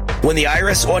easy. When the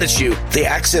IRS audits you, they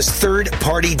access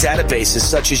third-party databases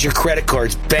such as your credit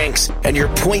cards, banks, and your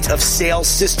point-of-sale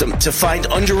system to find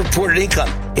underreported income.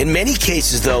 In many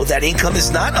cases, though, that income is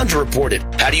not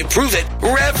underreported. How do you prove it?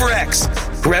 RevRex.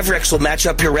 RevRex will match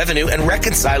up your revenue and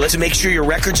reconcile it to make sure your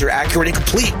records are accurate and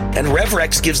complete. And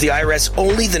RevRex gives the IRS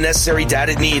only the necessary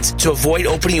data it needs to avoid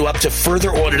opening you up to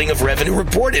further auditing of revenue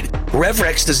reported.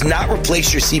 RevRex does not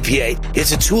replace your CPA.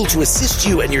 It's a tool to assist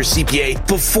you and your CPA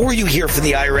before you hear from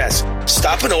the IRS.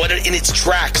 Stop an audit in its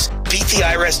tracks. Beat the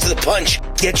IRS to the punch.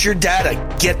 Get your data.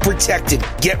 Get protected.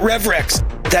 Get RevRex.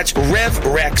 That's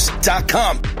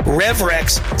RevRex.com.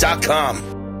 RevRex.com.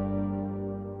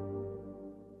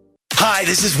 Hi,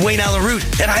 this is Wayne Allyn Root,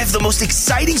 and I have the most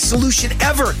exciting solution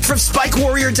ever from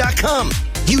SpikeWarrior.com.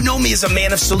 You know me as a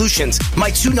man of solutions.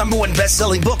 My 2 #1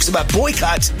 best-selling books about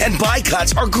boycotts and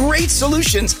boycotts are great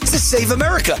solutions to save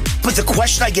America. But the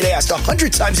question I get asked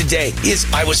 100 times a day is,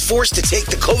 I was forced to take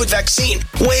the COVID vaccine.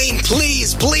 Wayne,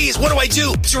 please, what do I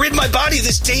do to rid my body of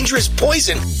this dangerous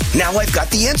poison? Now I've got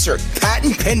the answer.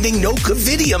 Patent-pending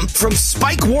no-covidium from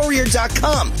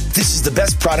SpikeWarrior.com. This is the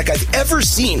best product I've ever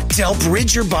seen to help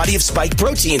rid your body of spike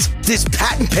proteins. This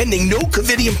patent-pending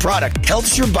no-covidium product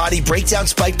helps your body break down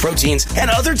spike proteins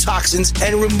and other toxins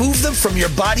and remove them from your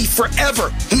body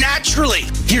forever, naturally.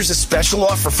 Here's a special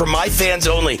offer for my fans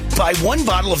only. Buy 1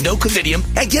 bottle of no-covidium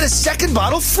and get a 2nd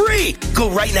bottle free. Go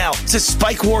right now to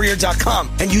SpikeWarrior.com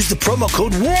and use the promo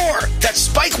code WAR. That's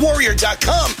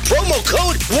SpikeWarrior.com, promo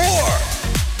code WAR.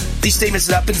 These statements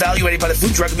have not been evaluated by the Food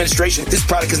and Drug Administration. This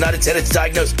product is not intended to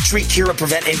diagnose, treat, cure, or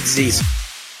prevent any disease.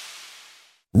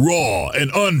 Raw and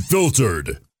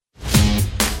unfiltered.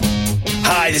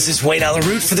 Hi, this is Wayne Allyn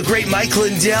Root for the great Mike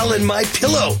Lindell and My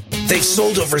Pillow. They've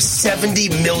sold over 70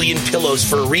 million pillows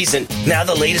for a reason. Now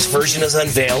the latest version is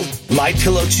unveiled, My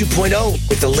Pillow 2.0,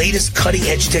 with the latest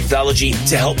cutting-edge technology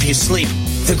to help you sleep.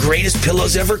 The greatest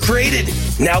pillows ever created.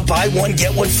 Now buy one,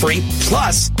 get one free,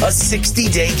 plus a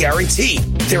 60-day guarantee.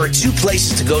 There are 2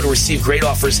 places to go to receive great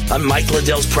offers on Mike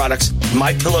Lindell's products,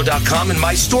 MyPillow.com and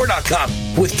MyStore.com.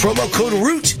 With promo code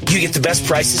ROOT, you get the best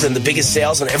prices and the biggest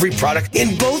sales on every product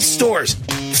in both stores.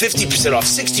 50% off,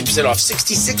 60% off,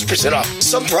 66% off.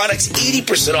 Some products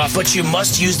 80% off, but you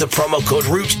must use the promo code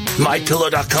ROOT,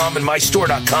 MyPillow.com and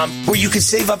MyStore.com, where you can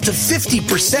save up to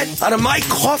 50% on a My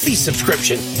Coffee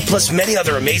subscription, plus many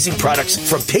other amazing products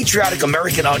from patriotic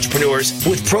American entrepreneurs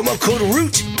with promo code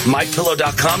ROOT,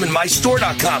 MyPillow.com and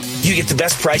MyStore.com. You get the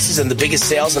best prices and the biggest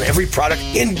sales on every product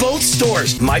in both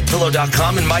stores,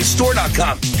 MyPillow.com and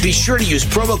MyStore.com. Be sure to use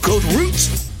promo code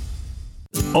ROOT.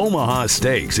 Omaha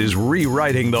Steaks is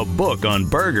rewriting the book on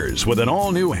burgers with an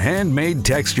all-new handmade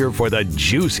texture for the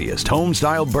juiciest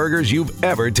home-style burgers you've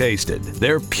ever tasted.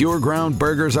 Their pure ground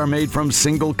burgers are made from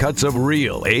single cuts of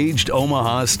real, aged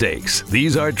Omaha steaks.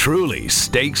 These are truly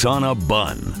steaks on a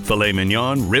bun. Filet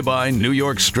mignon, ribeye, New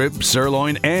York strip,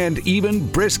 sirloin, and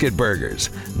even brisket burgers.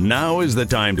 Now is the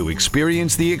time to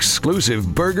experience the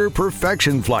exclusive Burger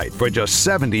Perfection Flight for just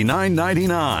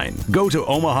 $79.99. Go to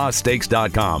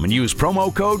omahasteaks.com and use promo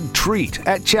code code TREAT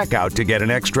at checkout to get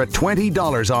an extra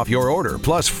 $20 off your order,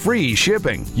 plus free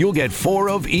shipping. You'll get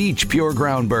 4 of each Pure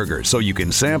Ground burger, so you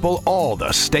can sample all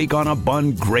the steak on a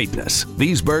bun greatness.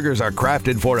 These burgers are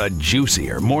crafted for a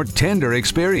juicier, more tender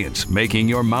experience, making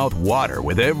your mouth water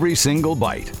with every single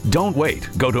bite. Don't wait.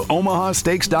 Go to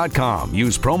omahasteaks.com.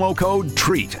 Use promo code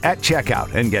TREAT at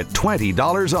checkout and get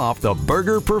 $20 off the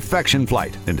Burger Perfection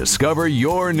Flight and discover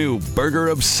your new burger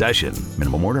obsession.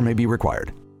 Minimum order may be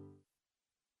required.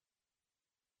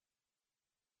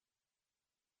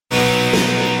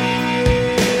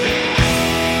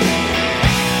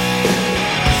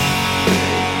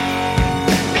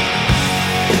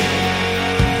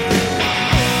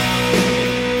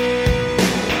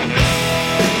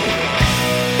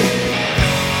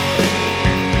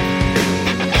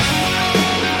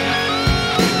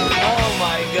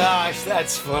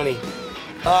 That's funny.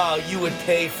 Oh, you would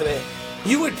pay for the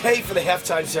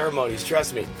halftime ceremonies.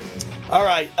 Trust me. All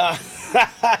right.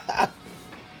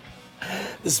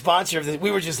 The sponsor of this, we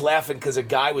were just laughing because a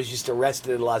guy was just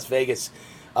arrested in Las Vegas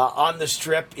on the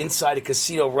Strip inside a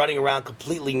casino, running around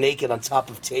completely naked on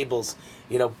top of tables.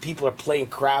 You know, people are playing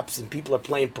craps and people are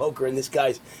playing poker, and this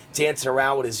guy's dancing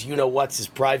around with his his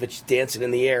private dancing in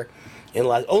the air.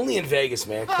 Only in Vegas,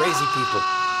 man. Crazy people.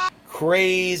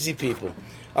 Crazy people.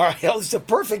 All right, it's the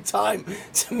perfect time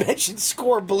to mention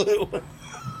Score Blue.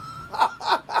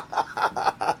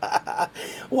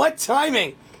 What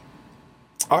timing?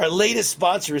 Our latest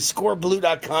sponsor is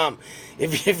scoreblue.com.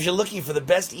 If you're looking for the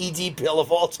best ED pill of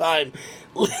all time,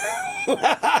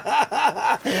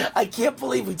 I can't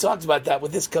believe we talked about that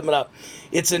with this coming up.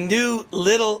 It's a new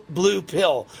little blue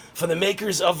pill from the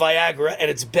makers of Viagra, and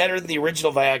it's better than the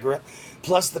original Viagra.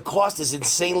 Plus, the cost is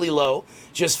insanely low,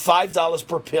 just $5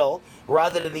 per pill,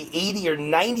 rather than the $80 or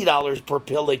 $90 per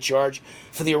pill they charge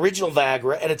for the original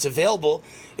Viagra, and it's available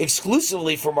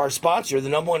exclusively from our sponsor, the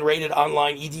 #1 rated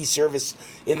online ED service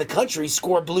in the country,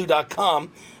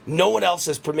 scoreblue.com. No one else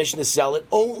has permission to sell it,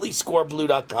 only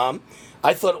scoreblue.com.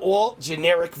 I thought all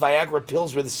generic Viagra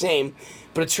pills were the same,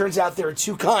 but it turns out there are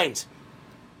two kinds.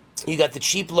 You got the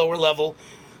cheap, lower-level,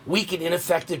 weak and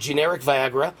ineffective generic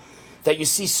Viagra that you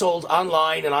see sold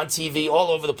online and on TV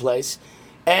all over the place.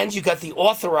 And you got the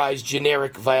authorized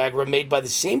generic Viagra made by the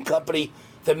same company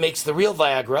that makes the real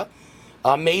Viagra,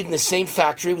 made in the same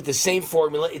factory with the same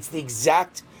formula. It's the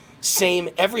exact same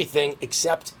everything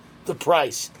except the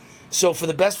price. So for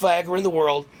the best Viagra in the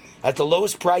world, at the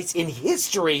lowest price in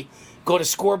history, go to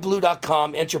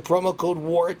scoreblue.com, enter promo code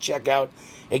WAR at checkout,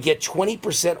 and get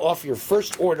 20% off your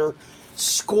first order.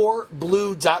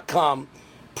 Scoreblue.com,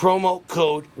 promo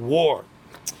code WAR.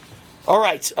 All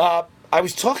right, I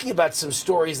was talking about some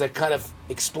stories that kind of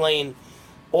explain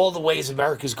all the ways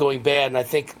America's going bad, and I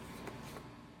think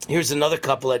here's another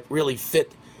couple that really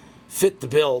fit the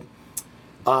bill.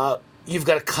 You've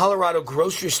got a Colorado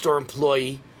grocery store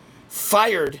employee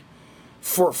fired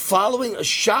for following a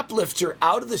shoplifter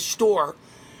out of the store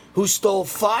who stole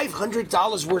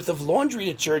 $500 worth of laundry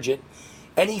detergent,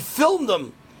 and he filmed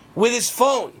them with his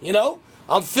phone. You know,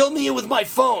 I'm filming you with my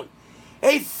phone.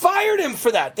 They fired him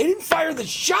for that. They didn't fire the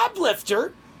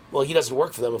shoplifter. Well, he doesn't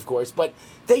work for them, of course, but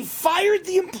they fired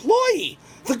the employee,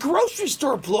 the grocery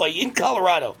store employee in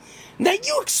Colorado. Now,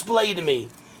 you explain to me,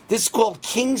 this is called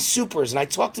King Supers, and I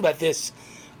talked about this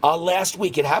last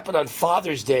week. It happened on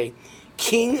Father's Day.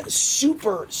 King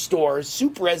Super Stores,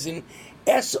 super as in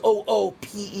Soopers,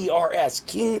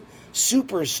 King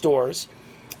Super Stores.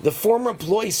 The former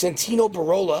employee, Santino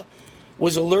Barola,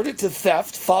 was alerted to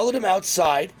theft, followed him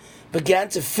outside, began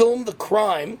to film the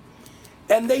crime,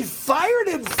 and they fired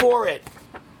him for it.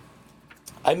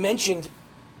 I mentioned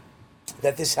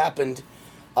that this happened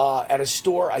at a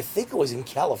store, I think it was in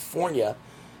California,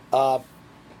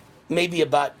 maybe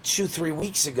about 2-3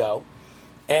 weeks ago.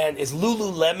 And it's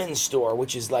Lululemon store,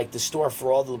 which is like the store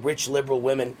for all the rich liberal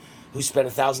women who spend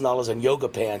 $1,000 on yoga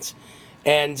pants.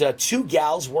 And two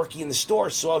gals working in the store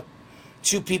saw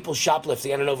two people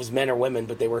shoplifting. I don't know if it was men or women,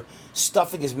 but they were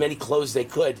stuffing as many clothes they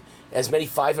could, as many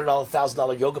 $500,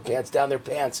 $1,000 yoga pants down their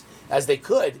pants as they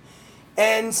could.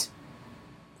 And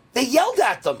they yelled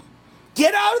at them,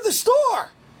 "Get out of the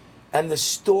store!" And the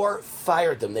store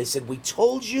fired them. They said, "We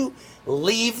told you,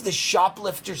 leave the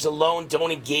shoplifters alone.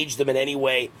 Don't engage them in any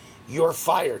way. You're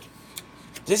fired."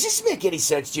 Does this make any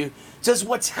sense to you? Does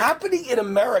what's happening in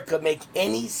America make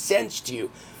any sense to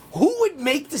you? Who would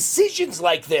make decisions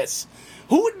like this?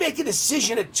 Who would make a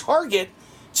decision at Target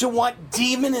to want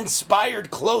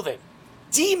demon-inspired clothing?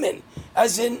 Demon,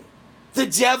 as in the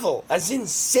devil, as in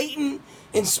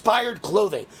Satan-inspired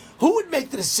clothing. Who would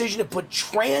make the decision to put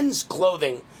trans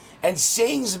clothing and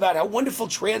sayings about how wonderful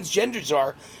transgenders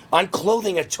are on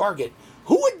clothing at Target?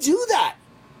 Who would do that?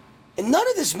 And none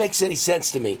of this makes any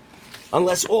sense to me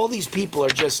unless all these people are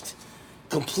just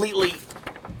completely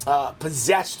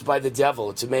possessed by the devil.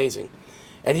 It's amazing.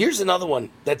 And here's another one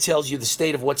that tells you the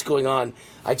state of what's going on.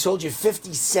 I told you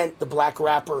 50 Cent, the black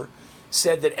rapper,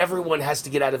 said that everyone has to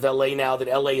get out of L.A. now, that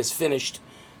L.A. is finished.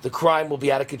 The crime will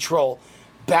be out of control.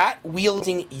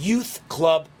 Bat-wielding youth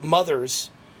club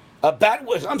mothers.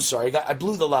 I'm sorry, I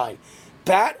blew the line.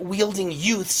 Bat-wielding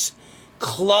youths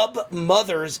club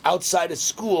mothers outside a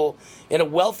school in a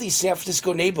wealthy San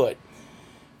Francisco neighborhood.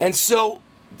 And so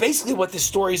basically what this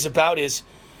story is about is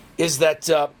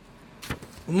that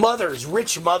mothers,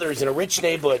 rich mothers in a rich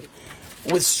neighborhood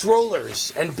with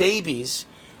strollers and babies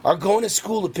are going to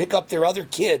school to pick up their other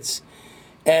kids.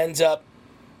 And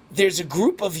there's a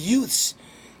group of youths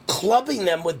clubbing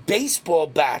them with baseball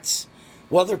bats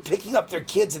while they're picking up their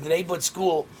kids at the neighborhood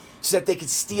school so that they could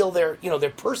steal their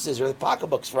purses or their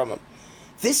pocketbooks from them.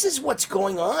 This is what's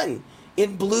going on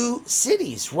in blue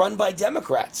cities run by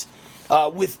Democrats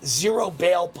with zero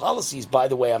bail policies, by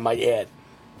the way, I might add.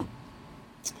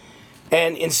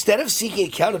 And instead of seeking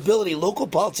accountability, local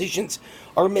politicians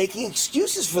are making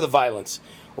excuses for the violence.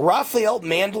 Raphael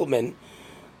Mandelman,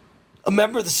 a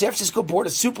member of the San Francisco Board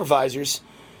of Supervisors,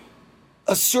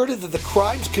 asserted that the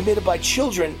crimes committed by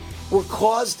children were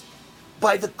caused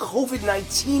by the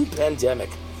COVID-19 pandemic.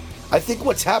 I think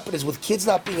what's happened is with kids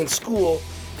not being in school,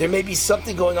 there may be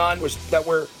something going on that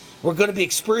we're going to be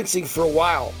experiencing for a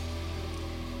while.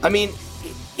 I mean,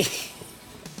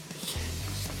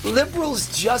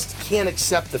 liberals just can't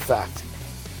accept the fact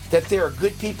that there are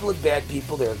good people and bad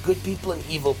people, there are good people and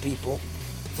evil people,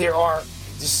 there are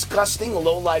disgusting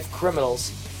low-life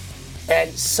criminals, and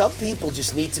some people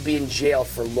just need to be in jail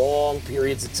for long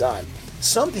periods of time.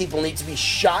 Some people need to be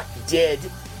shot dead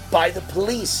by the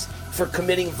police for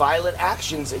committing violent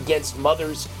actions against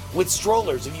mothers with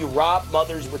strollers. If you rob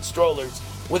mothers with strollers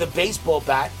with a baseball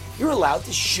bat, you're allowed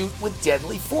to shoot with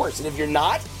deadly force. And if you're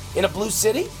not in a blue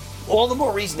city, all the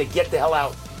more reason to get the hell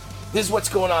out. This is what's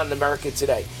going on in America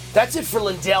today. That's it for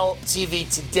Lindell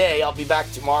TV today. I'll be back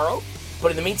tomorrow.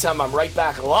 But in the meantime, I'm right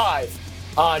back live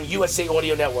on USA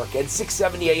Audio Network at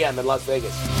 6:70 a.m. in Las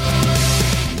Vegas.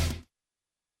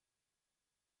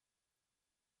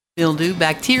 Mildew,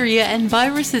 bacteria, and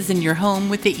viruses in your home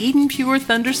with the Eden Pure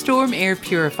Thunderstorm Air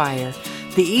Purifier.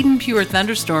 The Eden Pure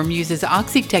Thunderstorm uses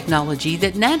oxy technology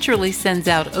that naturally sends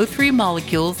out O3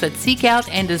 molecules that seek out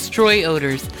and destroy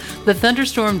odors. The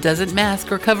Thunderstorm doesn't mask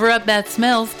or cover up bad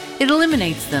smells, it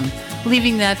eliminates them,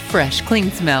 leaving that fresh, clean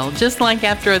smell, just like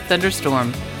after a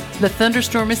thunderstorm. The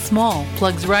Thunderstorm is small,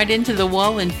 plugs right into the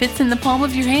wall, and fits in the palm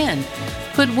of your hand.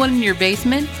 Put one in your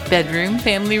basement, bedroom,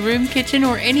 family room, kitchen,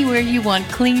 or anywhere you want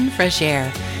clean, fresh air.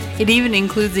 It even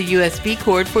includes a USB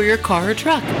cord for your car or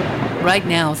truck. Right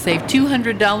now, save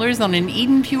 $200 on an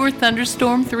Eden Pure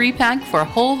Thunderstorm 3-pack for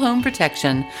whole home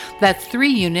protection. That's 3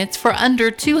 units for under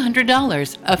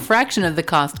 $200, a fraction of the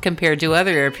cost compared to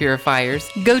other air purifiers.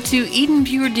 Go to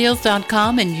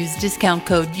EdenPureDeals.com and use discount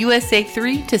code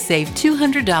USA3 to save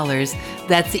 $200.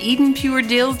 That's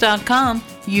EdenPureDeals.com.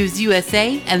 Use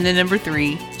USA and the number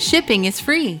 3. Shipping is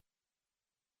free.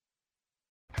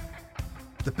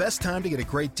 The best time to get a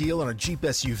great deal on a Jeep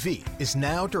SUV is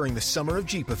now during the Summer of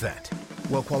Jeep event.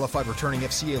 Well-qualified returning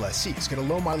FCA lessees get a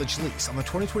low-mileage lease on the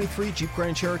 2023 Jeep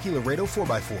Grand Cherokee Laredo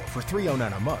 4x4 for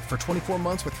 $309 a month for 24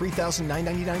 months with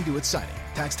 $3,999 due at signing.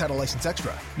 Tax, title, license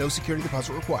extra. No security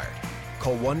deposit required.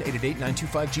 Call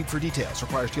 1-888-925-JEEP for details.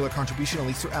 Requires dealer contribution and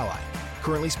lease through Ally.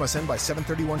 Current lease must end by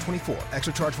 7/31/24.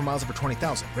 Extra charge for miles over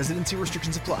 20,000. Residency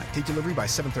restrictions apply. Take delivery by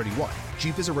 7/31.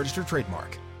 Jeep is a registered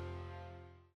trademark.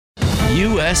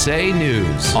 USA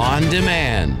News on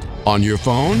demand. On your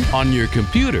phone, on your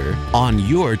computer, on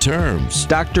your terms.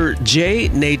 Dr. J.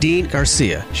 Nadine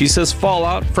Garcia. She says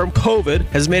fallout from COVID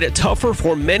has made it tougher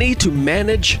for many to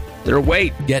manage their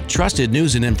weight. Get trusted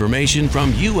news and information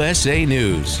from USA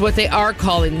News. What they are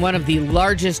calling one of the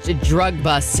largest drug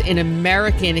busts in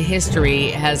American history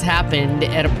has happened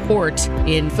at a port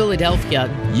in Philadelphia.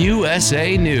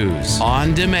 USA News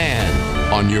on demand.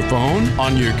 On your phone,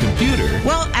 on your computer.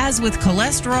 Well, as with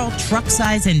cholesterol, truck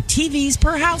size, and TVs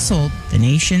per household, the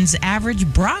nation's average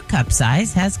bra cup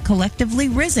size has collectively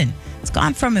risen. It's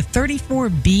gone from a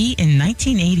 34B in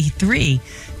 1983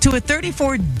 to a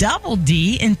 34 double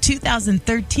D in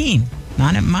 2013.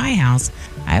 Not at my house.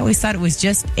 I always thought it was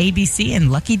just ABC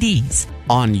and Lucky D's.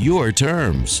 On your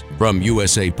terms. From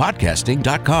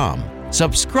usapodcasting.com.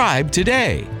 Subscribe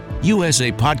today.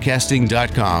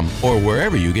 usapodcasting.com or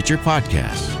wherever you get your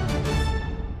podcasts.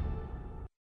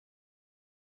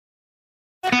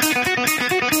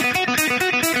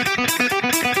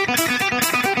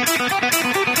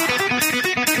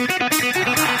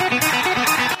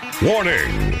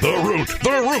 The Root,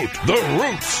 the Root, the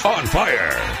Roots on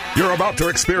fire. You're about to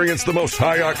experience the most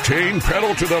high-octane,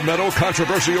 pedal-to-the-metal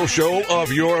controversial show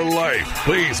of your life.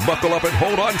 Please buckle up and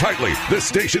hold on tightly. This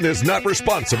station is not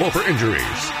responsible for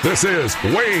injuries. This is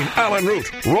Wayne Allyn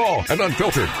Root, raw and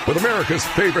unfiltered, with America's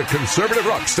favorite conservative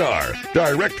rock star.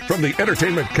 Direct from the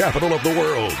entertainment capital of the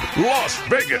world, Las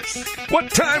Vegas.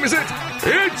 What time is it?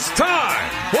 It's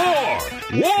time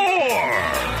for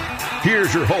war!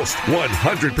 Here's your host,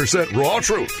 100% raw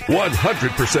truth,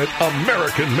 100%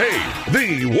 American-made,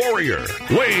 the warrior,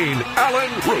 Wayne Allyn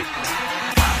Root.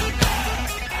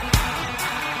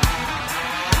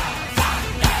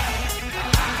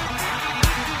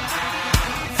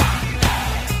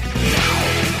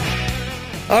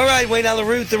 All right, Wayne Allyn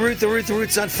Root, the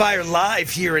Root's on fire, live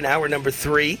here in hour number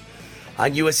 3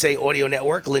 on USA Audio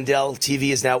Network. Lindell TV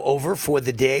is now over for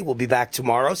the day. We'll be back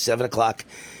tomorrow, 7 o'clock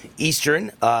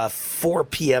Eastern, 4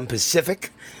 p.m. Pacific.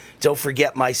 Don't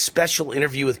forget my special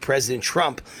interview with President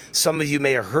Trump. Some of you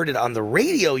may have heard it on the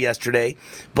radio yesterday,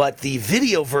 but the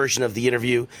video version of the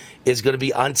interview is going to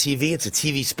be on TV. It's a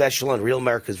TV special on Real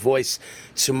America's Voice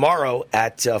tomorrow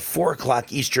at 4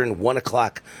 o'clock Eastern, 1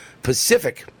 o'clock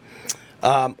Pacific.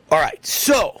 All right,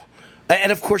 so...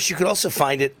 And, of course, you can also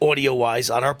find it audio-wise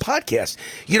on our podcast.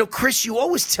 You know, Chris, you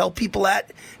always tell people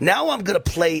that. Now I'm going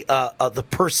to play the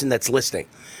person that's listening.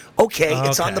 Okay,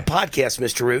 it's on the podcast,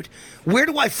 Mr. Root. Where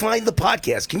do I find the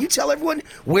podcast? Can you tell everyone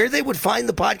where they would find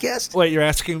the podcast? Wait, you're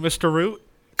asking Mr. Root?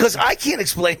 Because I can't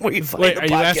explain where you find the podcast.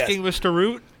 Wait, are you asking Mr.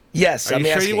 Root? Yes, I'm asking.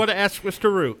 Are you sure you want to ask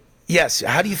Mr. Root? Yes.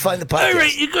 How do you find the podcast? All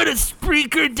right, you go to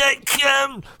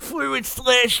Spreaker.com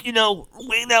 /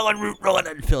 Wayne Allyn Root, raw and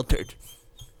unfiltered.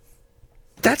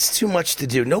 That's too much to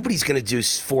do. Nobody's going to do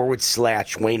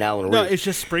 / Wayne Allyn Root. No, it's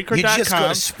just Spreaker.com. You just go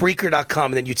to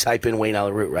Spreaker.com and then you type in Wayne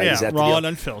Allyn Root, right? Yeah, Is that raw and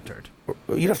unfiltered.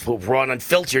 You don't put raw and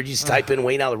unfiltered. You just type in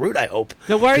Wayne Allyn Root, I hope.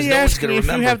 Now, why are you asking me if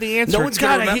you have the answer? No one's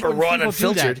going to remember raw and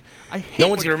unfiltered. No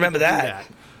one's going to remember that.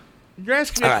 You're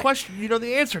asking me a question you know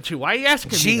the answer to. Why are you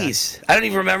asking me that? Jeez, I don't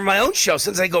even remember my own show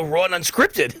since I go raw and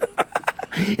unscripted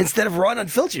instead of raw and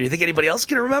unfiltered. You think anybody else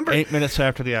can remember? 8 minutes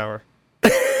after the hour.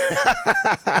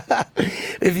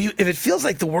 If it feels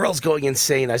like the world's going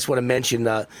insane, I just want to mention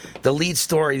the lead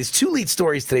story. There's 2 lead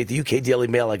stories today at the UK Daily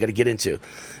Mail I got to get into.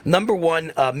 Number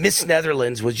 1, Miss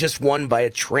Netherlands was just won by a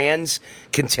trans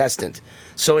contestant.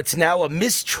 So it's now a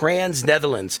Miss Trans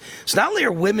Netherlands. So not only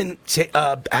are women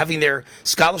having their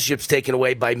scholarships taken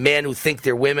away by men who think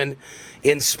they're women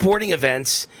in sporting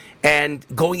events and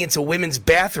going into women's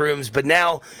bathrooms, but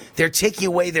now they're taking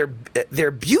away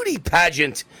their beauty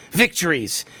pageant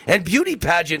victories and beauty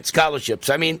pageant scholarships.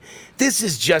 I mean, this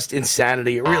is just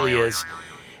insanity. It really is.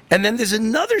 And then there's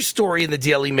another story in the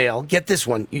Daily Mail. Get this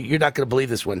one. You're not going to believe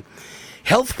this one.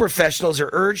 Health professionals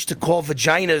are urged to call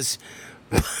vaginas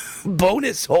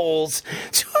bonus holes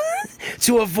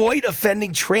to avoid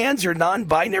offending trans or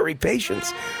non-binary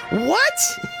patients. What?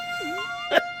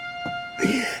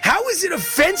 How is it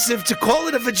offensive to call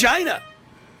it a vagina?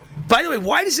 By the way,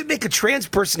 why does it make a trans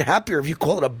person happier if you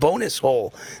call it a bonus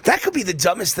hole? That could be the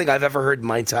dumbest thing I've ever heard in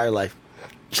my entire life.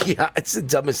 Yeah, it's the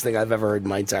dumbest thing I've ever heard in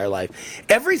my entire life.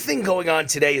 Everything going on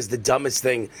today is the dumbest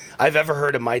thing I've ever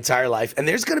heard in my entire life. And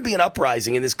there's going to be an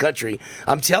uprising in this country.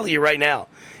 I'm telling you right now.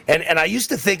 And I used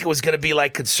to think it was going to be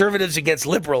like conservatives against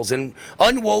liberals and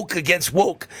unwoke against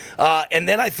woke. And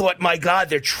then I thought, my God,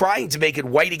 they're trying to make it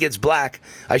white against black.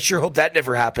 I sure hope that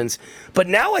never happens. But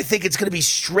now I think it's going to be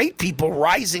straight people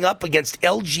rising up against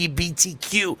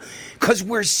LGBTQ because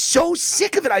we're so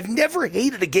sick of it. I've never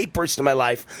hated a gay person in my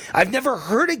life. I've never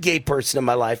hurt a gay person in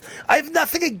my life. I have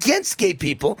nothing against gay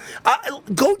people.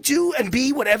 Go do and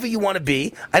be whatever you want to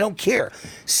be. I don't care.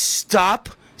 Stop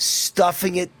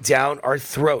stuffing it down our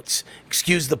throats.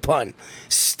 Excuse the pun.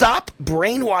 Stop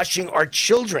brainwashing our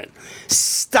children.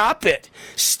 Stop it.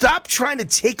 Stop trying to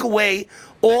take away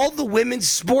all the women's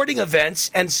sporting events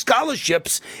and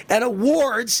scholarships and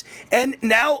awards and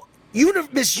now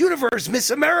Miss Universe,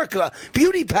 Miss America,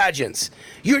 beauty pageants.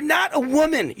 You're not a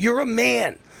woman. You're a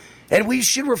man. And we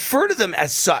should refer to them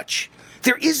as such.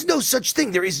 There is no such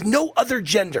thing. There is no other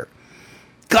gender.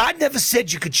 God never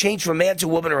said you could change from a man to a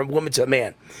woman or a woman to a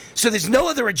man. So there's no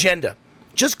other agenda.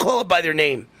 Just call it by their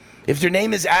name. If their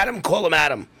name is Adam, call him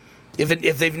Adam.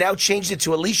 If they've now changed it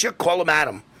to Alicia, call him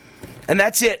Adam. And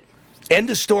that's it. End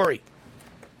of story.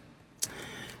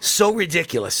 So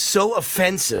ridiculous, so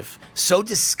offensive, so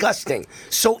disgusting,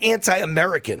 so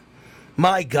anti-American.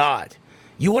 My God.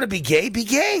 You want to be gay? Be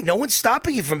gay. No one's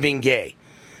stopping you from being gay.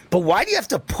 But why do you have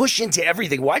to push into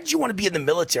everything? Why did you want to be in the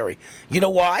military? You know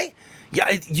why?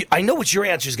 Yeah, I know what your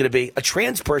answer is going to be. A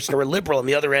trans person or a liberal on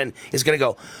the other end is going to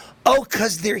go, oh,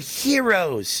 because they're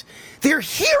heroes. They're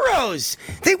heroes.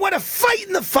 They want to fight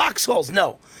in the foxholes.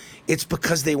 No, it's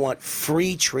because they want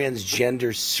free transgender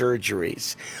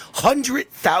surgeries.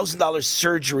 $100,000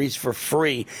 surgeries for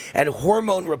free and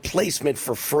hormone replacement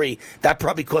for free. That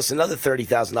probably costs another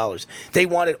 $30,000. They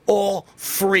want it all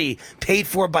free, paid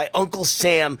for by Uncle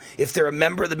Sam if they're a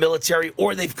member of the military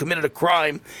or they've committed a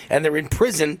crime and they're in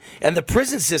prison and the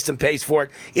prison system pays for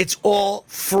it. It's all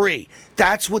free.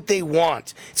 That's what they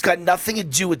want. It's got nothing to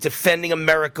do with defending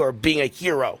America or being a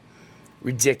hero.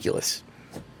 Ridiculous.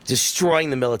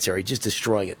 Destroying the military, just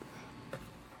destroying it.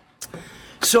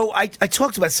 So I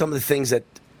talked about some of the things that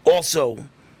also,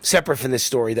 separate from this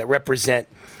story, that represent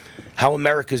how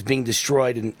America is being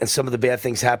destroyed and some of the bad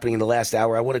things happening in the last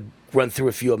hour. I want to run through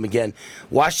a few of them again.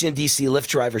 Washington, D.C. Lyft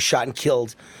driver shot and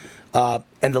killed, and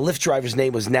the Lyft driver's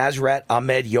name was Nazrat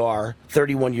Ahmed Yar,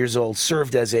 31 years old,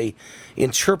 served as a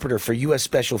interpreter for U.S.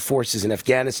 Special Forces in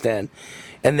Afghanistan,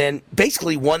 and then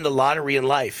basically won the lottery in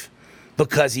life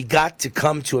because he got to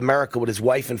come to America with his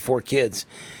wife and 4 kids.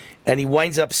 And he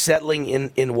winds up settling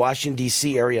in Washington,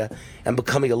 D.C. area and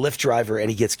becoming a Lyft driver, and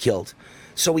he gets killed.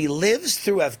 So he lives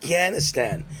through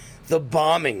Afghanistan, the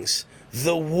bombings,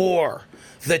 the war,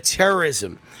 the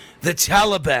terrorism, the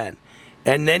Taliban,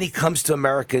 and then he comes to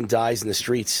America and dies in the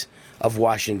streets of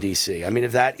Washington, D.C. I mean,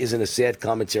 if that isn't a sad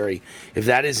commentary, if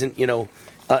that isn't,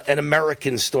 an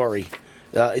American story.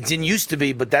 It didn't used to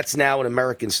be, but that's now an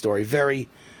American story. Very,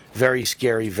 very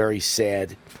scary, very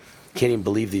sad. Can't even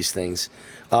believe these things.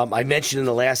 I mentioned in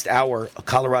the last hour a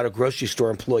Colorado grocery store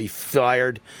employee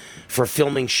fired for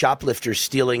filming shoplifters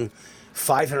stealing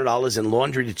 $500 in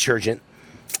laundry detergent.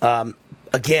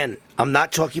 Again, I'm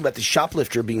not talking about the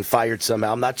shoplifter being fired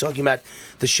somehow. I'm not talking about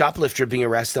the shoplifter being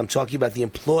arrested. I'm talking about the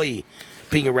employee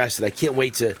being arrested. I can't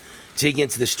wait to dig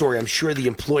into the story. I'm sure the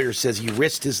employer says he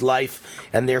risked his life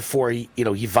and therefore he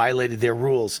violated their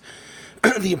rules.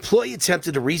 The employee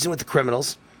attempted to reason with the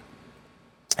criminals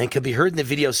and could be heard in the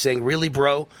video saying, really,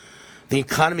 bro, the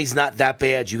economy's not that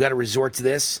bad. You got to resort to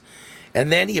this.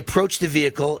 And then he approached the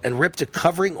vehicle and ripped a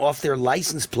covering off their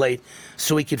license plate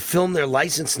so he could film their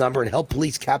license number and help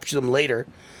police capture them later.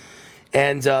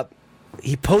 And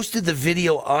he posted the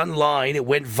video online. It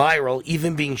went viral,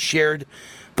 even being shared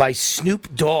by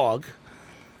Snoop Dogg.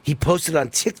 He posted on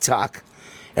TikTok.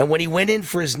 And when he went in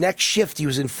for his next shift, he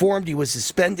was informed he was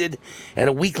suspended, and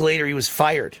a week later he was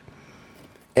fired.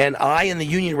 And I and the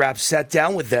union rep sat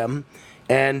down with them,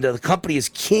 and the company is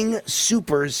King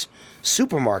Soopers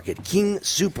Supermarket, King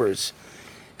Soopers.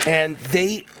 And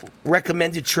they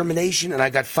recommended termination, and I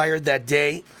got fired that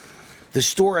day. The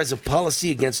store has a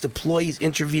policy against employees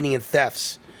intervening in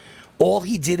thefts. All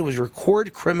he did was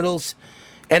record criminals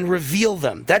and reveal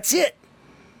them. That's it.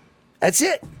 That's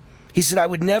it. He said, I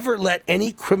would never let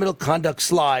any criminal conduct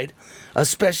slide,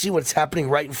 especially when it's happening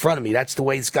right in front of me. That's the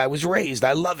way this guy was raised.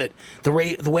 I love it. The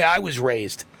way I was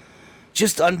raised.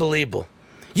 Just unbelievable.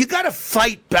 You got to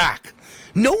fight back.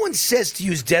 No one says to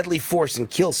use deadly force and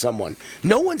kill someone.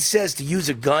 No one says to use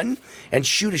a gun and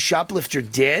shoot a shoplifter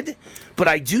dead. But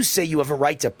I do say you have a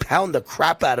right to pound the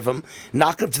crap out of them,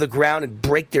 knock them to the ground, and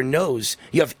break their nose.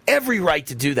 You have every right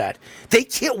to do that. They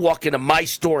can't walk into my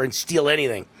store and steal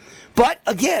anything. But,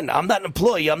 again, I'm not an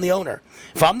employee. I'm the owner.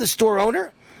 If I'm the store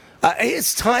owner,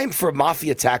 it's time for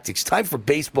mafia tactics. Time for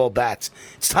baseball bats.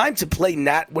 It's time to play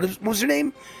Nat. What was her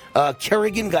name?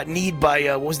 Kerrigan got kneed by,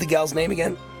 what was the gal's name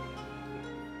again?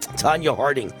 Tanya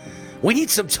Harding. We need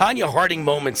some Tanya Harding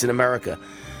moments in America.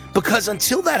 Because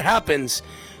until that happens,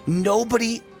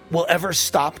 nobody will ever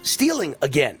stop stealing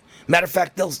again. Matter of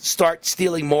fact, they'll start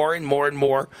stealing more and more and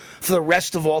more for the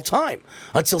rest of all time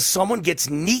until someone gets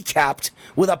kneecapped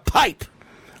with a pipe.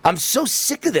 I'm so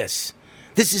sick of this.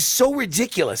 This is so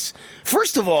ridiculous.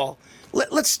 First of all,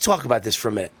 let's talk about this for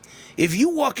a minute. If you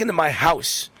walk into my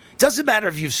house, doesn't matter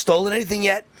if you've stolen anything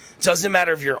yet, doesn't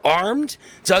matter if you're armed,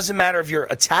 doesn't matter if you're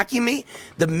attacking me,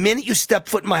 the minute you step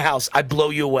foot in my house, I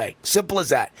blow you away. Simple as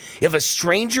that. If a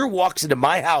stranger walks into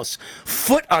my house,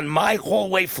 foot on my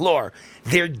hallway floor,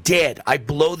 they're dead. I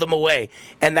blow them away.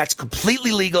 And that's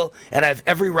completely legal, and I have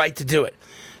every right to do it.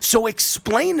 So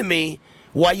explain to me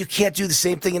why you can't do the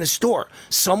same thing in a store.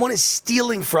 Someone is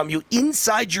stealing from you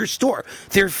inside your store.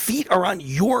 Their feet are on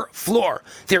your floor.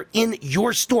 They're in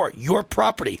your store, your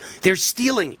property. They're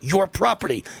stealing your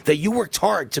property that you worked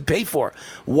hard to pay for.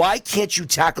 Why can't you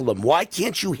tackle them? Why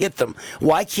can't you hit them?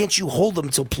 Why can't you hold them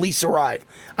till police arrive?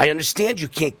 I understand you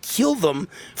can't kill them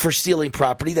for stealing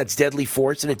property. That's deadly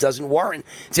force, and it doesn't warrant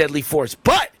deadly force.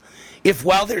 But if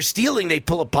while they're stealing, they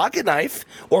pull a pocket knife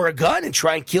or a gun and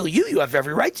try and kill you, you have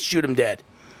every right to shoot them dead.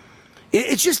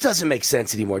 It just doesn't make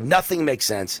sense anymore. Nothing makes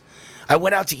sense. I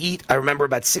went out to eat, I remember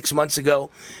about 6 months ago,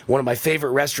 one of my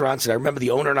favorite restaurants, and I remember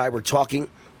the owner and I were talking,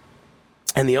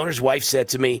 and the owner's wife said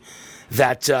to me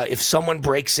that if someone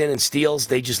breaks in and steals,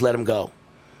 they just let them go.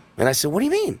 And I said, what do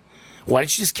you mean? Why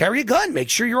don't you just carry a gun? Make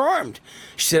sure you're armed.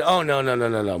 She said, oh,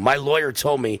 no. My lawyer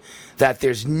told me that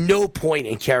there's no point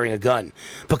in carrying a gun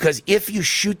because if you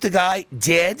shoot the guy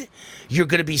dead, you're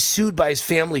going to be sued by his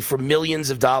family for millions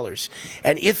of dollars.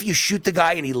 And if you shoot the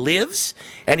guy and he lives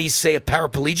and he's, say, a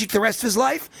paraplegic the rest of his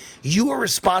life, you are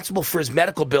responsible for his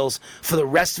medical bills for the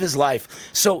rest of his life.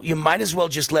 So you might as well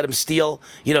just let him steal.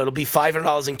 You know, it'll be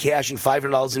 $500 in cash and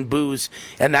 $500 in booze,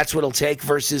 and that's what it'll take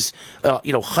versus,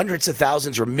 hundreds of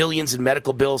thousands or millions in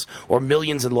medical bills or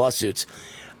millions in lawsuits.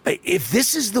 If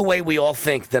this is the way we all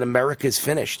think, then America is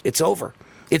finished. It's over.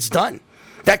 It's done.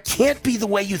 That can't be the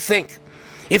way you think.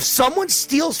 If someone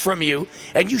steals from you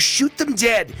and you shoot them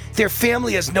dead, their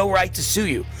family has no right to sue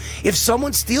you. If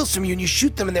someone steals from you and you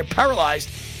shoot them and they're paralyzed,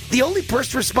 the only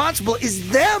person responsible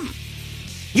is them.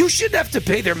 You shouldn't have to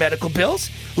pay their medical bills.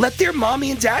 Let their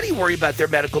mommy and daddy worry about their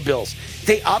medical bills.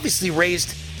 They obviously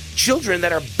raised children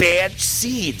that are bad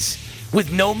seeds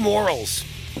with no morals.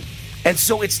 And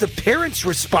so it's the parents'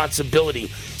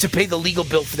 responsibility to pay the legal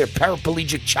bill for their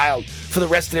paraplegic child for the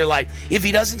rest of their life. If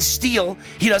he doesn't steal,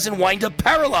 he doesn't wind up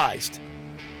paralyzed.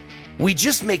 We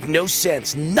just make no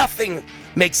sense. Nothing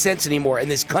makes sense anymore. And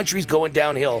this country's going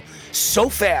downhill so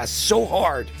fast, so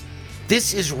hard.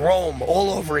 This is Rome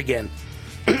all over again.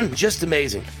 Just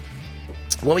amazing.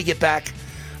 When we get back,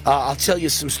 I'll tell you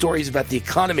some stories about the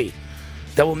economy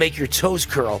that will make your toes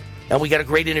curl. And we got a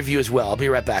great interview as well. I'll be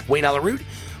right back. Wayne Allyn Root,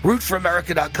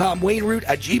 rootforamerica.com,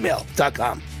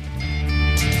 WayneRoot@gmail.com.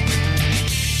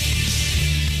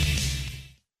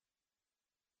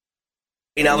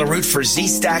 Wayne Allyn Root for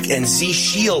Z-Stack and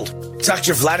Z-Shield.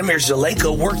 Dr. Vladimir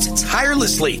Zelenko worked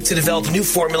tirelessly to develop new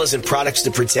formulas and products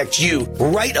to protect you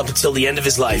right up until the end of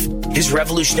his life. His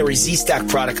revolutionary Z-Stack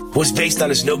product was based on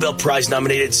his Nobel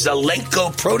Prize-nominated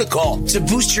Zelenko protocol to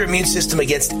boost your immune system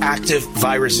against active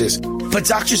viruses. But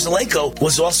Dr. Zelenko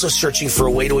was also searching for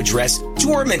a way to address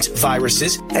dormant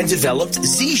viruses and developed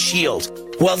Z-Shield.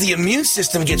 While the immune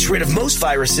system gets rid of most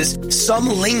viruses, some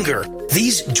linger.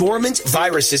 These dormant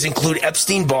viruses include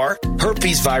Epstein-Barr,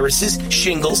 herpes viruses,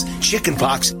 shingles,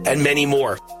 chickenpox, and many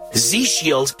more.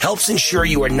 Z-Shield helps ensure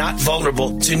you are not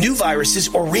vulnerable to new viruses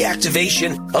or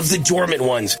reactivation of the dormant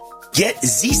ones. Get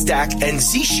Z-Stack and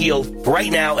Z-Shield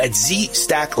right now at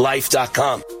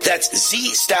ZStackLife.com. That's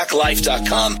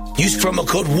ZStackLife.com. Use promo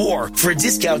code WAR for a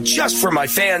discount just for my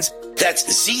fans. That's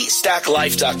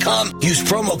ZStackLife.com. Use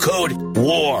promo code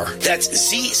WAR. That's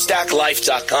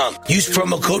ZStackLife.com. Use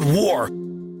promo code WAR.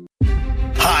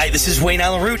 Hi, this is Wayne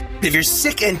Allyn Root. If you're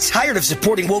sick and tired of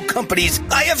supporting woke companies,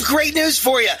 I have great news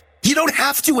for you. You don't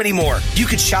have to anymore. You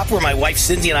can shop where my wife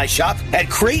Cindy and I shop at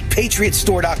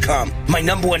GreatPatriotStore.com. My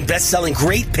 #1 best-selling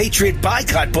Great Patriot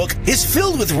Boycott book is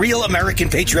filled with real American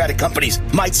patriotic companies.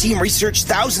 My team researched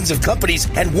thousands of companies,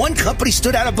 and one company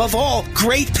stood out above all,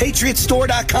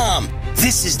 GreatPatriotStore.com.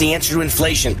 This is the answer to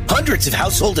inflation. Hundreds of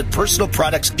household and personal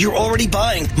products you're already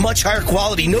buying. Much higher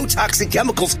quality, no toxic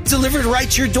chemicals, delivered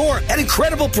right to your door at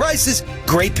incredible prices.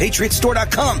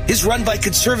 GreatPatriotStore.com is run by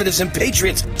conservatives and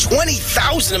patriots.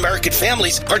 20,000 American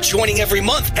families are joining every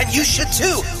month, and you should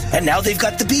too. And now they've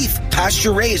got the beef,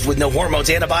 pasture-raised with no hormones,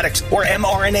 antibiotics, or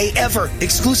mRNA ever.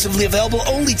 Exclusively available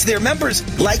only to their members.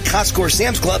 Like Costco or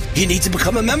Sam's Club, you need to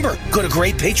become a member. Go to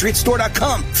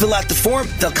GreatPatriotStore.com, fill out the form,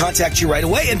 they'll contact you right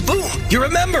away, and boom, you're a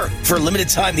member. For a limited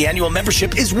time, the annual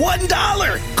membership is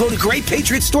 $1. Go to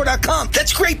GreatPatriotStore.com.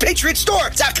 That's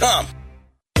GreatPatriotStore.com.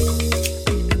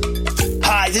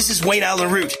 Hi, this is Wayne Allyn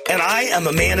Root, and I am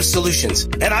a man of solutions.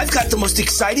 And I've got the most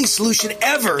exciting solution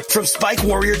ever from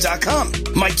SpikeWarrior.com.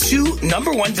 My 2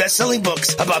 #1 best-selling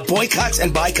books about boycotts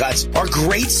and boycotts are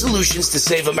great solutions to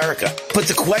save America. But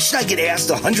the question I get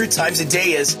asked 100 times a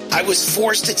day is, I was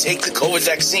forced to take the COVID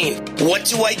vaccine. What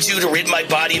do I do to rid my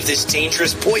body of this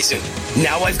dangerous poison?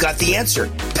 Now I've got the answer.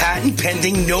 Patent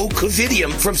pending no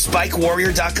covidium from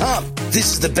SpikeWarrior.com.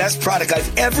 This is the best product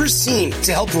I've ever seen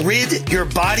to help rid your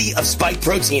body of spike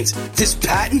proteins. This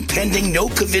patent-pending no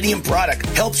covidium product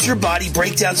helps your body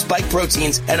break down spike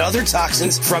proteins and other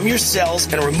toxins from your cells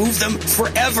and remove them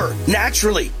forever,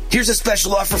 naturally. Here's a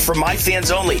special offer for my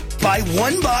fans only. Buy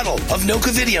 1 bottle of no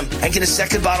covidium and get a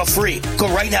second bottle free. Go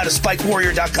right now to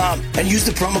SpikeWarrior.com and use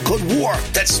the promo code WAR.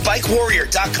 That's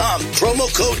SpikeWarrior.com, promo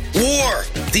code WAR.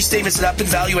 These statements have not been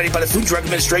evaluated by the Food and Drug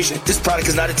Administration. This product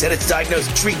is not intended to diagnose,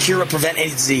 treat, cure, or prevent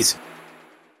any disease.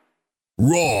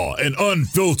 Raw and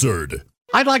unfiltered.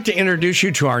 I'd like to introduce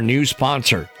you to our new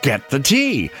sponsor, Get the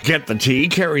Tea. Get the Tea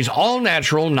carries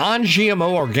all-natural,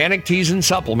 non-GMO organic teas and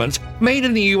supplements made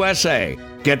in the USA.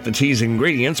 Get the Tea's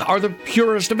ingredients are the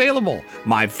purest available.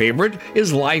 My favorite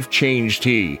is Life Change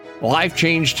Tea. Life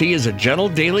Change Tea is a gentle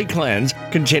daily cleanse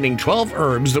containing 12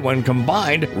 herbs that, when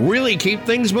combined, really keep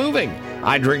things moving.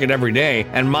 I drink it every day,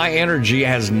 and my energy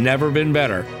has never been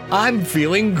better. I'm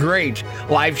feeling great.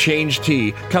 Life Change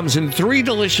Tea comes in 3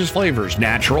 delicious flavors: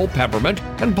 natural, peppermint,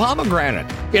 and pomegranate.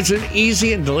 It's an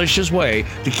easy and delicious way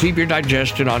to keep your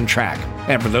digestion on track.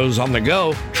 And for those on the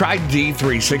go, try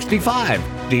D365.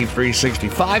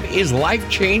 D365 is Life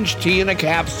Change Tea in a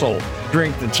capsule.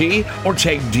 Drink the tea or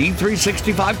take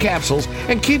D365 capsules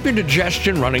and keep your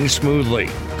digestion running smoothly.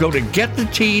 Go to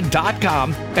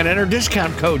getthetea.com and enter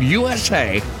discount code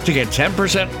USA to get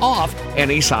 10% off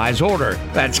any size order.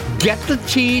 That's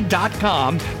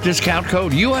getthetea.com, discount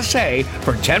code USA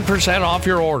for 10% off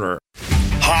your order.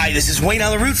 Hi, this is Wayne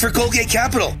Allyn Root for Goldgate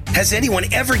Capital. Has anyone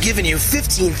ever given you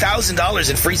 $15,000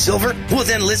 in free silver? Well,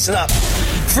 then listen up.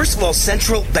 First of all,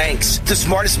 central banks, the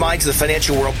smartest minds of the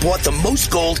financial world, bought the most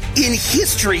gold in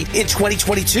history in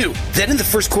 2022. Then in the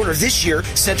first quarter of this year,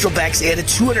 central banks added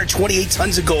 228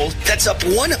 tons of gold. That's up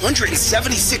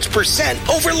 176%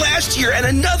 over last year and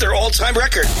another all-time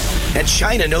record. And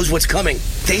China knows what's coming.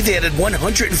 They've added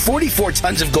 144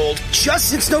 tons of gold just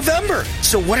since November.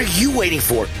 So what are you waiting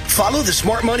for? Follow the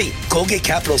smart money. Goldgate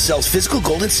Capital sells physical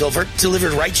gold and silver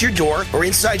delivered right to your door or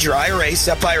inside your IRA,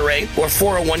 SEP IRA, or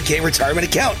 401k retirement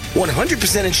account.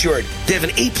 100% insured. They have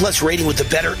an A+ rating with the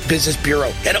Better Business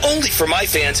Bureau. And only for my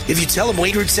fans, if you tell them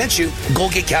Wayne Root sent you,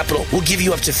 Goldgate Capital will give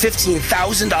you up to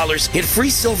 $15,000 in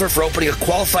free silver for opening a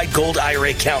qualified gold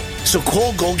IRA account. So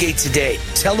call Goldgate today.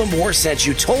 Tell them War sent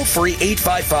you. Toll free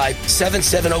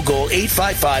 855-770-GOLD,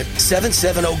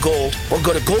 855-770-GOLD, or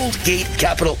go to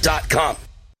goldgatecapital.com.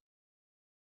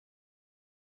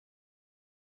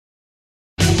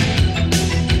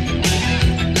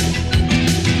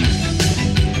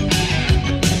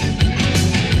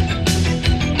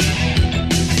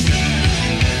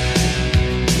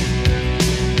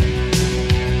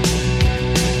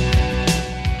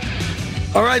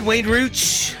 All right, Wayne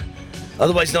Root,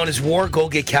 otherwise known as War,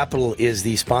 Goldgate Capital is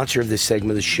the sponsor of this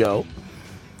segment of the show.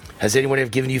 Has anyone ever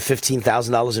given you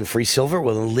 $15,000 in free silver?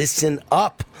 Well, then listen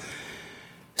up.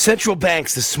 Central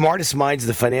banks, the smartest minds of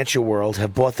the financial world,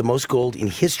 have bought the most gold in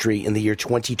history in the year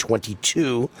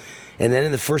 2022. And then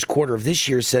in the first quarter of this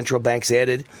year, central banks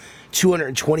added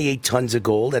 228 tons of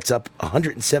gold. That's up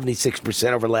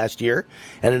 176% over last year,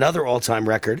 and another all-time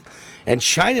record. And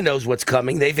China knows what's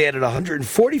coming. They've added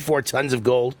 144 tons of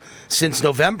gold since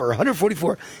November.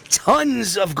 144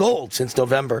 tons of gold since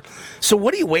November. So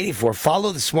what are you waiting for?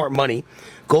 Follow the smart money.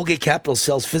 Goldgate Capital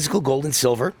sells physical gold and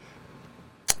silver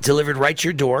delivered right to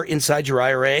your door, inside your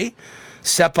IRA,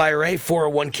 SEP IRA,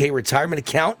 401k retirement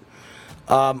account.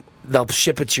 They'll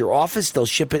ship it to your office. They'll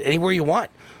ship it anywhere you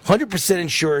want. 100%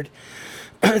 insured.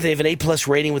 They have an A+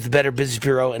 rating with the Better Business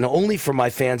Bureau. And only for my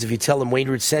fans, if you tell them Wayne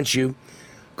Root sent you,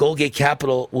 Goldgate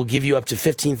Capital will give you up to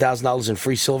 $15,000 in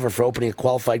free silver for opening a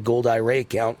qualified gold IRA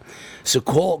account. So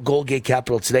call Goldgate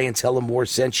Capital today and tell them War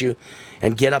sent you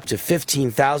and get up to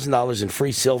 $15,000 in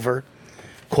free silver.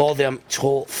 Call them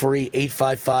toll-free,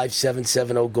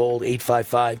 855-770-GOLD,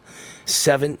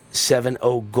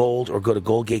 855-770-GOLD, or go to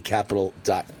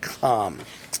goldgatecapital.com.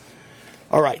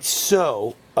 All right,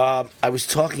 so I was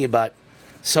talking about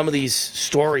some of these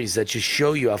stories that just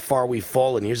show you how far we've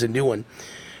fallen. Here's a new one.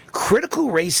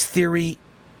 Critical race theory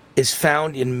is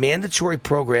found in mandatory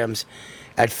programs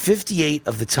at 58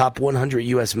 of the top 100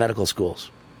 U.S. medical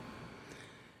schools.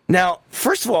 Now,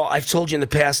 first of all, I've told you in the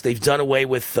past they've done away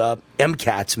with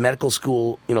MCATs, medical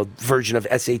school, version of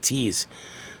SATs.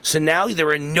 So now there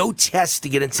are no tests to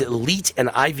get into elite and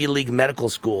Ivy League medical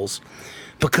schools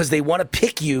because they want to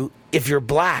pick you if you're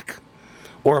black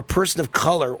or a person of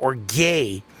color or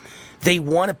gay. They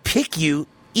want to pick you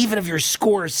even if your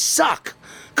scores suck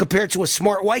compared to a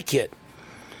smart white kid.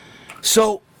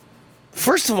 So,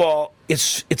 first of all,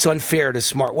 it's unfair to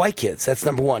smart white kids. That's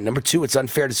number one. Number two, it's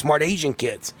unfair to smart Asian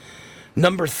kids.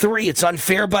 Number three, it's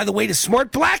unfair, by the way, to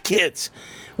smart black kids.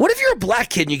 What if you're a black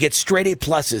kid and you get straight A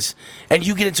pluses and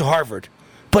you get into Harvard,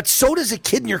 but so does a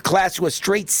kid in your class who has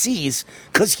straight C's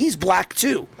because he's black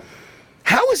too?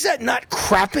 How is that not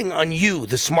crapping on you,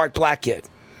 the smart black kid?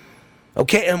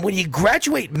 Okay, and when you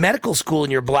graduate medical school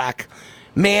and you're black,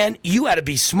 man, you had to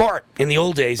be smart in the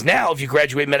old days. Now, if you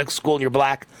graduate medical school and you're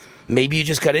black, maybe you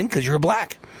just got in because you're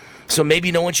black. So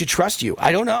maybe no one should trust you.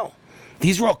 I don't know.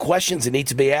 These are all questions that need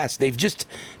to be asked. They've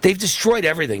destroyed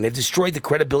everything. They've destroyed the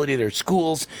credibility of their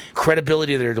schools,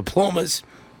 credibility of their diplomas.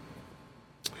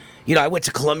 I went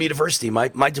to Columbia University.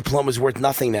 My diploma is worth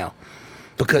nothing now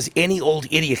because any old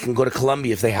idiot can go to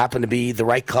Columbia if they happen to be the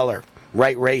right color,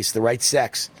 right race, the right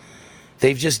sex.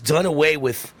 They've just done away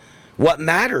with what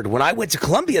mattered. When I went to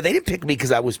Columbia, they didn't pick me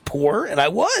because I was poor, and I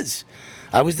was.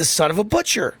 I was the son of a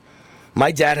butcher.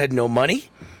 My dad had no money.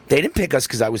 They didn't pick us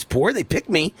because I was poor. They picked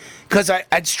me because I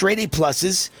had straight A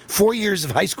pluses. 4 years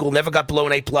of high school, never got below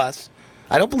an A plus.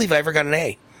 I don't believe I ever got an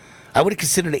A. I would have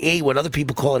considered an A what other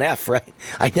people call an F, right?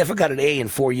 I never got an A in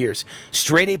 4 years.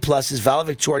 Straight A pluses,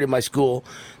 valedictorian of my school,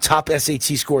 top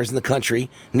SAT scores in the country,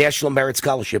 National Merit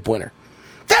Scholarship winner.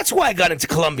 That's why I got into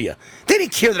Columbia. They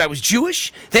didn't care that I was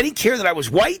Jewish. They didn't care that I was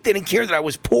white. They didn't care that I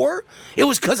was poor. It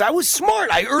was because I was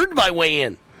smart. I earned my way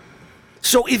in.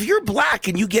 So if you're black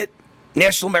and you get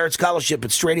National Merit Scholarship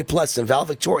at straight A plus and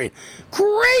valedictorian,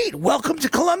 great. Welcome to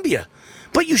Columbia.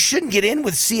 But you shouldn't get in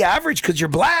with C average because you're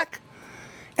black.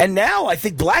 And now I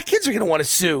think black kids are going to want to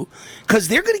sue because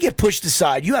they're going to get pushed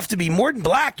aside. You have to be more than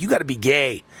black. You got to be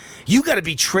gay. You got to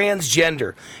be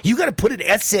transgender. You got to put an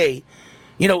essay.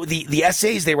 The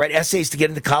essays, they write essays to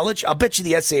get into college. I'll bet you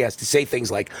the essay has to say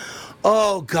things like,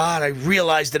 oh, God, I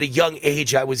realized at a young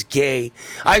age I was gay.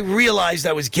 I realized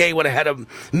I was gay when I had a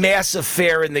mass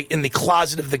affair in the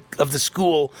closet of the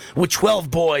school with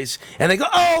 12 boys. And they go,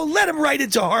 oh, let him write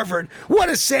into Harvard. What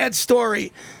a sad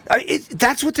story.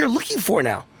 That's what they're looking for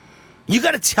now. You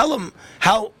got to tell them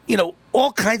how,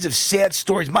 all kinds of sad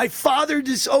stories. My father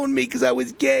disowned me because I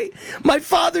was gay. My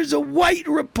father's a white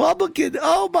Republican.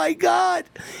 Oh, my God.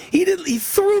 He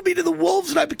threw me to the wolves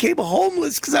and I became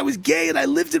homeless because I was gay and I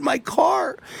lived in my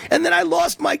car. And then I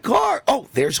lost my car. Oh,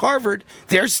 there's Harvard.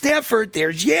 There's Stanford.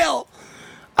 There's Yale.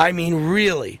 I mean,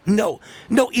 really. No,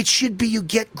 it should be you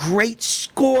get great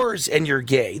scores and you're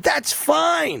gay. That's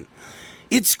fine.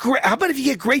 It's great. How about if you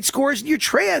get great scores and you're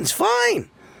trans? Fine.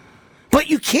 But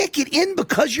you can't get in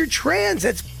because you're trans.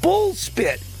 That's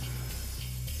bullspit.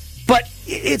 But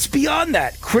it's beyond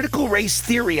that. Critical race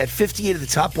theory at 58 of the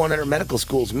top 100 medical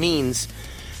schools means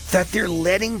that they're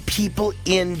letting people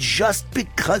in just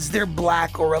because they're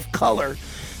black or of color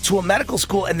to a medical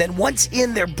school. And then once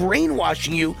in, they're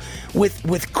brainwashing you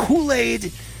with Kool-Aid,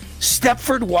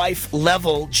 Stepford wife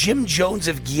level, Jim Jones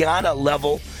of Guyana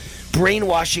level,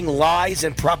 brainwashing lies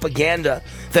and propaganda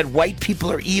that white people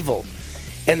are evil.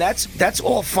 And that's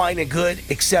all fine and good,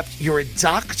 except you're a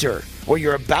doctor, or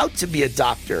you're about to be a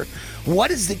doctor.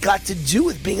 What has it got to do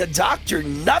with being a doctor?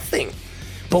 Nothing.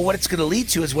 But what it's going to lead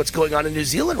to is what's going on in New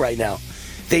Zealand right now.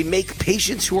 They make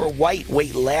patients who are white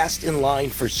wait last in line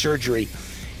for surgery.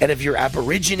 And if you're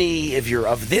Aborigine, if you're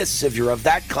of this, if you're of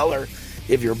that color,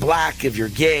 if you're black, if you're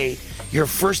gay, you're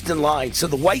first in line. So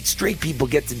the white straight people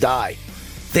get to die.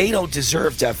 They don't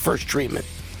deserve to have first treatment.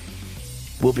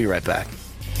 We'll be right back.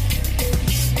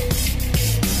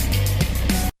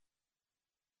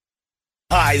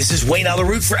 Hi, this is Wayne Allyn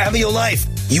Root for Amio Life.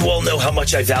 You all know how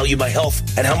much I value my health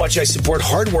and how much I support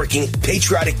hardworking,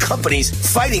 patriotic companies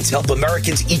fighting to help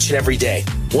Americans each and every day.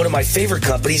 One of my favorite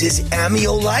companies is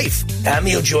Amio Life.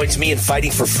 Amio joins me in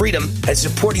fighting for freedom and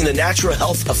supporting the natural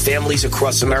health of families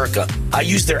across America. I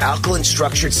use their alkaline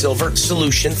structured silver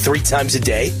solution 3 times a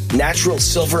day, natural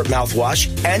silver mouthwash,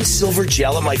 and silver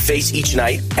gel on my face each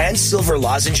night, and silver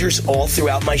lozenges all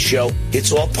throughout my show.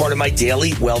 It's all part of my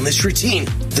daily wellness routine.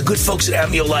 The good folks at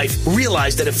Amio Life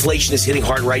realize that inflation is hitting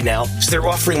hard right now, so they're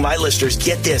offering my listeners,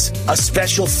 get this, a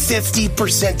special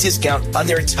 50% discount on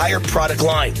their entire product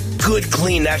line. Good,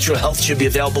 clean, natural health should be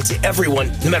available to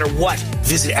everyone, no matter what.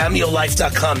 Visit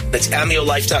AmioLife.com. That's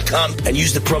AmioLife.com and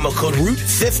use the promo code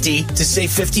ROOT50 to save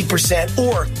 50%,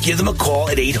 or give them a call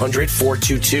at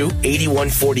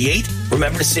 800-422-8148.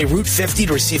 Remember to say ROOT50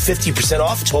 to receive 50%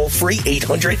 off. Toll free,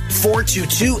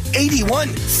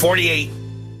 800-422-8148.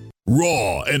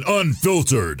 Raw and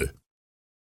unfiltered.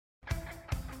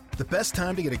 The best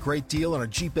time to get a great deal on a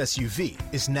Jeep SUV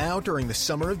is now during the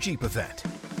Summer of Jeep event.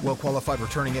 Well-qualified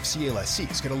returning FCA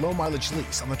lessees get a low-mileage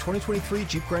lease on the 2023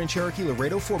 Jeep Grand Cherokee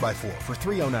Laredo 4x4 for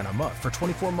 $309 a month for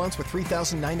 24 months with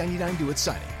 $3,999 due at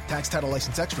signing. Tax, title,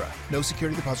 license extra. No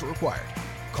security deposit required.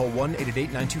 Call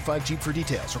 1-888-925-JEEP for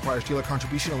details. Requires dealer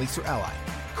contribution and lease through Ally.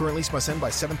 Current lease must end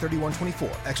by 7/31/24.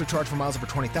 Extra charge for miles over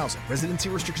 20,000. Residency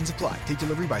restrictions apply. Take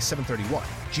delivery by 7/31.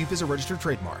 Jeep is a registered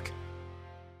trademark.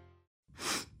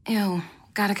 Ew,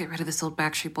 Gotta get rid of this old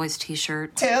Backstreet Boys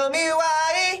t-shirt. Tell me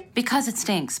why. Because it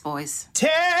stinks, boys.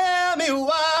 Tell me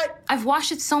why. I've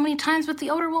washed it so many times, but the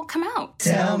odor won't come out.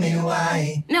 Tell me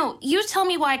why. No, you tell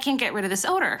me why I can't get rid of this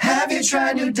odor. Have you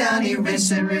tried new Downy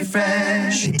Rinse and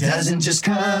Refresh? It doesn't just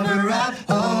cover up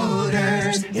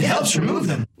odors, it helps remove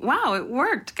them. Wow, it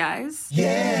worked, guys.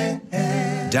 Yeah.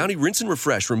 Downy Rinse and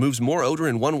Refresh removes more odor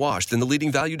in one wash than the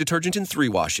leading value detergent in 3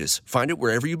 washes. Find it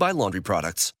wherever you buy laundry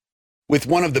products. With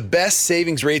one of the best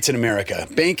savings rates in America,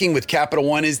 banking with Capital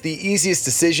One is the easiest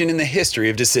decision in the history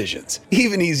of decisions.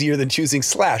 Even easier than choosing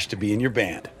Slash to be in your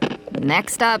band.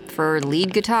 Next up for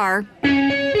lead guitar.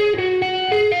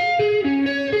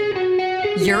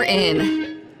 You're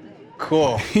in.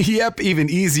 Cool. Yep, even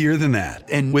easier than that.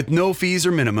 And with no fees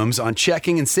or minimums on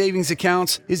checking and savings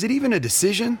accounts, is it even a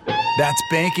decision? That's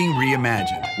banking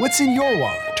reimagined. What's in your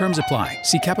wallet? Terms apply.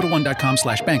 See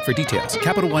CapitalOne.com/bank for details.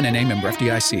 Capital One NA, member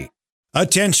FDIC.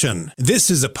 Attention! This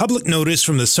is a public notice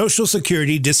from the Social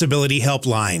Security Disability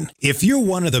Helpline. If you're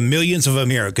one of the millions of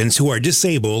Americans who are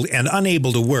disabled and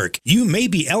unable to work, you may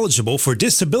be eligible for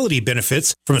disability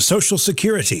benefits from Social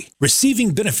Security.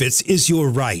 Receiving benefits is your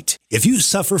right. If you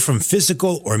suffer from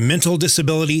physical or mental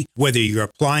disability, whether you're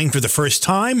applying for the first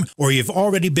time or you've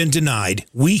already been denied,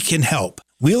 we can help.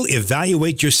 We'll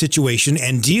evaluate your situation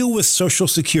and deal with Social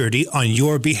Security on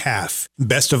your behalf.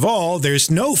 Best of all,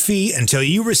 there's no fee until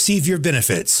you receive your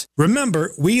benefits.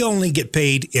 Remember, we only get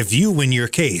paid if you win your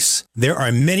case. There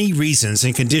are many reasons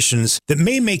and conditions that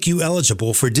may make you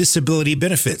eligible for disability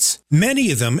benefits. Many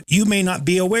of them you may not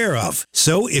be aware of.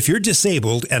 So if you're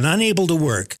disabled and unable to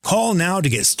work, call now to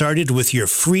get started with your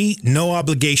free,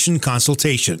 no-obligation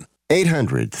consultation.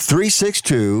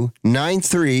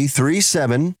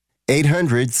 800-362-9337.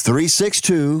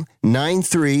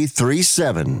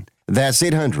 800-362-9337. That's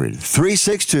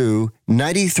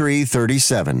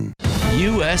 800-362-9337.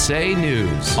 USA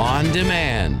News on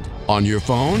demand. On your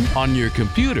phone, on your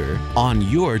computer, on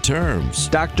your terms.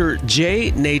 Dr. J.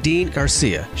 Nadine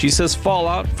Garcia. She says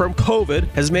fallout from COVID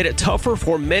has made it tougher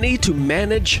for many to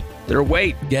manage their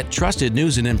weight. Get trusted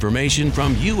news and information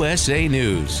from USA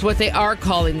News. What they are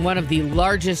calling one of the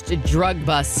largest drug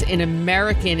busts in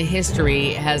American history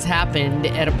has happened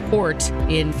at a port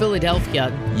in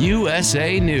Philadelphia.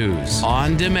 USA News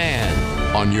on demand.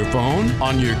 On your phone,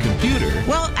 on your computer.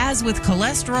 Well, as with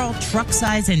cholesterol, truck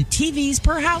size, and TVs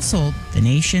per household, the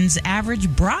nation's average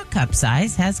bra cup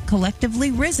size has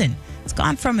collectively risen. It's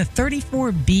gone from a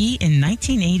 34B in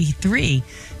 1983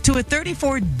 to a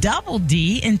 34 double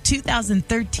D in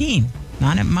 2013.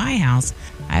 Not at my house.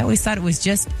 I always thought it was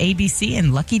just ABC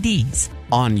and Lucky D's.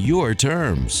 On your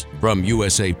terms. From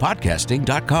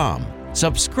usapodcasting.com.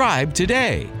 Subscribe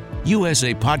today.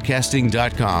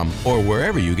 usapodcasting.com or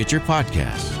wherever you get your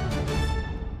podcasts.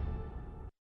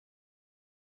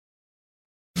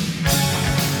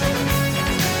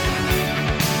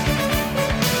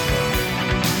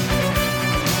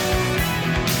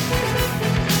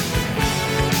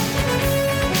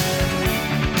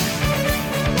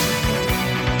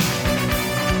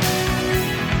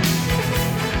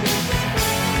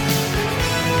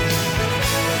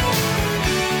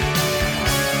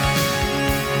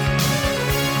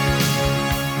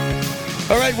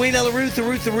 All right, Wayne Allyn Root, the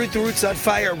Root's on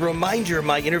fire. Reminder,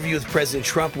 my interview with President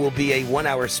Trump will be a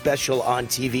 1-hour special on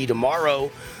TV tomorrow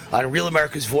on Real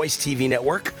America's Voice TV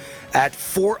network at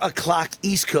 4 o'clock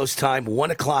East Coast time,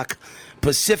 1 o'clock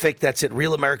Pacific. That's at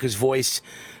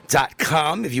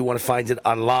realamericsvoice.com. If you want to find it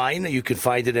online, you can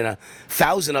find it in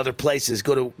 1,000 other places.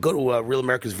 Go to Real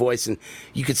America's Voice, and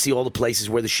you can see all the places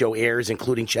where the show airs,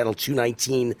 including Channel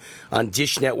 219 on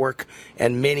Dish Network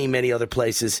and many, many other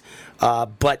places.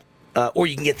 Or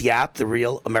you can get the app, the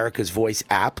Real America's Voice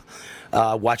app.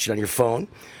 Watch it on your phone.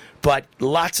 But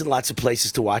lots and lots of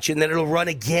places to watch it. And then it'll run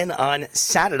again on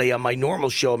Saturday on my normal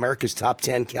show, America's Top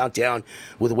 10 Countdown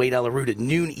with Wayne Allyn Root at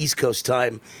noon East Coast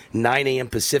time, 9 a.m.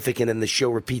 Pacific. And then the show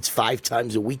repeats 5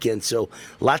 times a weekend. So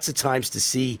lots of times to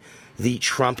see the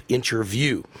Trump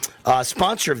interview.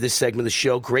 Sponsor of this segment of the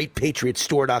show,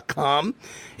 GreatPatriotStore.com.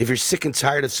 If you're sick and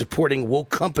tired of supporting woke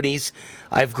companies,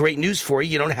 I have great news for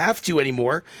you. You don't have to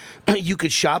anymore. You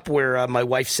could shop where my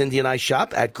wife Cindy and I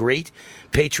shop at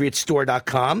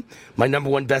GreatPatriotStore.com. My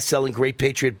 #1 best-selling Great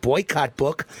Patriot Boycott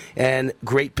book and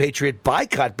Great Patriot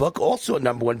Boycott book, also a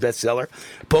 #1 bestseller,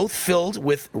 both filled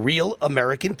with real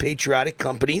American patriotic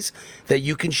companies that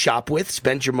you can shop with,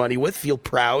 spend your money with, feel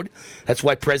proud. That's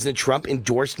why President Trump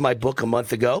endorsed my book a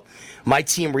month ago. My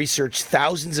team researched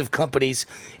thousands of companies,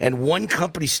 and one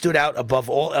company stood out above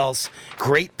all else,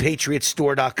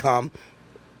 GreatPatriotStore.com.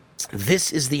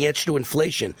 This is the answer to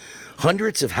inflation.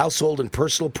 Hundreds of household and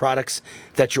personal products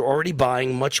that you're already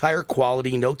buying, much higher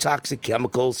quality, no toxic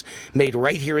chemicals, made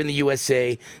right here in the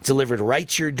USA, delivered right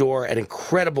to your door at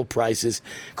incredible prices.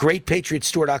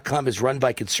 GreatPatriotStore.com is run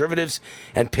by conservatives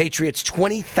and patriots.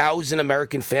 20,000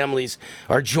 American families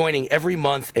are joining every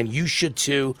month, and you should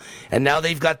too. And now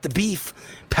they've got the beef,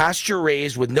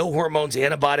 pasture-raised with no hormones,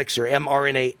 antibiotics, or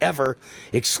mRNA ever,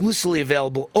 exclusively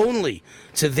available only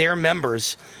to their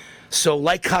members. So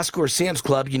like Costco or Sam's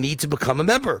Club, you need to become a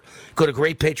member. Go to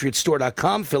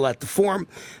GreatPatriotStore.com, fill out the form.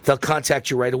 They'll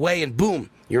contact you right away, and boom,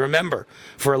 you're a member.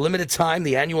 For a limited time,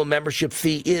 the annual membership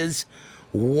fee is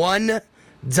 $1.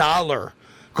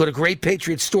 Go to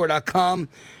GreatPatriotStore.com,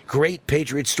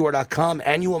 GreatPatriotStore.com,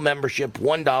 annual membership,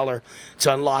 $1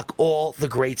 to unlock all the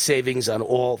great savings on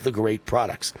all the great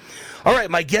products. All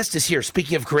right, my guest is here.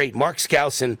 Speaking of great, Mark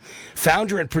Skousen,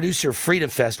 founder and producer of Freedom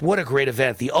Fest. What a great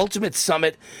event. The ultimate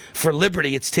summit for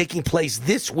liberty. It's taking place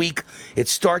this week. It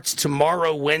starts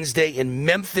tomorrow, Wednesday, in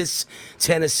Memphis,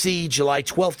 Tennessee, July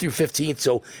 12th through 15th.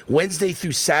 So Wednesday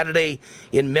through Saturday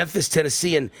in Memphis,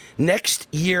 Tennessee. And next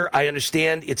year, I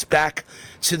understand, it's back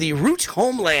to the Root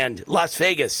homeland, Las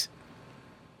Vegas.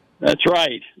 That's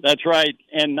right. That's right.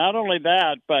 And not only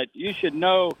that, but you should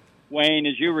know, Wayne,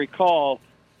 as you recall,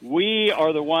 we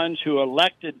are the ones who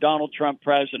elected Donald Trump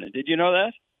president. Did you know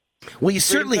that? Well, you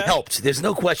certainly helped. There's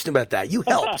no question about that. You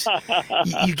helped.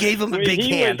 You gave him a big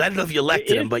hand. I don't know if you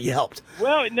elected him, but you helped.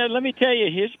 Well, now, let me tell you,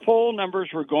 his poll numbers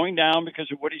were going down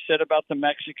because of what he said about the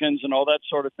Mexicans and all that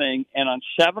sort of thing. And on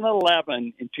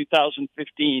 7/11 in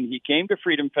 2015, he came to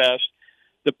Freedom Fest.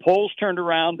 The polls turned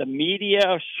around. The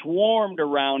media swarmed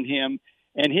around him,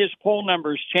 and his poll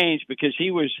numbers changed because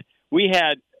we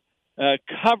had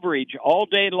coverage all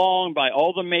day long by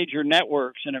all the major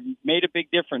networks, and it made a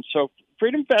big difference. So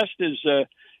Freedom Fest is,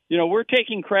 we're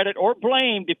taking credit or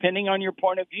blame, depending on your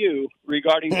point of view,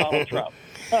 regarding Donald Trump.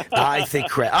 I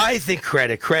think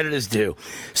credit is due.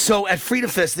 So at Freedom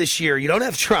Fest this year, you don't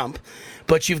have Trump,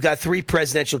 but you've got 3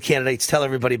 presidential candidates. Tell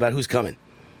everybody about who's coming.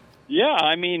 Yeah,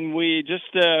 I mean, we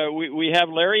have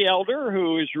Larry Elder,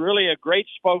 who is really a great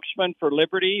spokesman for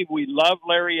liberty. We love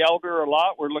Larry Elder a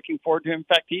lot. We're looking forward to him. In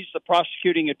fact, he's the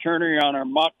prosecuting attorney on our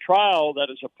mock trial that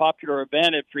is a popular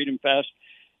event at Freedom Fest.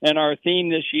 And our theme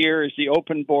this year is the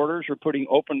open borders. We're putting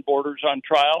open borders on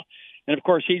trial. And, of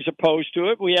course, he's opposed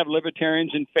to it. We have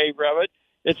libertarians in favor of it.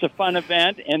 It's a fun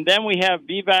event. And then we have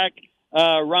Vivek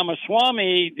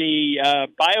Ramaswamy, the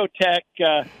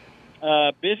biotech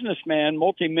businessman,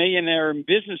 multimillionaire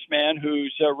businessman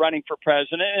who's running for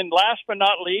president. And last but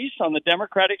not least, on the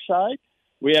Democratic side,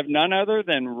 we have none other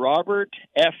than Robert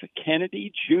F.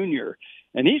 Kennedy Jr.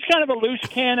 And he's kind of a loose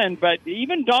cannon, but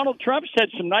even Donald Trump said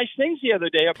some nice things the other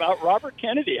day about Robert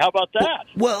Kennedy. How about that?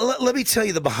 Well, let me tell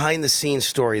you the behind-the-scenes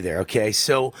story there, okay?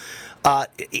 So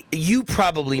you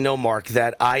probably know, Mark,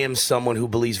 that I am someone who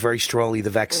believes very strongly the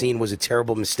vaccine was a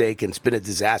terrible mistake and it's been a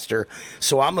disaster.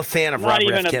 So I'm a fan of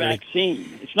Robert F. Kennedy.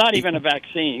 It's not even a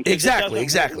vaccine. Exactly.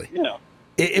 You know.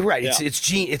 Right, yeah. it's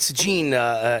gene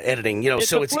editing,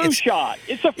 It's a flu shot.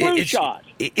 It's a flu shot.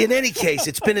 In any case,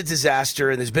 it's been a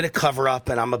disaster, and there's been a cover-up,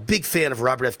 and I'm a big fan of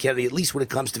Robert F. Kennedy, at least when it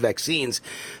comes to vaccines.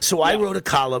 So I wrote a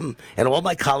column, and all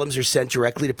my columns are sent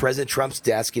directly to President Trump's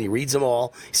desk, and he reads them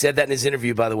all. He said that in his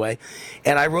interview, by the way.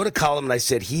 And I wrote a column, and I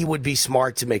said he would be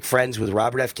smart to make friends with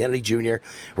Robert F. Kennedy Jr.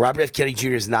 Robert F. Kennedy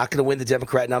Jr. is not going to win the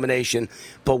Democrat nomination,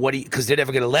 but because they're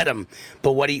never going to let him.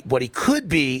 But what he could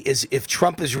be is, if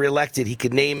Trump is reelected, he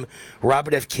could name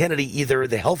Robert F. Kennedy either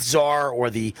the health czar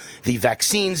or the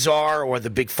vaccine czar or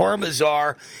the big pharma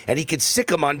czar, and he could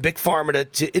sick him on big pharma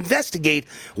to investigate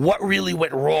what really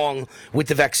went wrong with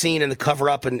the vaccine and the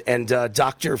cover-up and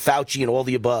Dr. Fauci and all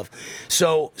the above.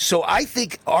 So I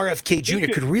think RFK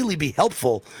Jr. could really be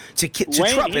helpful to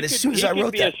Wayne, Trump. And as soon as I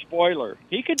wrote that,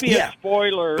 he could be a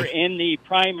spoiler in the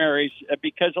primaries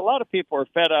because a lot of people are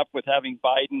fed up with having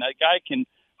Biden. A guy can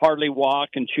hardly walk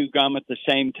and chew gum at the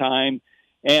same time.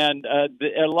 And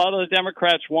a lot of the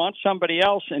Democrats want somebody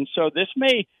else, and so this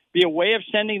may be a way of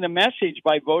sending the message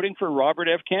by voting for Robert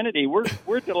F. Kennedy.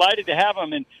 We're delighted to have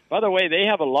him, and by the way, they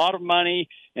have a lot of money,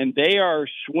 and they are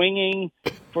swinging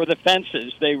for the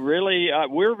fences. They really,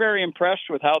 we're very impressed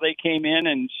with how they came in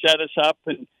and set us up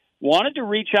and wanted to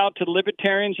reach out to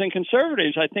libertarians and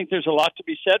conservatives. I think there's a lot to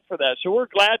be said for that. So we're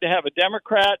glad to have a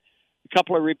Democrat, a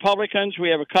couple of Republicans. We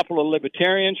have a couple of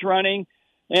libertarians running.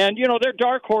 And, they're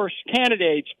dark horse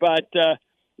candidates, but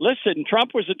listen,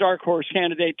 Trump was a dark horse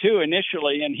candidate, too,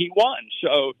 initially, and he won.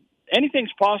 So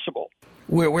anything's possible.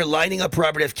 We're lining up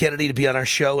Robert F. Kennedy to be on our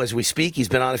show as we speak. He's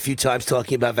been on a few times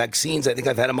talking about vaccines. I think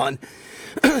I've had him on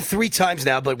 3 times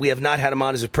now, but we have not had him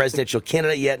on as a presidential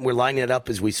candidate yet, and we're lining it up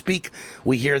as we speak.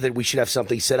 We hear that we should have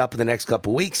something set up in the next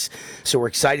couple of weeks, so we're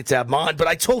excited to have him on. But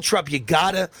I told Trump, you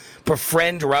got to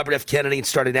befriend Robert F. Kennedy and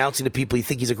start announcing to people you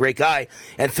think he's a great guy.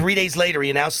 And 3 days later, he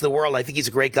announced to the world, I think he's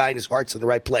a great guy and his heart's in the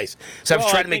right place. So I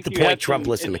was trying to make the point, Trump,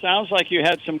 listen to me. It sounds like you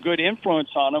had some good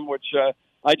influence on him, which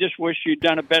I just wish you'd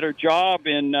done a better job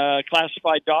in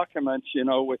classified documents,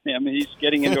 with him. He's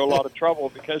getting into a lot of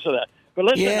trouble because of that. But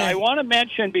listen, I want to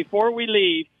mention, before we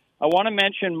leave,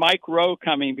 Mike Rowe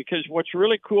coming, because what's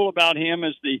really cool about him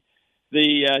is the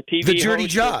TV The Dirty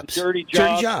host, Jobs. Dirty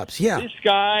Dirty Jobs, yeah. This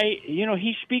guy,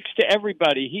 he speaks to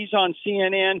everybody. He's on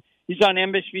CNN. He's on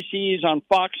MSNBC. He's on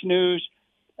Fox News.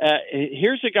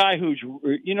 Here's a guy who's,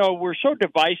 we're so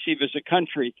divisive as a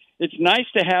country. It's nice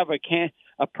to have a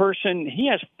person. He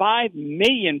has 5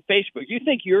 million Facebook. You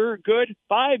think you're good?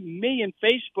 5 million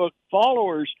Facebook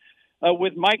followers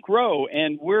with Mike Rowe,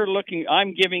 and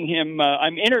I'm interviewing him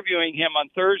on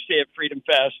Thursday at Freedom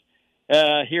Fest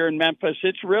here in Memphis.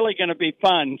 It's really going to be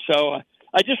fun. So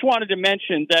I just wanted to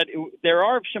mention that there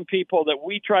are some people that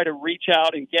we try to reach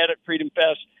out and get at Freedom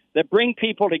Fest that bring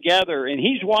people together, and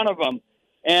he's one of them.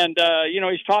 And,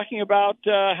 he's talking about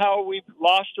how we've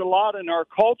lost a lot in our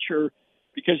culture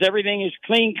because everything is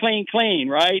clean, clean, clean,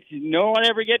 right? No one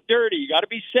ever get dirty. You got to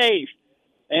be safe.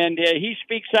 And he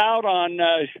speaks out on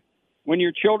when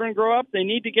your children grow up, they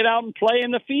need to get out and play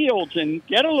in the fields and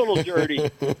get a little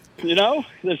dirty, and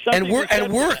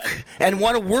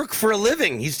want to work for a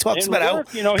living. He talks about how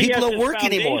people don't work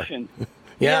anymore.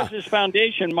 He has his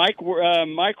foundation, Mike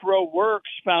Rowe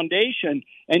Works Foundation,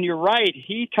 and you're right.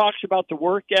 He talks about the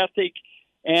work ethic,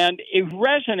 and it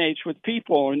resonates with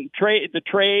people and the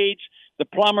trades, the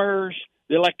plumbers,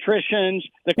 the electricians,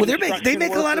 the construction they make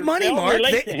workers. a lot of money, They'll Mark.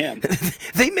 relate to him.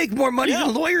 They make more money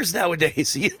than lawyers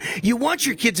nowadays. You want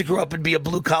your kids to grow up and be a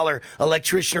blue-collar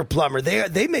electrician or plumber.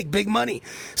 They make big money.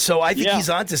 So I think he's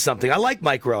onto something. I like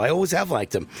Mike Rowe. I always have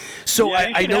liked him. So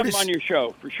I noticed have him on your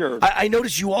show for sure. I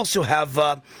noticed you also have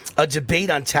a debate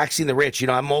on taxing the rich.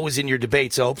 I'm always in your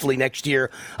debate, so hopefully next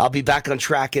year I'll be back on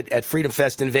track at Freedom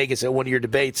Fest in Vegas at one of your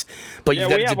debates. But we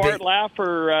have Art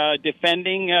Laffer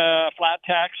defending flat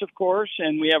tax, of course,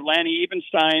 and we have Lanny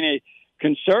Ebenstein, a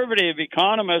conservative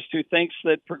economist who thinks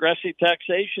that progressive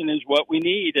taxation is what we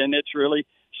need, and it's really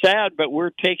sad, but we're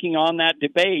taking on that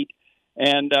debate.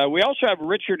 And we also have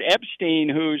Richard Epstein,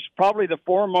 who's probably the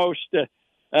foremost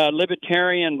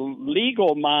libertarian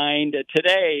legal mind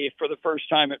today for the first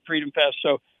time at Freedom Fest.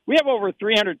 So we have over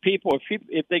 300 people.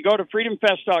 If they go to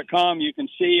freedomfest.com, you can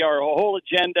see our whole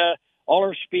agenda, all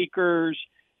our speakers,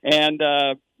 and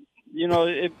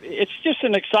it's just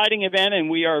an exciting event, and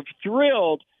we are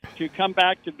thrilled to come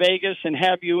back to Vegas and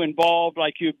have you involved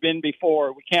like you've been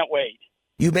before. We can't wait.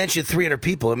 You mentioned 300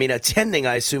 people. I mean, attending,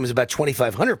 I assume, is about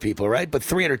 2,500 people, right? But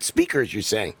 300 speakers, you're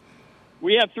saying?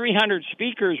 We have 300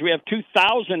 speakers. We have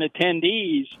 2,000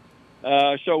 attendees.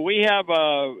 So we have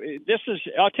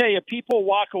I'll tell you, people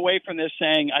walk away from this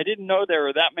saying, I didn't know there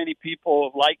were that many people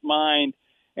of like mind,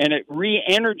 and it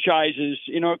re-energizes,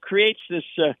 it creates this,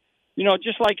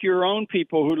 just like your own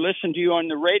people who listen to you on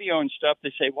the radio and stuff,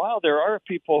 they say, wow, there are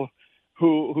people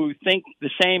who think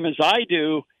the same as I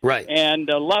do, right? And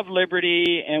love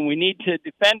liberty, and we need to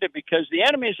defend it because the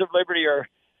enemies of liberty are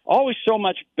always so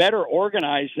much better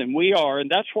organized than we are, and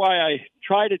that's why I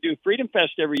try to do Freedom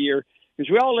Fest every year,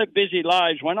 because we all live busy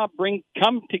lives. Why not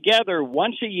come together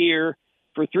once a year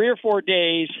for 3 or 4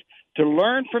 days to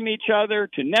learn from each other,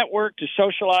 to network, to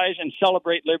socialize, and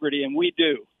celebrate liberty, and we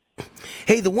do.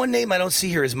 Hey, the one name I don't see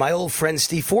here is my old friend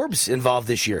Steve Forbes involved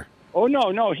this year. Oh,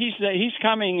 no, he's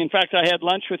coming. In fact, I had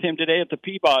lunch with him today at the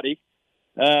Peabody,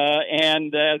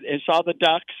 and saw the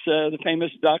ducks, the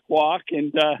famous duck walk.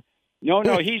 And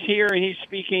he's here, and he's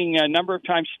speaking a number of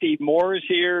times. Steve Moore is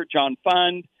here, John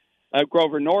Fund,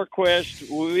 Grover Norquist.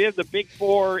 We have the big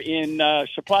four in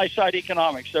supply-side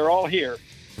economics. They're all here.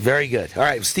 Very good. All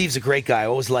right. Steve's a great guy. I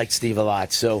always liked Steve a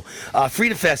lot. So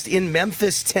Freedom Fest in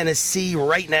Memphis, Tennessee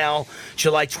right now,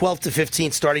 July 12th to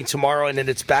 15th starting tomorrow. And then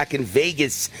it's back in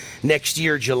Vegas next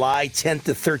year, July 10th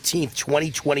to 13th,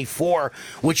 2024,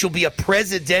 which will be a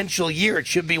presidential year. It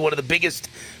should be one of the biggest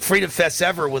Freedom Fests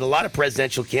ever with a lot of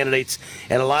presidential candidates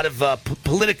and a lot of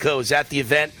politicos at the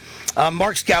event.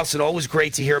 Mark Skousen, always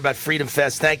great to hear about Freedom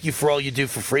Fest. Thank you for all you do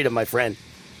for freedom, my friend.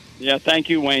 Yeah, thank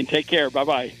you, Wayne. Take care.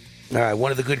 Bye-bye. All right,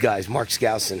 one of the good guys, Mark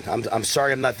Skousen. I'm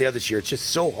sorry I'm not there this year. It's just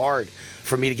so hard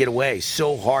for me to get away.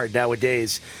 So hard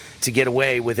nowadays to get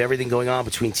away with everything going on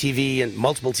between TV and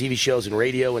multiple TV shows and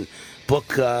radio and book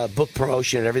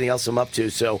promotion and everything else I'm up to.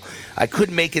 So I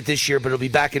couldn't make it this year, but it'll be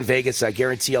back in Vegas. I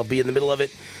guarantee I'll be in the middle of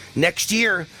it next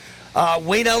year.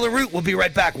 Wayne Allyn Root will be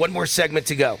right back. One more segment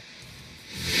to go.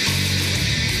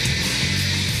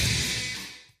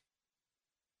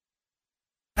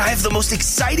 I have the most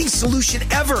exciting solution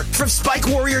ever from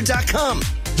SpikeWarrior.com.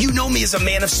 You know me as a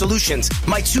man of solutions.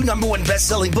 My 2 #1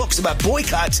 best-selling books about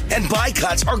boycotts and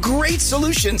boycotts are great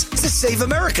solutions to save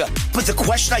America. But the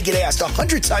question I get asked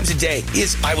 100 times a day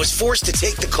is, I was forced to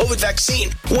take the COVID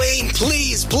vaccine. Wayne,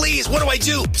 please, what do I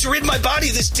do to rid my body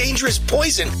of this dangerous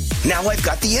poison? Now I've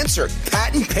got the answer.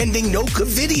 Patent-pending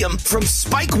nocovidium from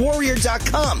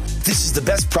SpikeWarrior.com. This is the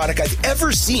best product I've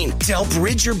ever seen to help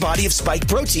rid your body of spike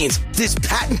proteins. This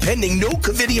patent-pending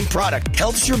nocovidium product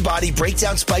helps your body break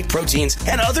down spike proteins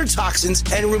and other toxins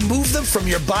and remove them from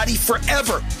your body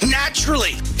forever,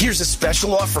 naturally. Here's a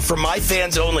special offer for my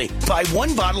fans only. Buy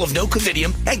 1 bottle of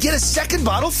nocovidium and get a 2nd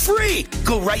bottle free.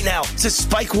 Go right now to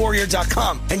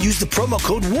SpikeWarrior.com and use the promo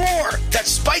code WAR.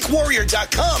 That's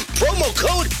SpikeWarrior.com, promo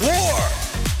code WAR.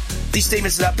 These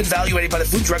statements have not been evaluated by the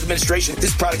Food and Drug Administration.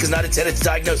 This product is not intended to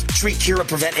diagnose, treat, cure, or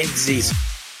prevent any disease.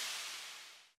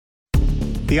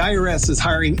 The IRS is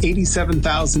hiring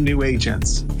 87,000 new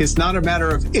agents. It's not a matter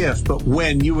of if, but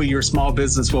when you or your small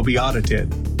business will be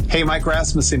audited. Hey, Mike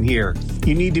Rasmussen here.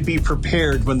 You need to be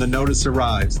prepared when the notice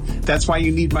arrives. That's why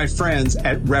you need my friends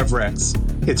at RevRex.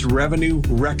 It's revenue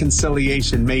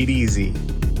reconciliation made easy.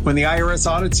 When the IRS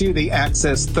audits you, they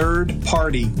access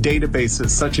third-party databases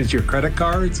such as your credit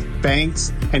cards,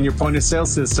 banks, and your point-of-sale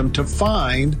system to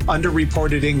find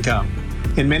underreported income.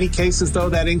 In many cases, though,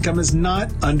 that income is not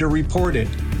underreported.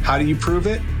 How do you prove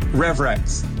it?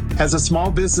 RevRex. As a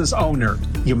small business owner,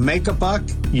 you make a buck,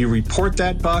 you report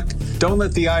that buck. Don't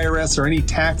let the IRS or any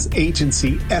tax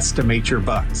agency estimate your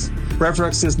bucks.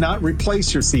 RevRex does not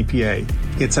replace your CPA.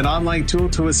 It's an online tool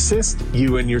to assist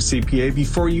you and your CPA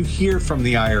before you hear from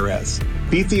the IRS.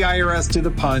 Beat the IRS to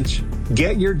the punch.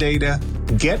 Get your data.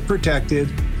 Get protected.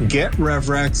 Get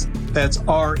RevRex. That's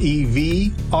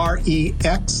RevRex.com.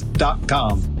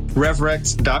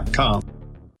 RevRex.com.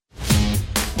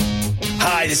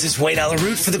 Hi, this is Wayne Allyn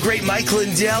Root for the great Mike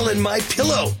Lindell and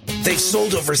MyPillow. They've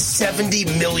sold over 70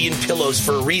 million pillows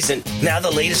for a reason. Now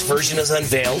the latest version is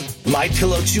unveiled,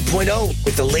 MyPillow 2.0,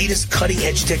 with the latest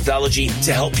cutting-edge technology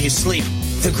to help you sleep.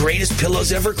 The greatest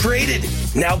pillows ever created.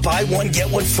 Now buy one, get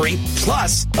one free,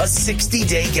 plus a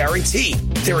 60-day guarantee.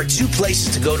 There are 2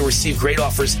 places to go to receive great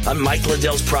offers on Mike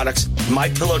Lindell's products,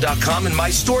 MyPillow.com and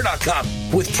MyStore.com.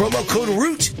 With promo code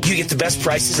ROOT, you get the best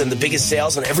prices and the biggest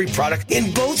sales on every product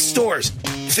in both stores.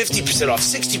 50% off,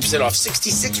 60% off,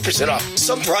 66% off.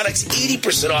 Some products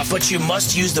 80% off, but you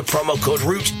must use the promo code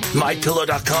ROOT,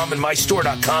 MyPillow.com and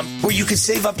MyStore.com, where you can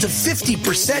save up to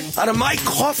 50% on a My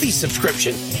Coffee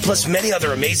subscription, plus many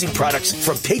other amazing products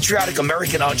from patriotic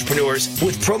American entrepreneurs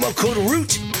with promo code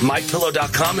ROOT,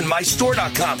 MyPillow.com and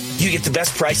MyStore.com. You get the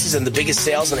best prices and the biggest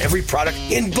sales on every product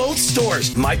in both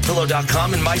stores,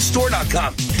 MyPillow.com and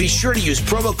MyStore.com. Be sure to use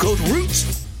promo code ROOT.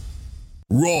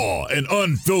 Raw and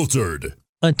unfiltered.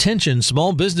 Attention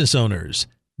small business owners.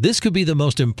 This could be the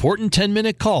most important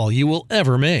 10-minute call you will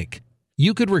ever make.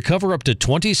 You could recover up to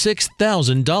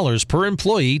 $26,000 per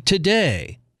employee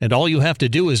today. And all you have to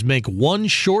do is make one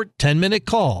short 10-minute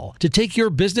call to take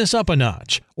your business up a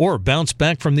notch or bounce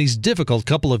back from these difficult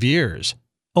couple of years.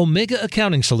 Omega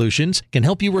Accounting Solutions can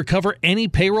help you recover any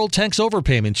payroll tax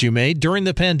overpayments you made during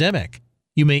the pandemic.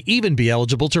 You may even be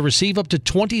eligible to receive up to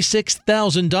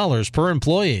 $26,000 per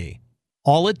employee.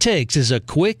 All it takes is a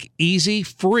quick, easy,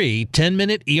 free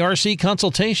 10-minute ERC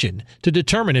consultation to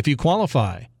determine if you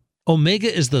qualify.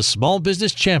 Omega is the small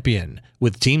business champion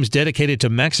with teams dedicated to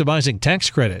maximizing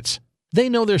tax credits. They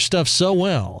know their stuff so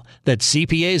well that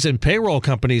CPAs and payroll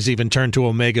companies even turn to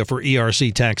Omega for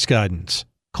ERC tax guidance.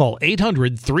 Call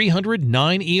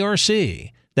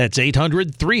 800-300-9ERC. That's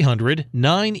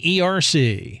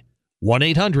 800-300-9ERC.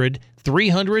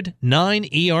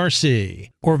 1-800-300-9ERC.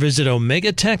 Or visit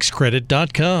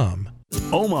OmegaTaxCredit.com.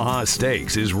 Omaha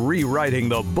Steaks is rewriting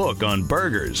the book on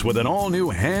burgers with an all-new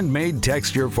handmade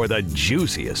texture for the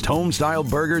juiciest home-style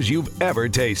burgers you've ever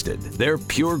tasted. Their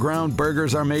pure ground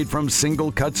burgers are made from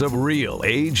single cuts of real,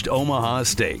 aged Omaha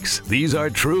steaks. These are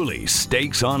truly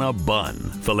steaks on a bun.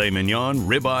 Filet mignon,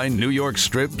 ribeye, New York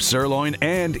strip, sirloin,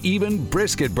 and even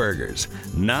brisket burgers.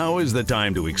 Now is the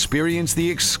time to experience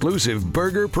the exclusive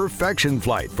Burger Perfection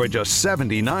Flight for just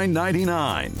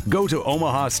 $79.99. Go to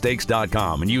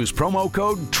omahasteaks.com and use promo promo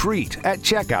code TREAT at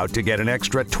checkout to get an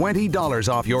extra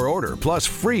 $20 off your order, plus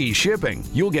free shipping.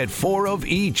 You'll get 4 of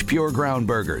each Pure Ground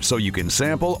burger, so you can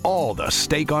sample all the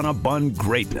steak on a bun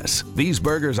greatness. These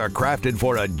burgers are crafted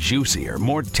for a juicier,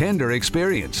 more tender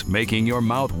experience, making your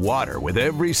mouth water with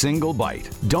every single bite.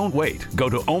 Don't wait. Go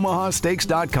to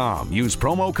omahasteaks.com. Use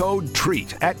promo code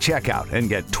TREAT at checkout and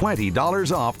get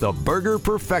 $20 off the Burger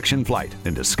Perfection Flight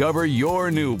and discover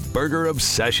your new burger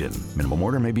obsession. Minimum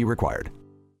order may be required.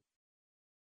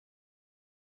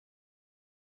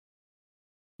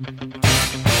 All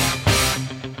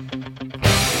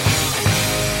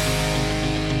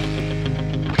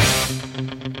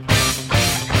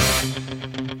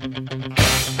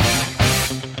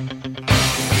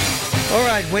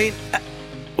right, Wayne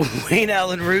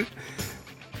Allyn Root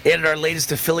added our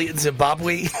latest affiliate in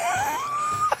Zimbabwe.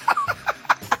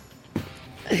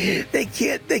 There's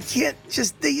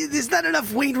not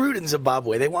enough Wayne Root in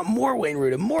Zimbabwe. They want more Wayne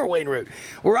Root and more Wayne Root.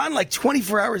 We're on like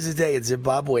 24 hours a day in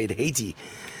Zimbabwe and Haiti.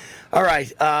 All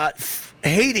right,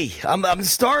 Haiti. I'm the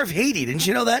star of Haiti. Didn't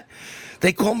you know that?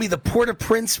 They call me the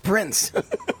Port-au-Prince Prince.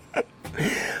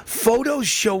 Photos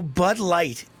show Bud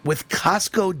Light with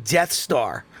Costco Death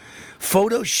Star.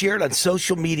 Photos shared on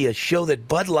social media show that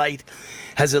Bud Light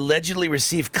has allegedly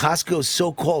received Costco's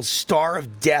so-called Star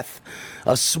of Death,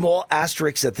 a small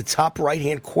asterisk at the top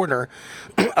right-hand corner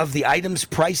of the item's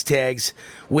price tags,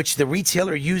 which the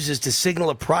retailer uses to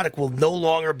signal a product will no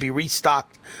longer be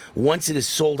restocked once it is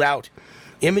sold out.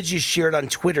 Images shared on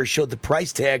Twitter showed the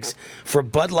price tags for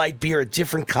Bud Light beer at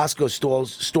different Costco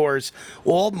stores,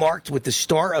 all marked with the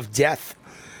Star of Death.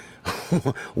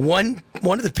 One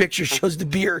of the pictures shows the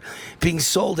beer being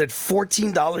sold at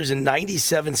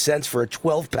 $14.97 for a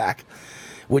 12-pack,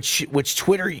 which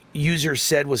Twitter users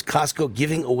said was Costco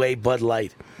giving away Bud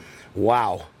Light.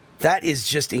 Wow, that is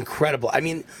just incredible. I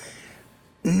mean,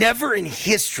 never in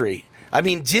history. I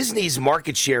mean, Disney's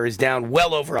market share is down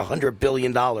well over $100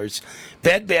 billion.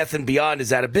 Bed Bath & Beyond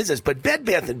is out of business, but Bed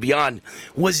Bath & Beyond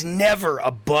was never a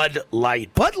Bud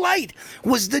Light. Bud Light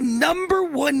was the number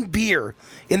one beer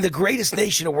in the greatest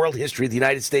nation of world history, the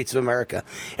United States of America.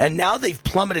 And now they've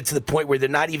plummeted to the point where they're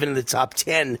not even in the top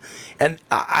 10. And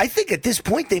I think at this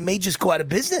point they may just go out of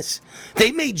business.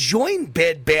 They may join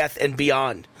Bed Bath &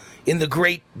 Beyond in the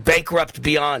great bankrupt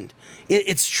beyond.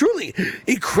 It's truly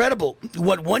incredible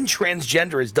what one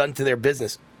transgender has done to their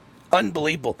business.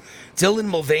 Unbelievable. Dylan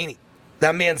Mulvaney,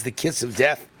 that man's the kiss of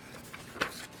death.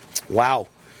 Wow,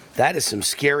 that is some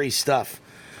scary stuff.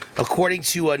 According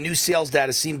to new sales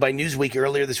data seen by Newsweek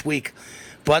earlier this week,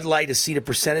 Bud Light has seen a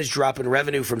percentage drop in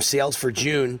revenue from sales for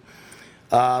June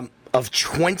of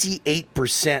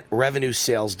 28% revenue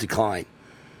sales decline.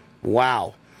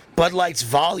 Wow. Bud Light's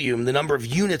volume, the number of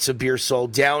units of beer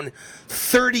sold, down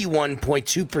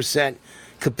 31.2%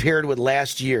 compared with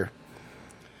last year.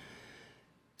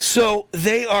 So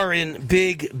they are in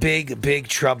big, big, big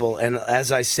trouble. And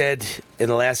as I said in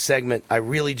the last segment, I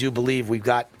really do believe we've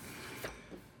got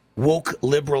woke,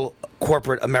 liberal,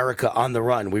 corporate America on the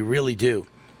run. We really do.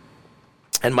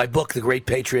 And my book, The Great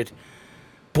Patriot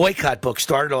Boycott Book,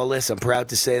 started all this. I'm proud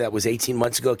to say that was 18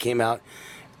 months ago, came out.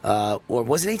 Or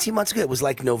was it 18 months ago? It was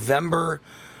like November.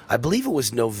 I believe it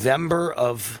was November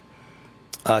of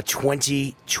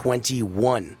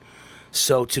 2021.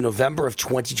 So to November of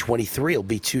 2023, it'll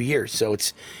be 2 years. So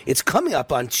it's coming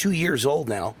up on 2 years old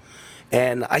now.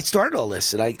 And I started all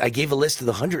this, and I gave a list of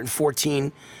the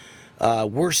 114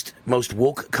 worst, most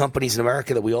woke companies in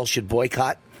America that we all should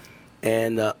boycott.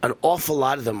 And an awful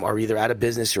lot of them are either out of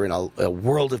business or in a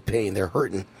world of pain. They're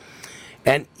hurting.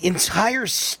 And entire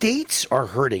states are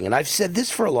hurting. And I've said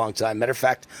this for a long time. Matter of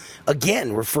fact,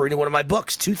 again, referring to one of my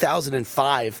books,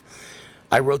 2005,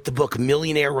 I wrote the book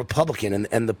Millionaire Republican.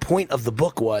 And the point of the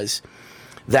book was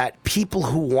that people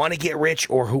who want to get rich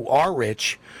or who are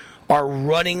rich are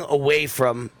running away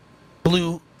from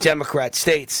blue Democrat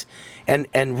states and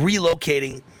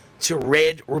relocating to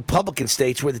red Republican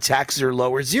states where the taxes are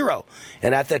lower, zero.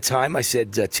 And at that time, I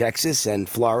said Texas and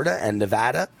Florida and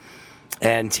Nevada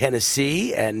and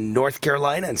Tennessee and North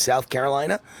Carolina and South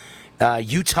Carolina,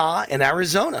 Utah and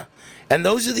Arizona. And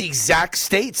those are the exact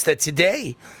states that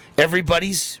today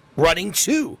everybody's running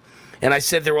to. And I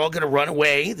said they're all going to run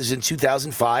away. This is in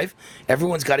 2005.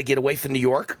 Everyone's got to get away from New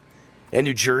York and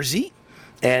New Jersey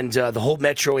and the whole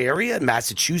metro area,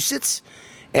 Massachusetts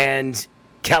and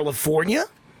California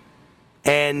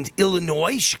and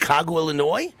Illinois, Chicago,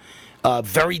 Illinois, a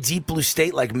very deep blue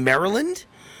state like Maryland.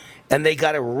 And they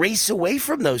got to race away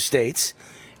from those states,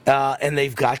 and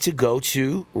they've got to go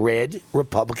to red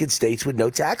Republican states with no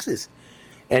taxes.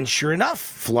 And sure enough,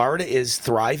 Florida is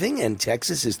thriving, and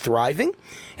Texas is thriving,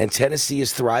 and Tennessee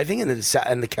is thriving, and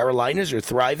the Carolinas are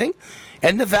thriving,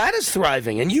 and Nevada's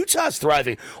thriving, and Utah's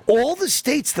thriving. All the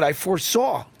states that I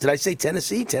foresaw. Did I say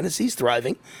Tennessee? Tennessee's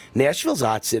thriving. Nashville's a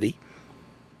hot city.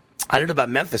 I don't know about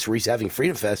Memphis, where he's having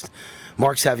Freedom Fest.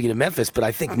 Mark's having it in Memphis, but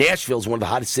I think Nashville's one of the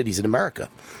hottest cities in America.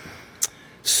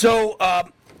 So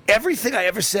everything I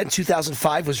ever said in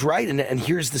 2005 was right, and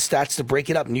here's the stats to back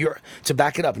it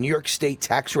up. New York State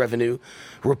tax revenue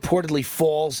reportedly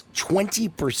falls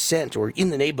 20%, or in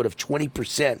the neighborhood of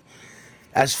 20%,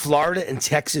 as Florida and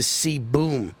Texas see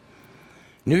boom.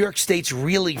 New York State's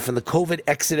reeling from the COVID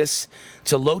exodus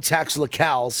to low-tax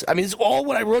locales. I mean, it's all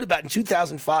what I wrote about in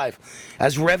 2005.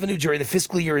 As revenue during the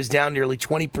fiscal year is down nearly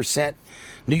 20%,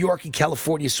 New York and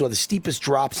California saw the steepest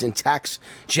drops in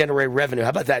tax-generated revenue. How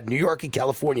about that? New York and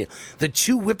California, the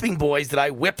two whipping boys that I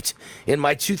whipped in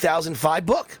my 2005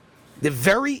 book. The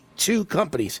very two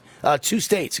states.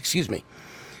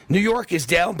 New York is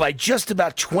down by just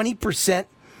about 20%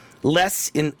 less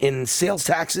in sales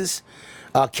taxes.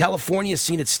 California has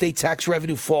seen its state tax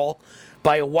revenue fall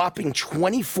by a whopping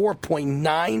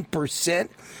 24.9%.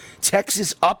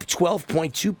 Texas up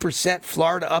 12.2%.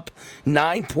 Florida up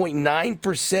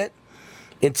 9.9%.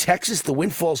 In Texas, the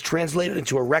windfalls translated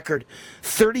into a record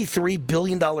 $33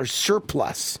 billion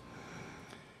surplus.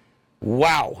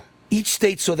 Wow. Each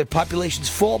state saw their populations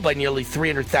fall by nearly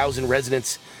 300,000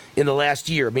 residents in the last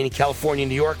year, meaning California,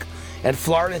 New York, and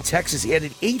Florida and Texas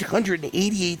added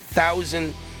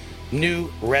 888,000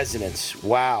 new residents.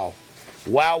 Wow.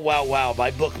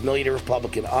 My book, Millionaire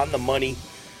Republican, on the money,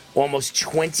 almost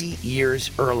 20 years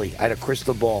early. I had a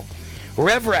crystal ball.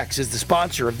 RevRex is the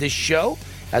sponsor of this show.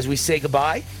 As we say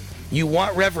goodbye, you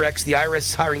want RevRex. The IRS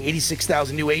is hiring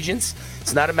 86,000 new agents.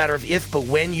 It's not a matter of if, but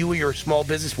when you or your small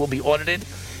business will be audited.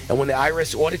 And when the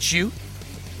IRS audits you,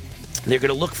 they're going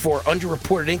to look for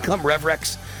underreported income.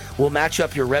 RevRex will match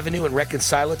up your revenue and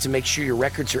reconcile it to make sure your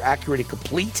records are accurate and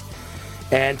complete,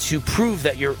 and to prove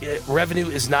that your revenue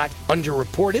is not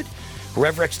underreported.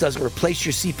 RevRex doesn't replace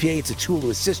your CPA. It's a tool to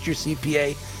assist your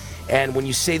CPA. And when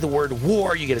you say the word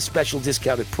war, you get a special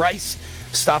discounted price.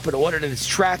 Stop an audit in its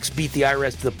tracks. Beat the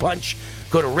IRS to the punch.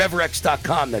 Go to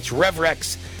RevRex.com. That's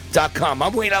RevRex.com.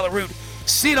 I'm Wayne Allyn Root.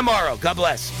 See you tomorrow. God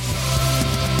bless.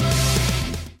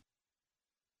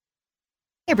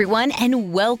 Everyone,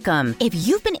 and welcome. If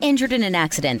you've been injured in an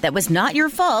accident that was not your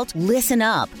fault, listen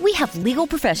up. We have legal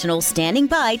professionals standing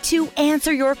by to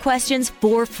answer your questions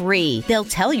for free. They'll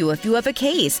tell you if you have a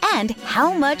case and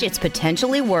how much it's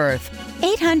potentially worth.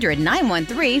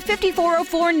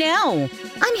 800-913-5404 now.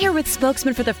 I'm here with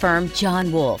spokesman for the firm,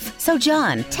 John Wolf. So,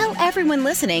 John, tell everyone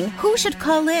listening who should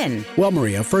call in. Well,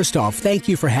 Maria, first off, thank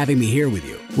you for having me here with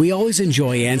you. We always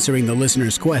enjoy answering the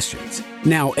listeners' questions.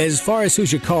 Now, as far as who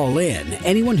should call in,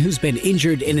 anyone who's been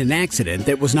injured in an accident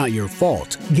that was not your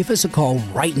fault, give us a call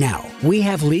right now. We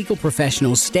have legal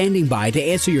professionals standing by to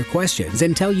answer your questions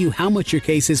and tell you how much your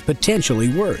case is potentially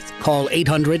worth. Call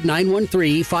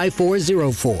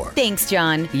 800-913-5404. Thanks,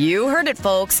 John. You heard it,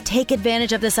 folks. Take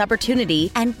advantage of this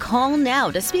opportunity and call now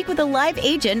to speak with a live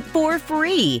agent for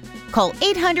free. Call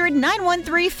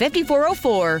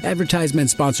 800-913-5404. Advertisement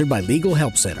sponsored by Legal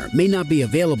Help Center. May not be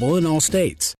available in all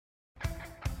states.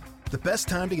 The best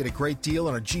time to get a great deal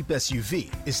on a Jeep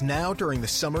SUV is now during the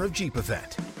Summer of Jeep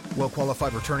event.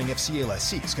 Well-qualified returning FCA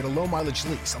lessees get a low-mileage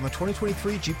lease on the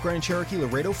 2023 Jeep Grand Cherokee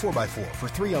Laredo 4x4 for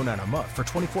 $309 a month for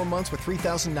 24 months with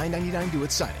 $3,999 due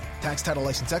at signing. Tax, title,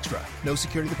 license extra. No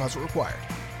security deposit required.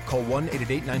 Call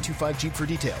 1-888-925-JEEP for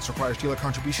details. Requires dealer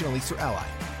contribution and lease through Ally.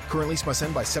 Current lease must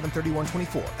end by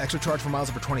 7/31/24. Extra charge for miles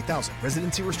over 20,000.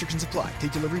 Residency restrictions apply.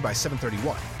 Take delivery by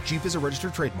 7/31. Jeep is a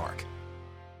registered trademark.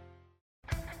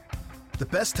 The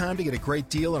best time to get a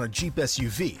great deal on a Jeep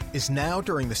SUV is now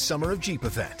during the Summer of Jeep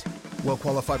event.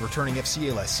 Well-qualified returning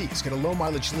FCA lessees get a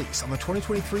low-mileage lease on the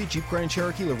 2023 Jeep Grand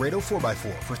Cherokee Laredo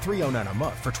 4x4 for $309 a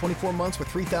month for 24 months with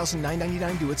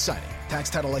 $3,999 due at signing. Tax,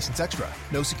 title, license extra.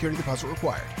 No security deposit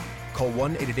required. Call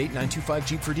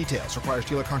 1-888-925-JEEP for details. Requires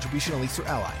dealer contribution and lease through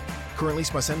Ally. Current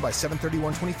lease must end by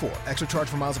 7/31/24. Extra charge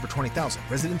for miles over 20,000.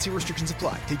 Residency restrictions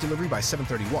apply. Take delivery by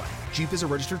 7/31. Jeep is a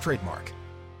registered trademark.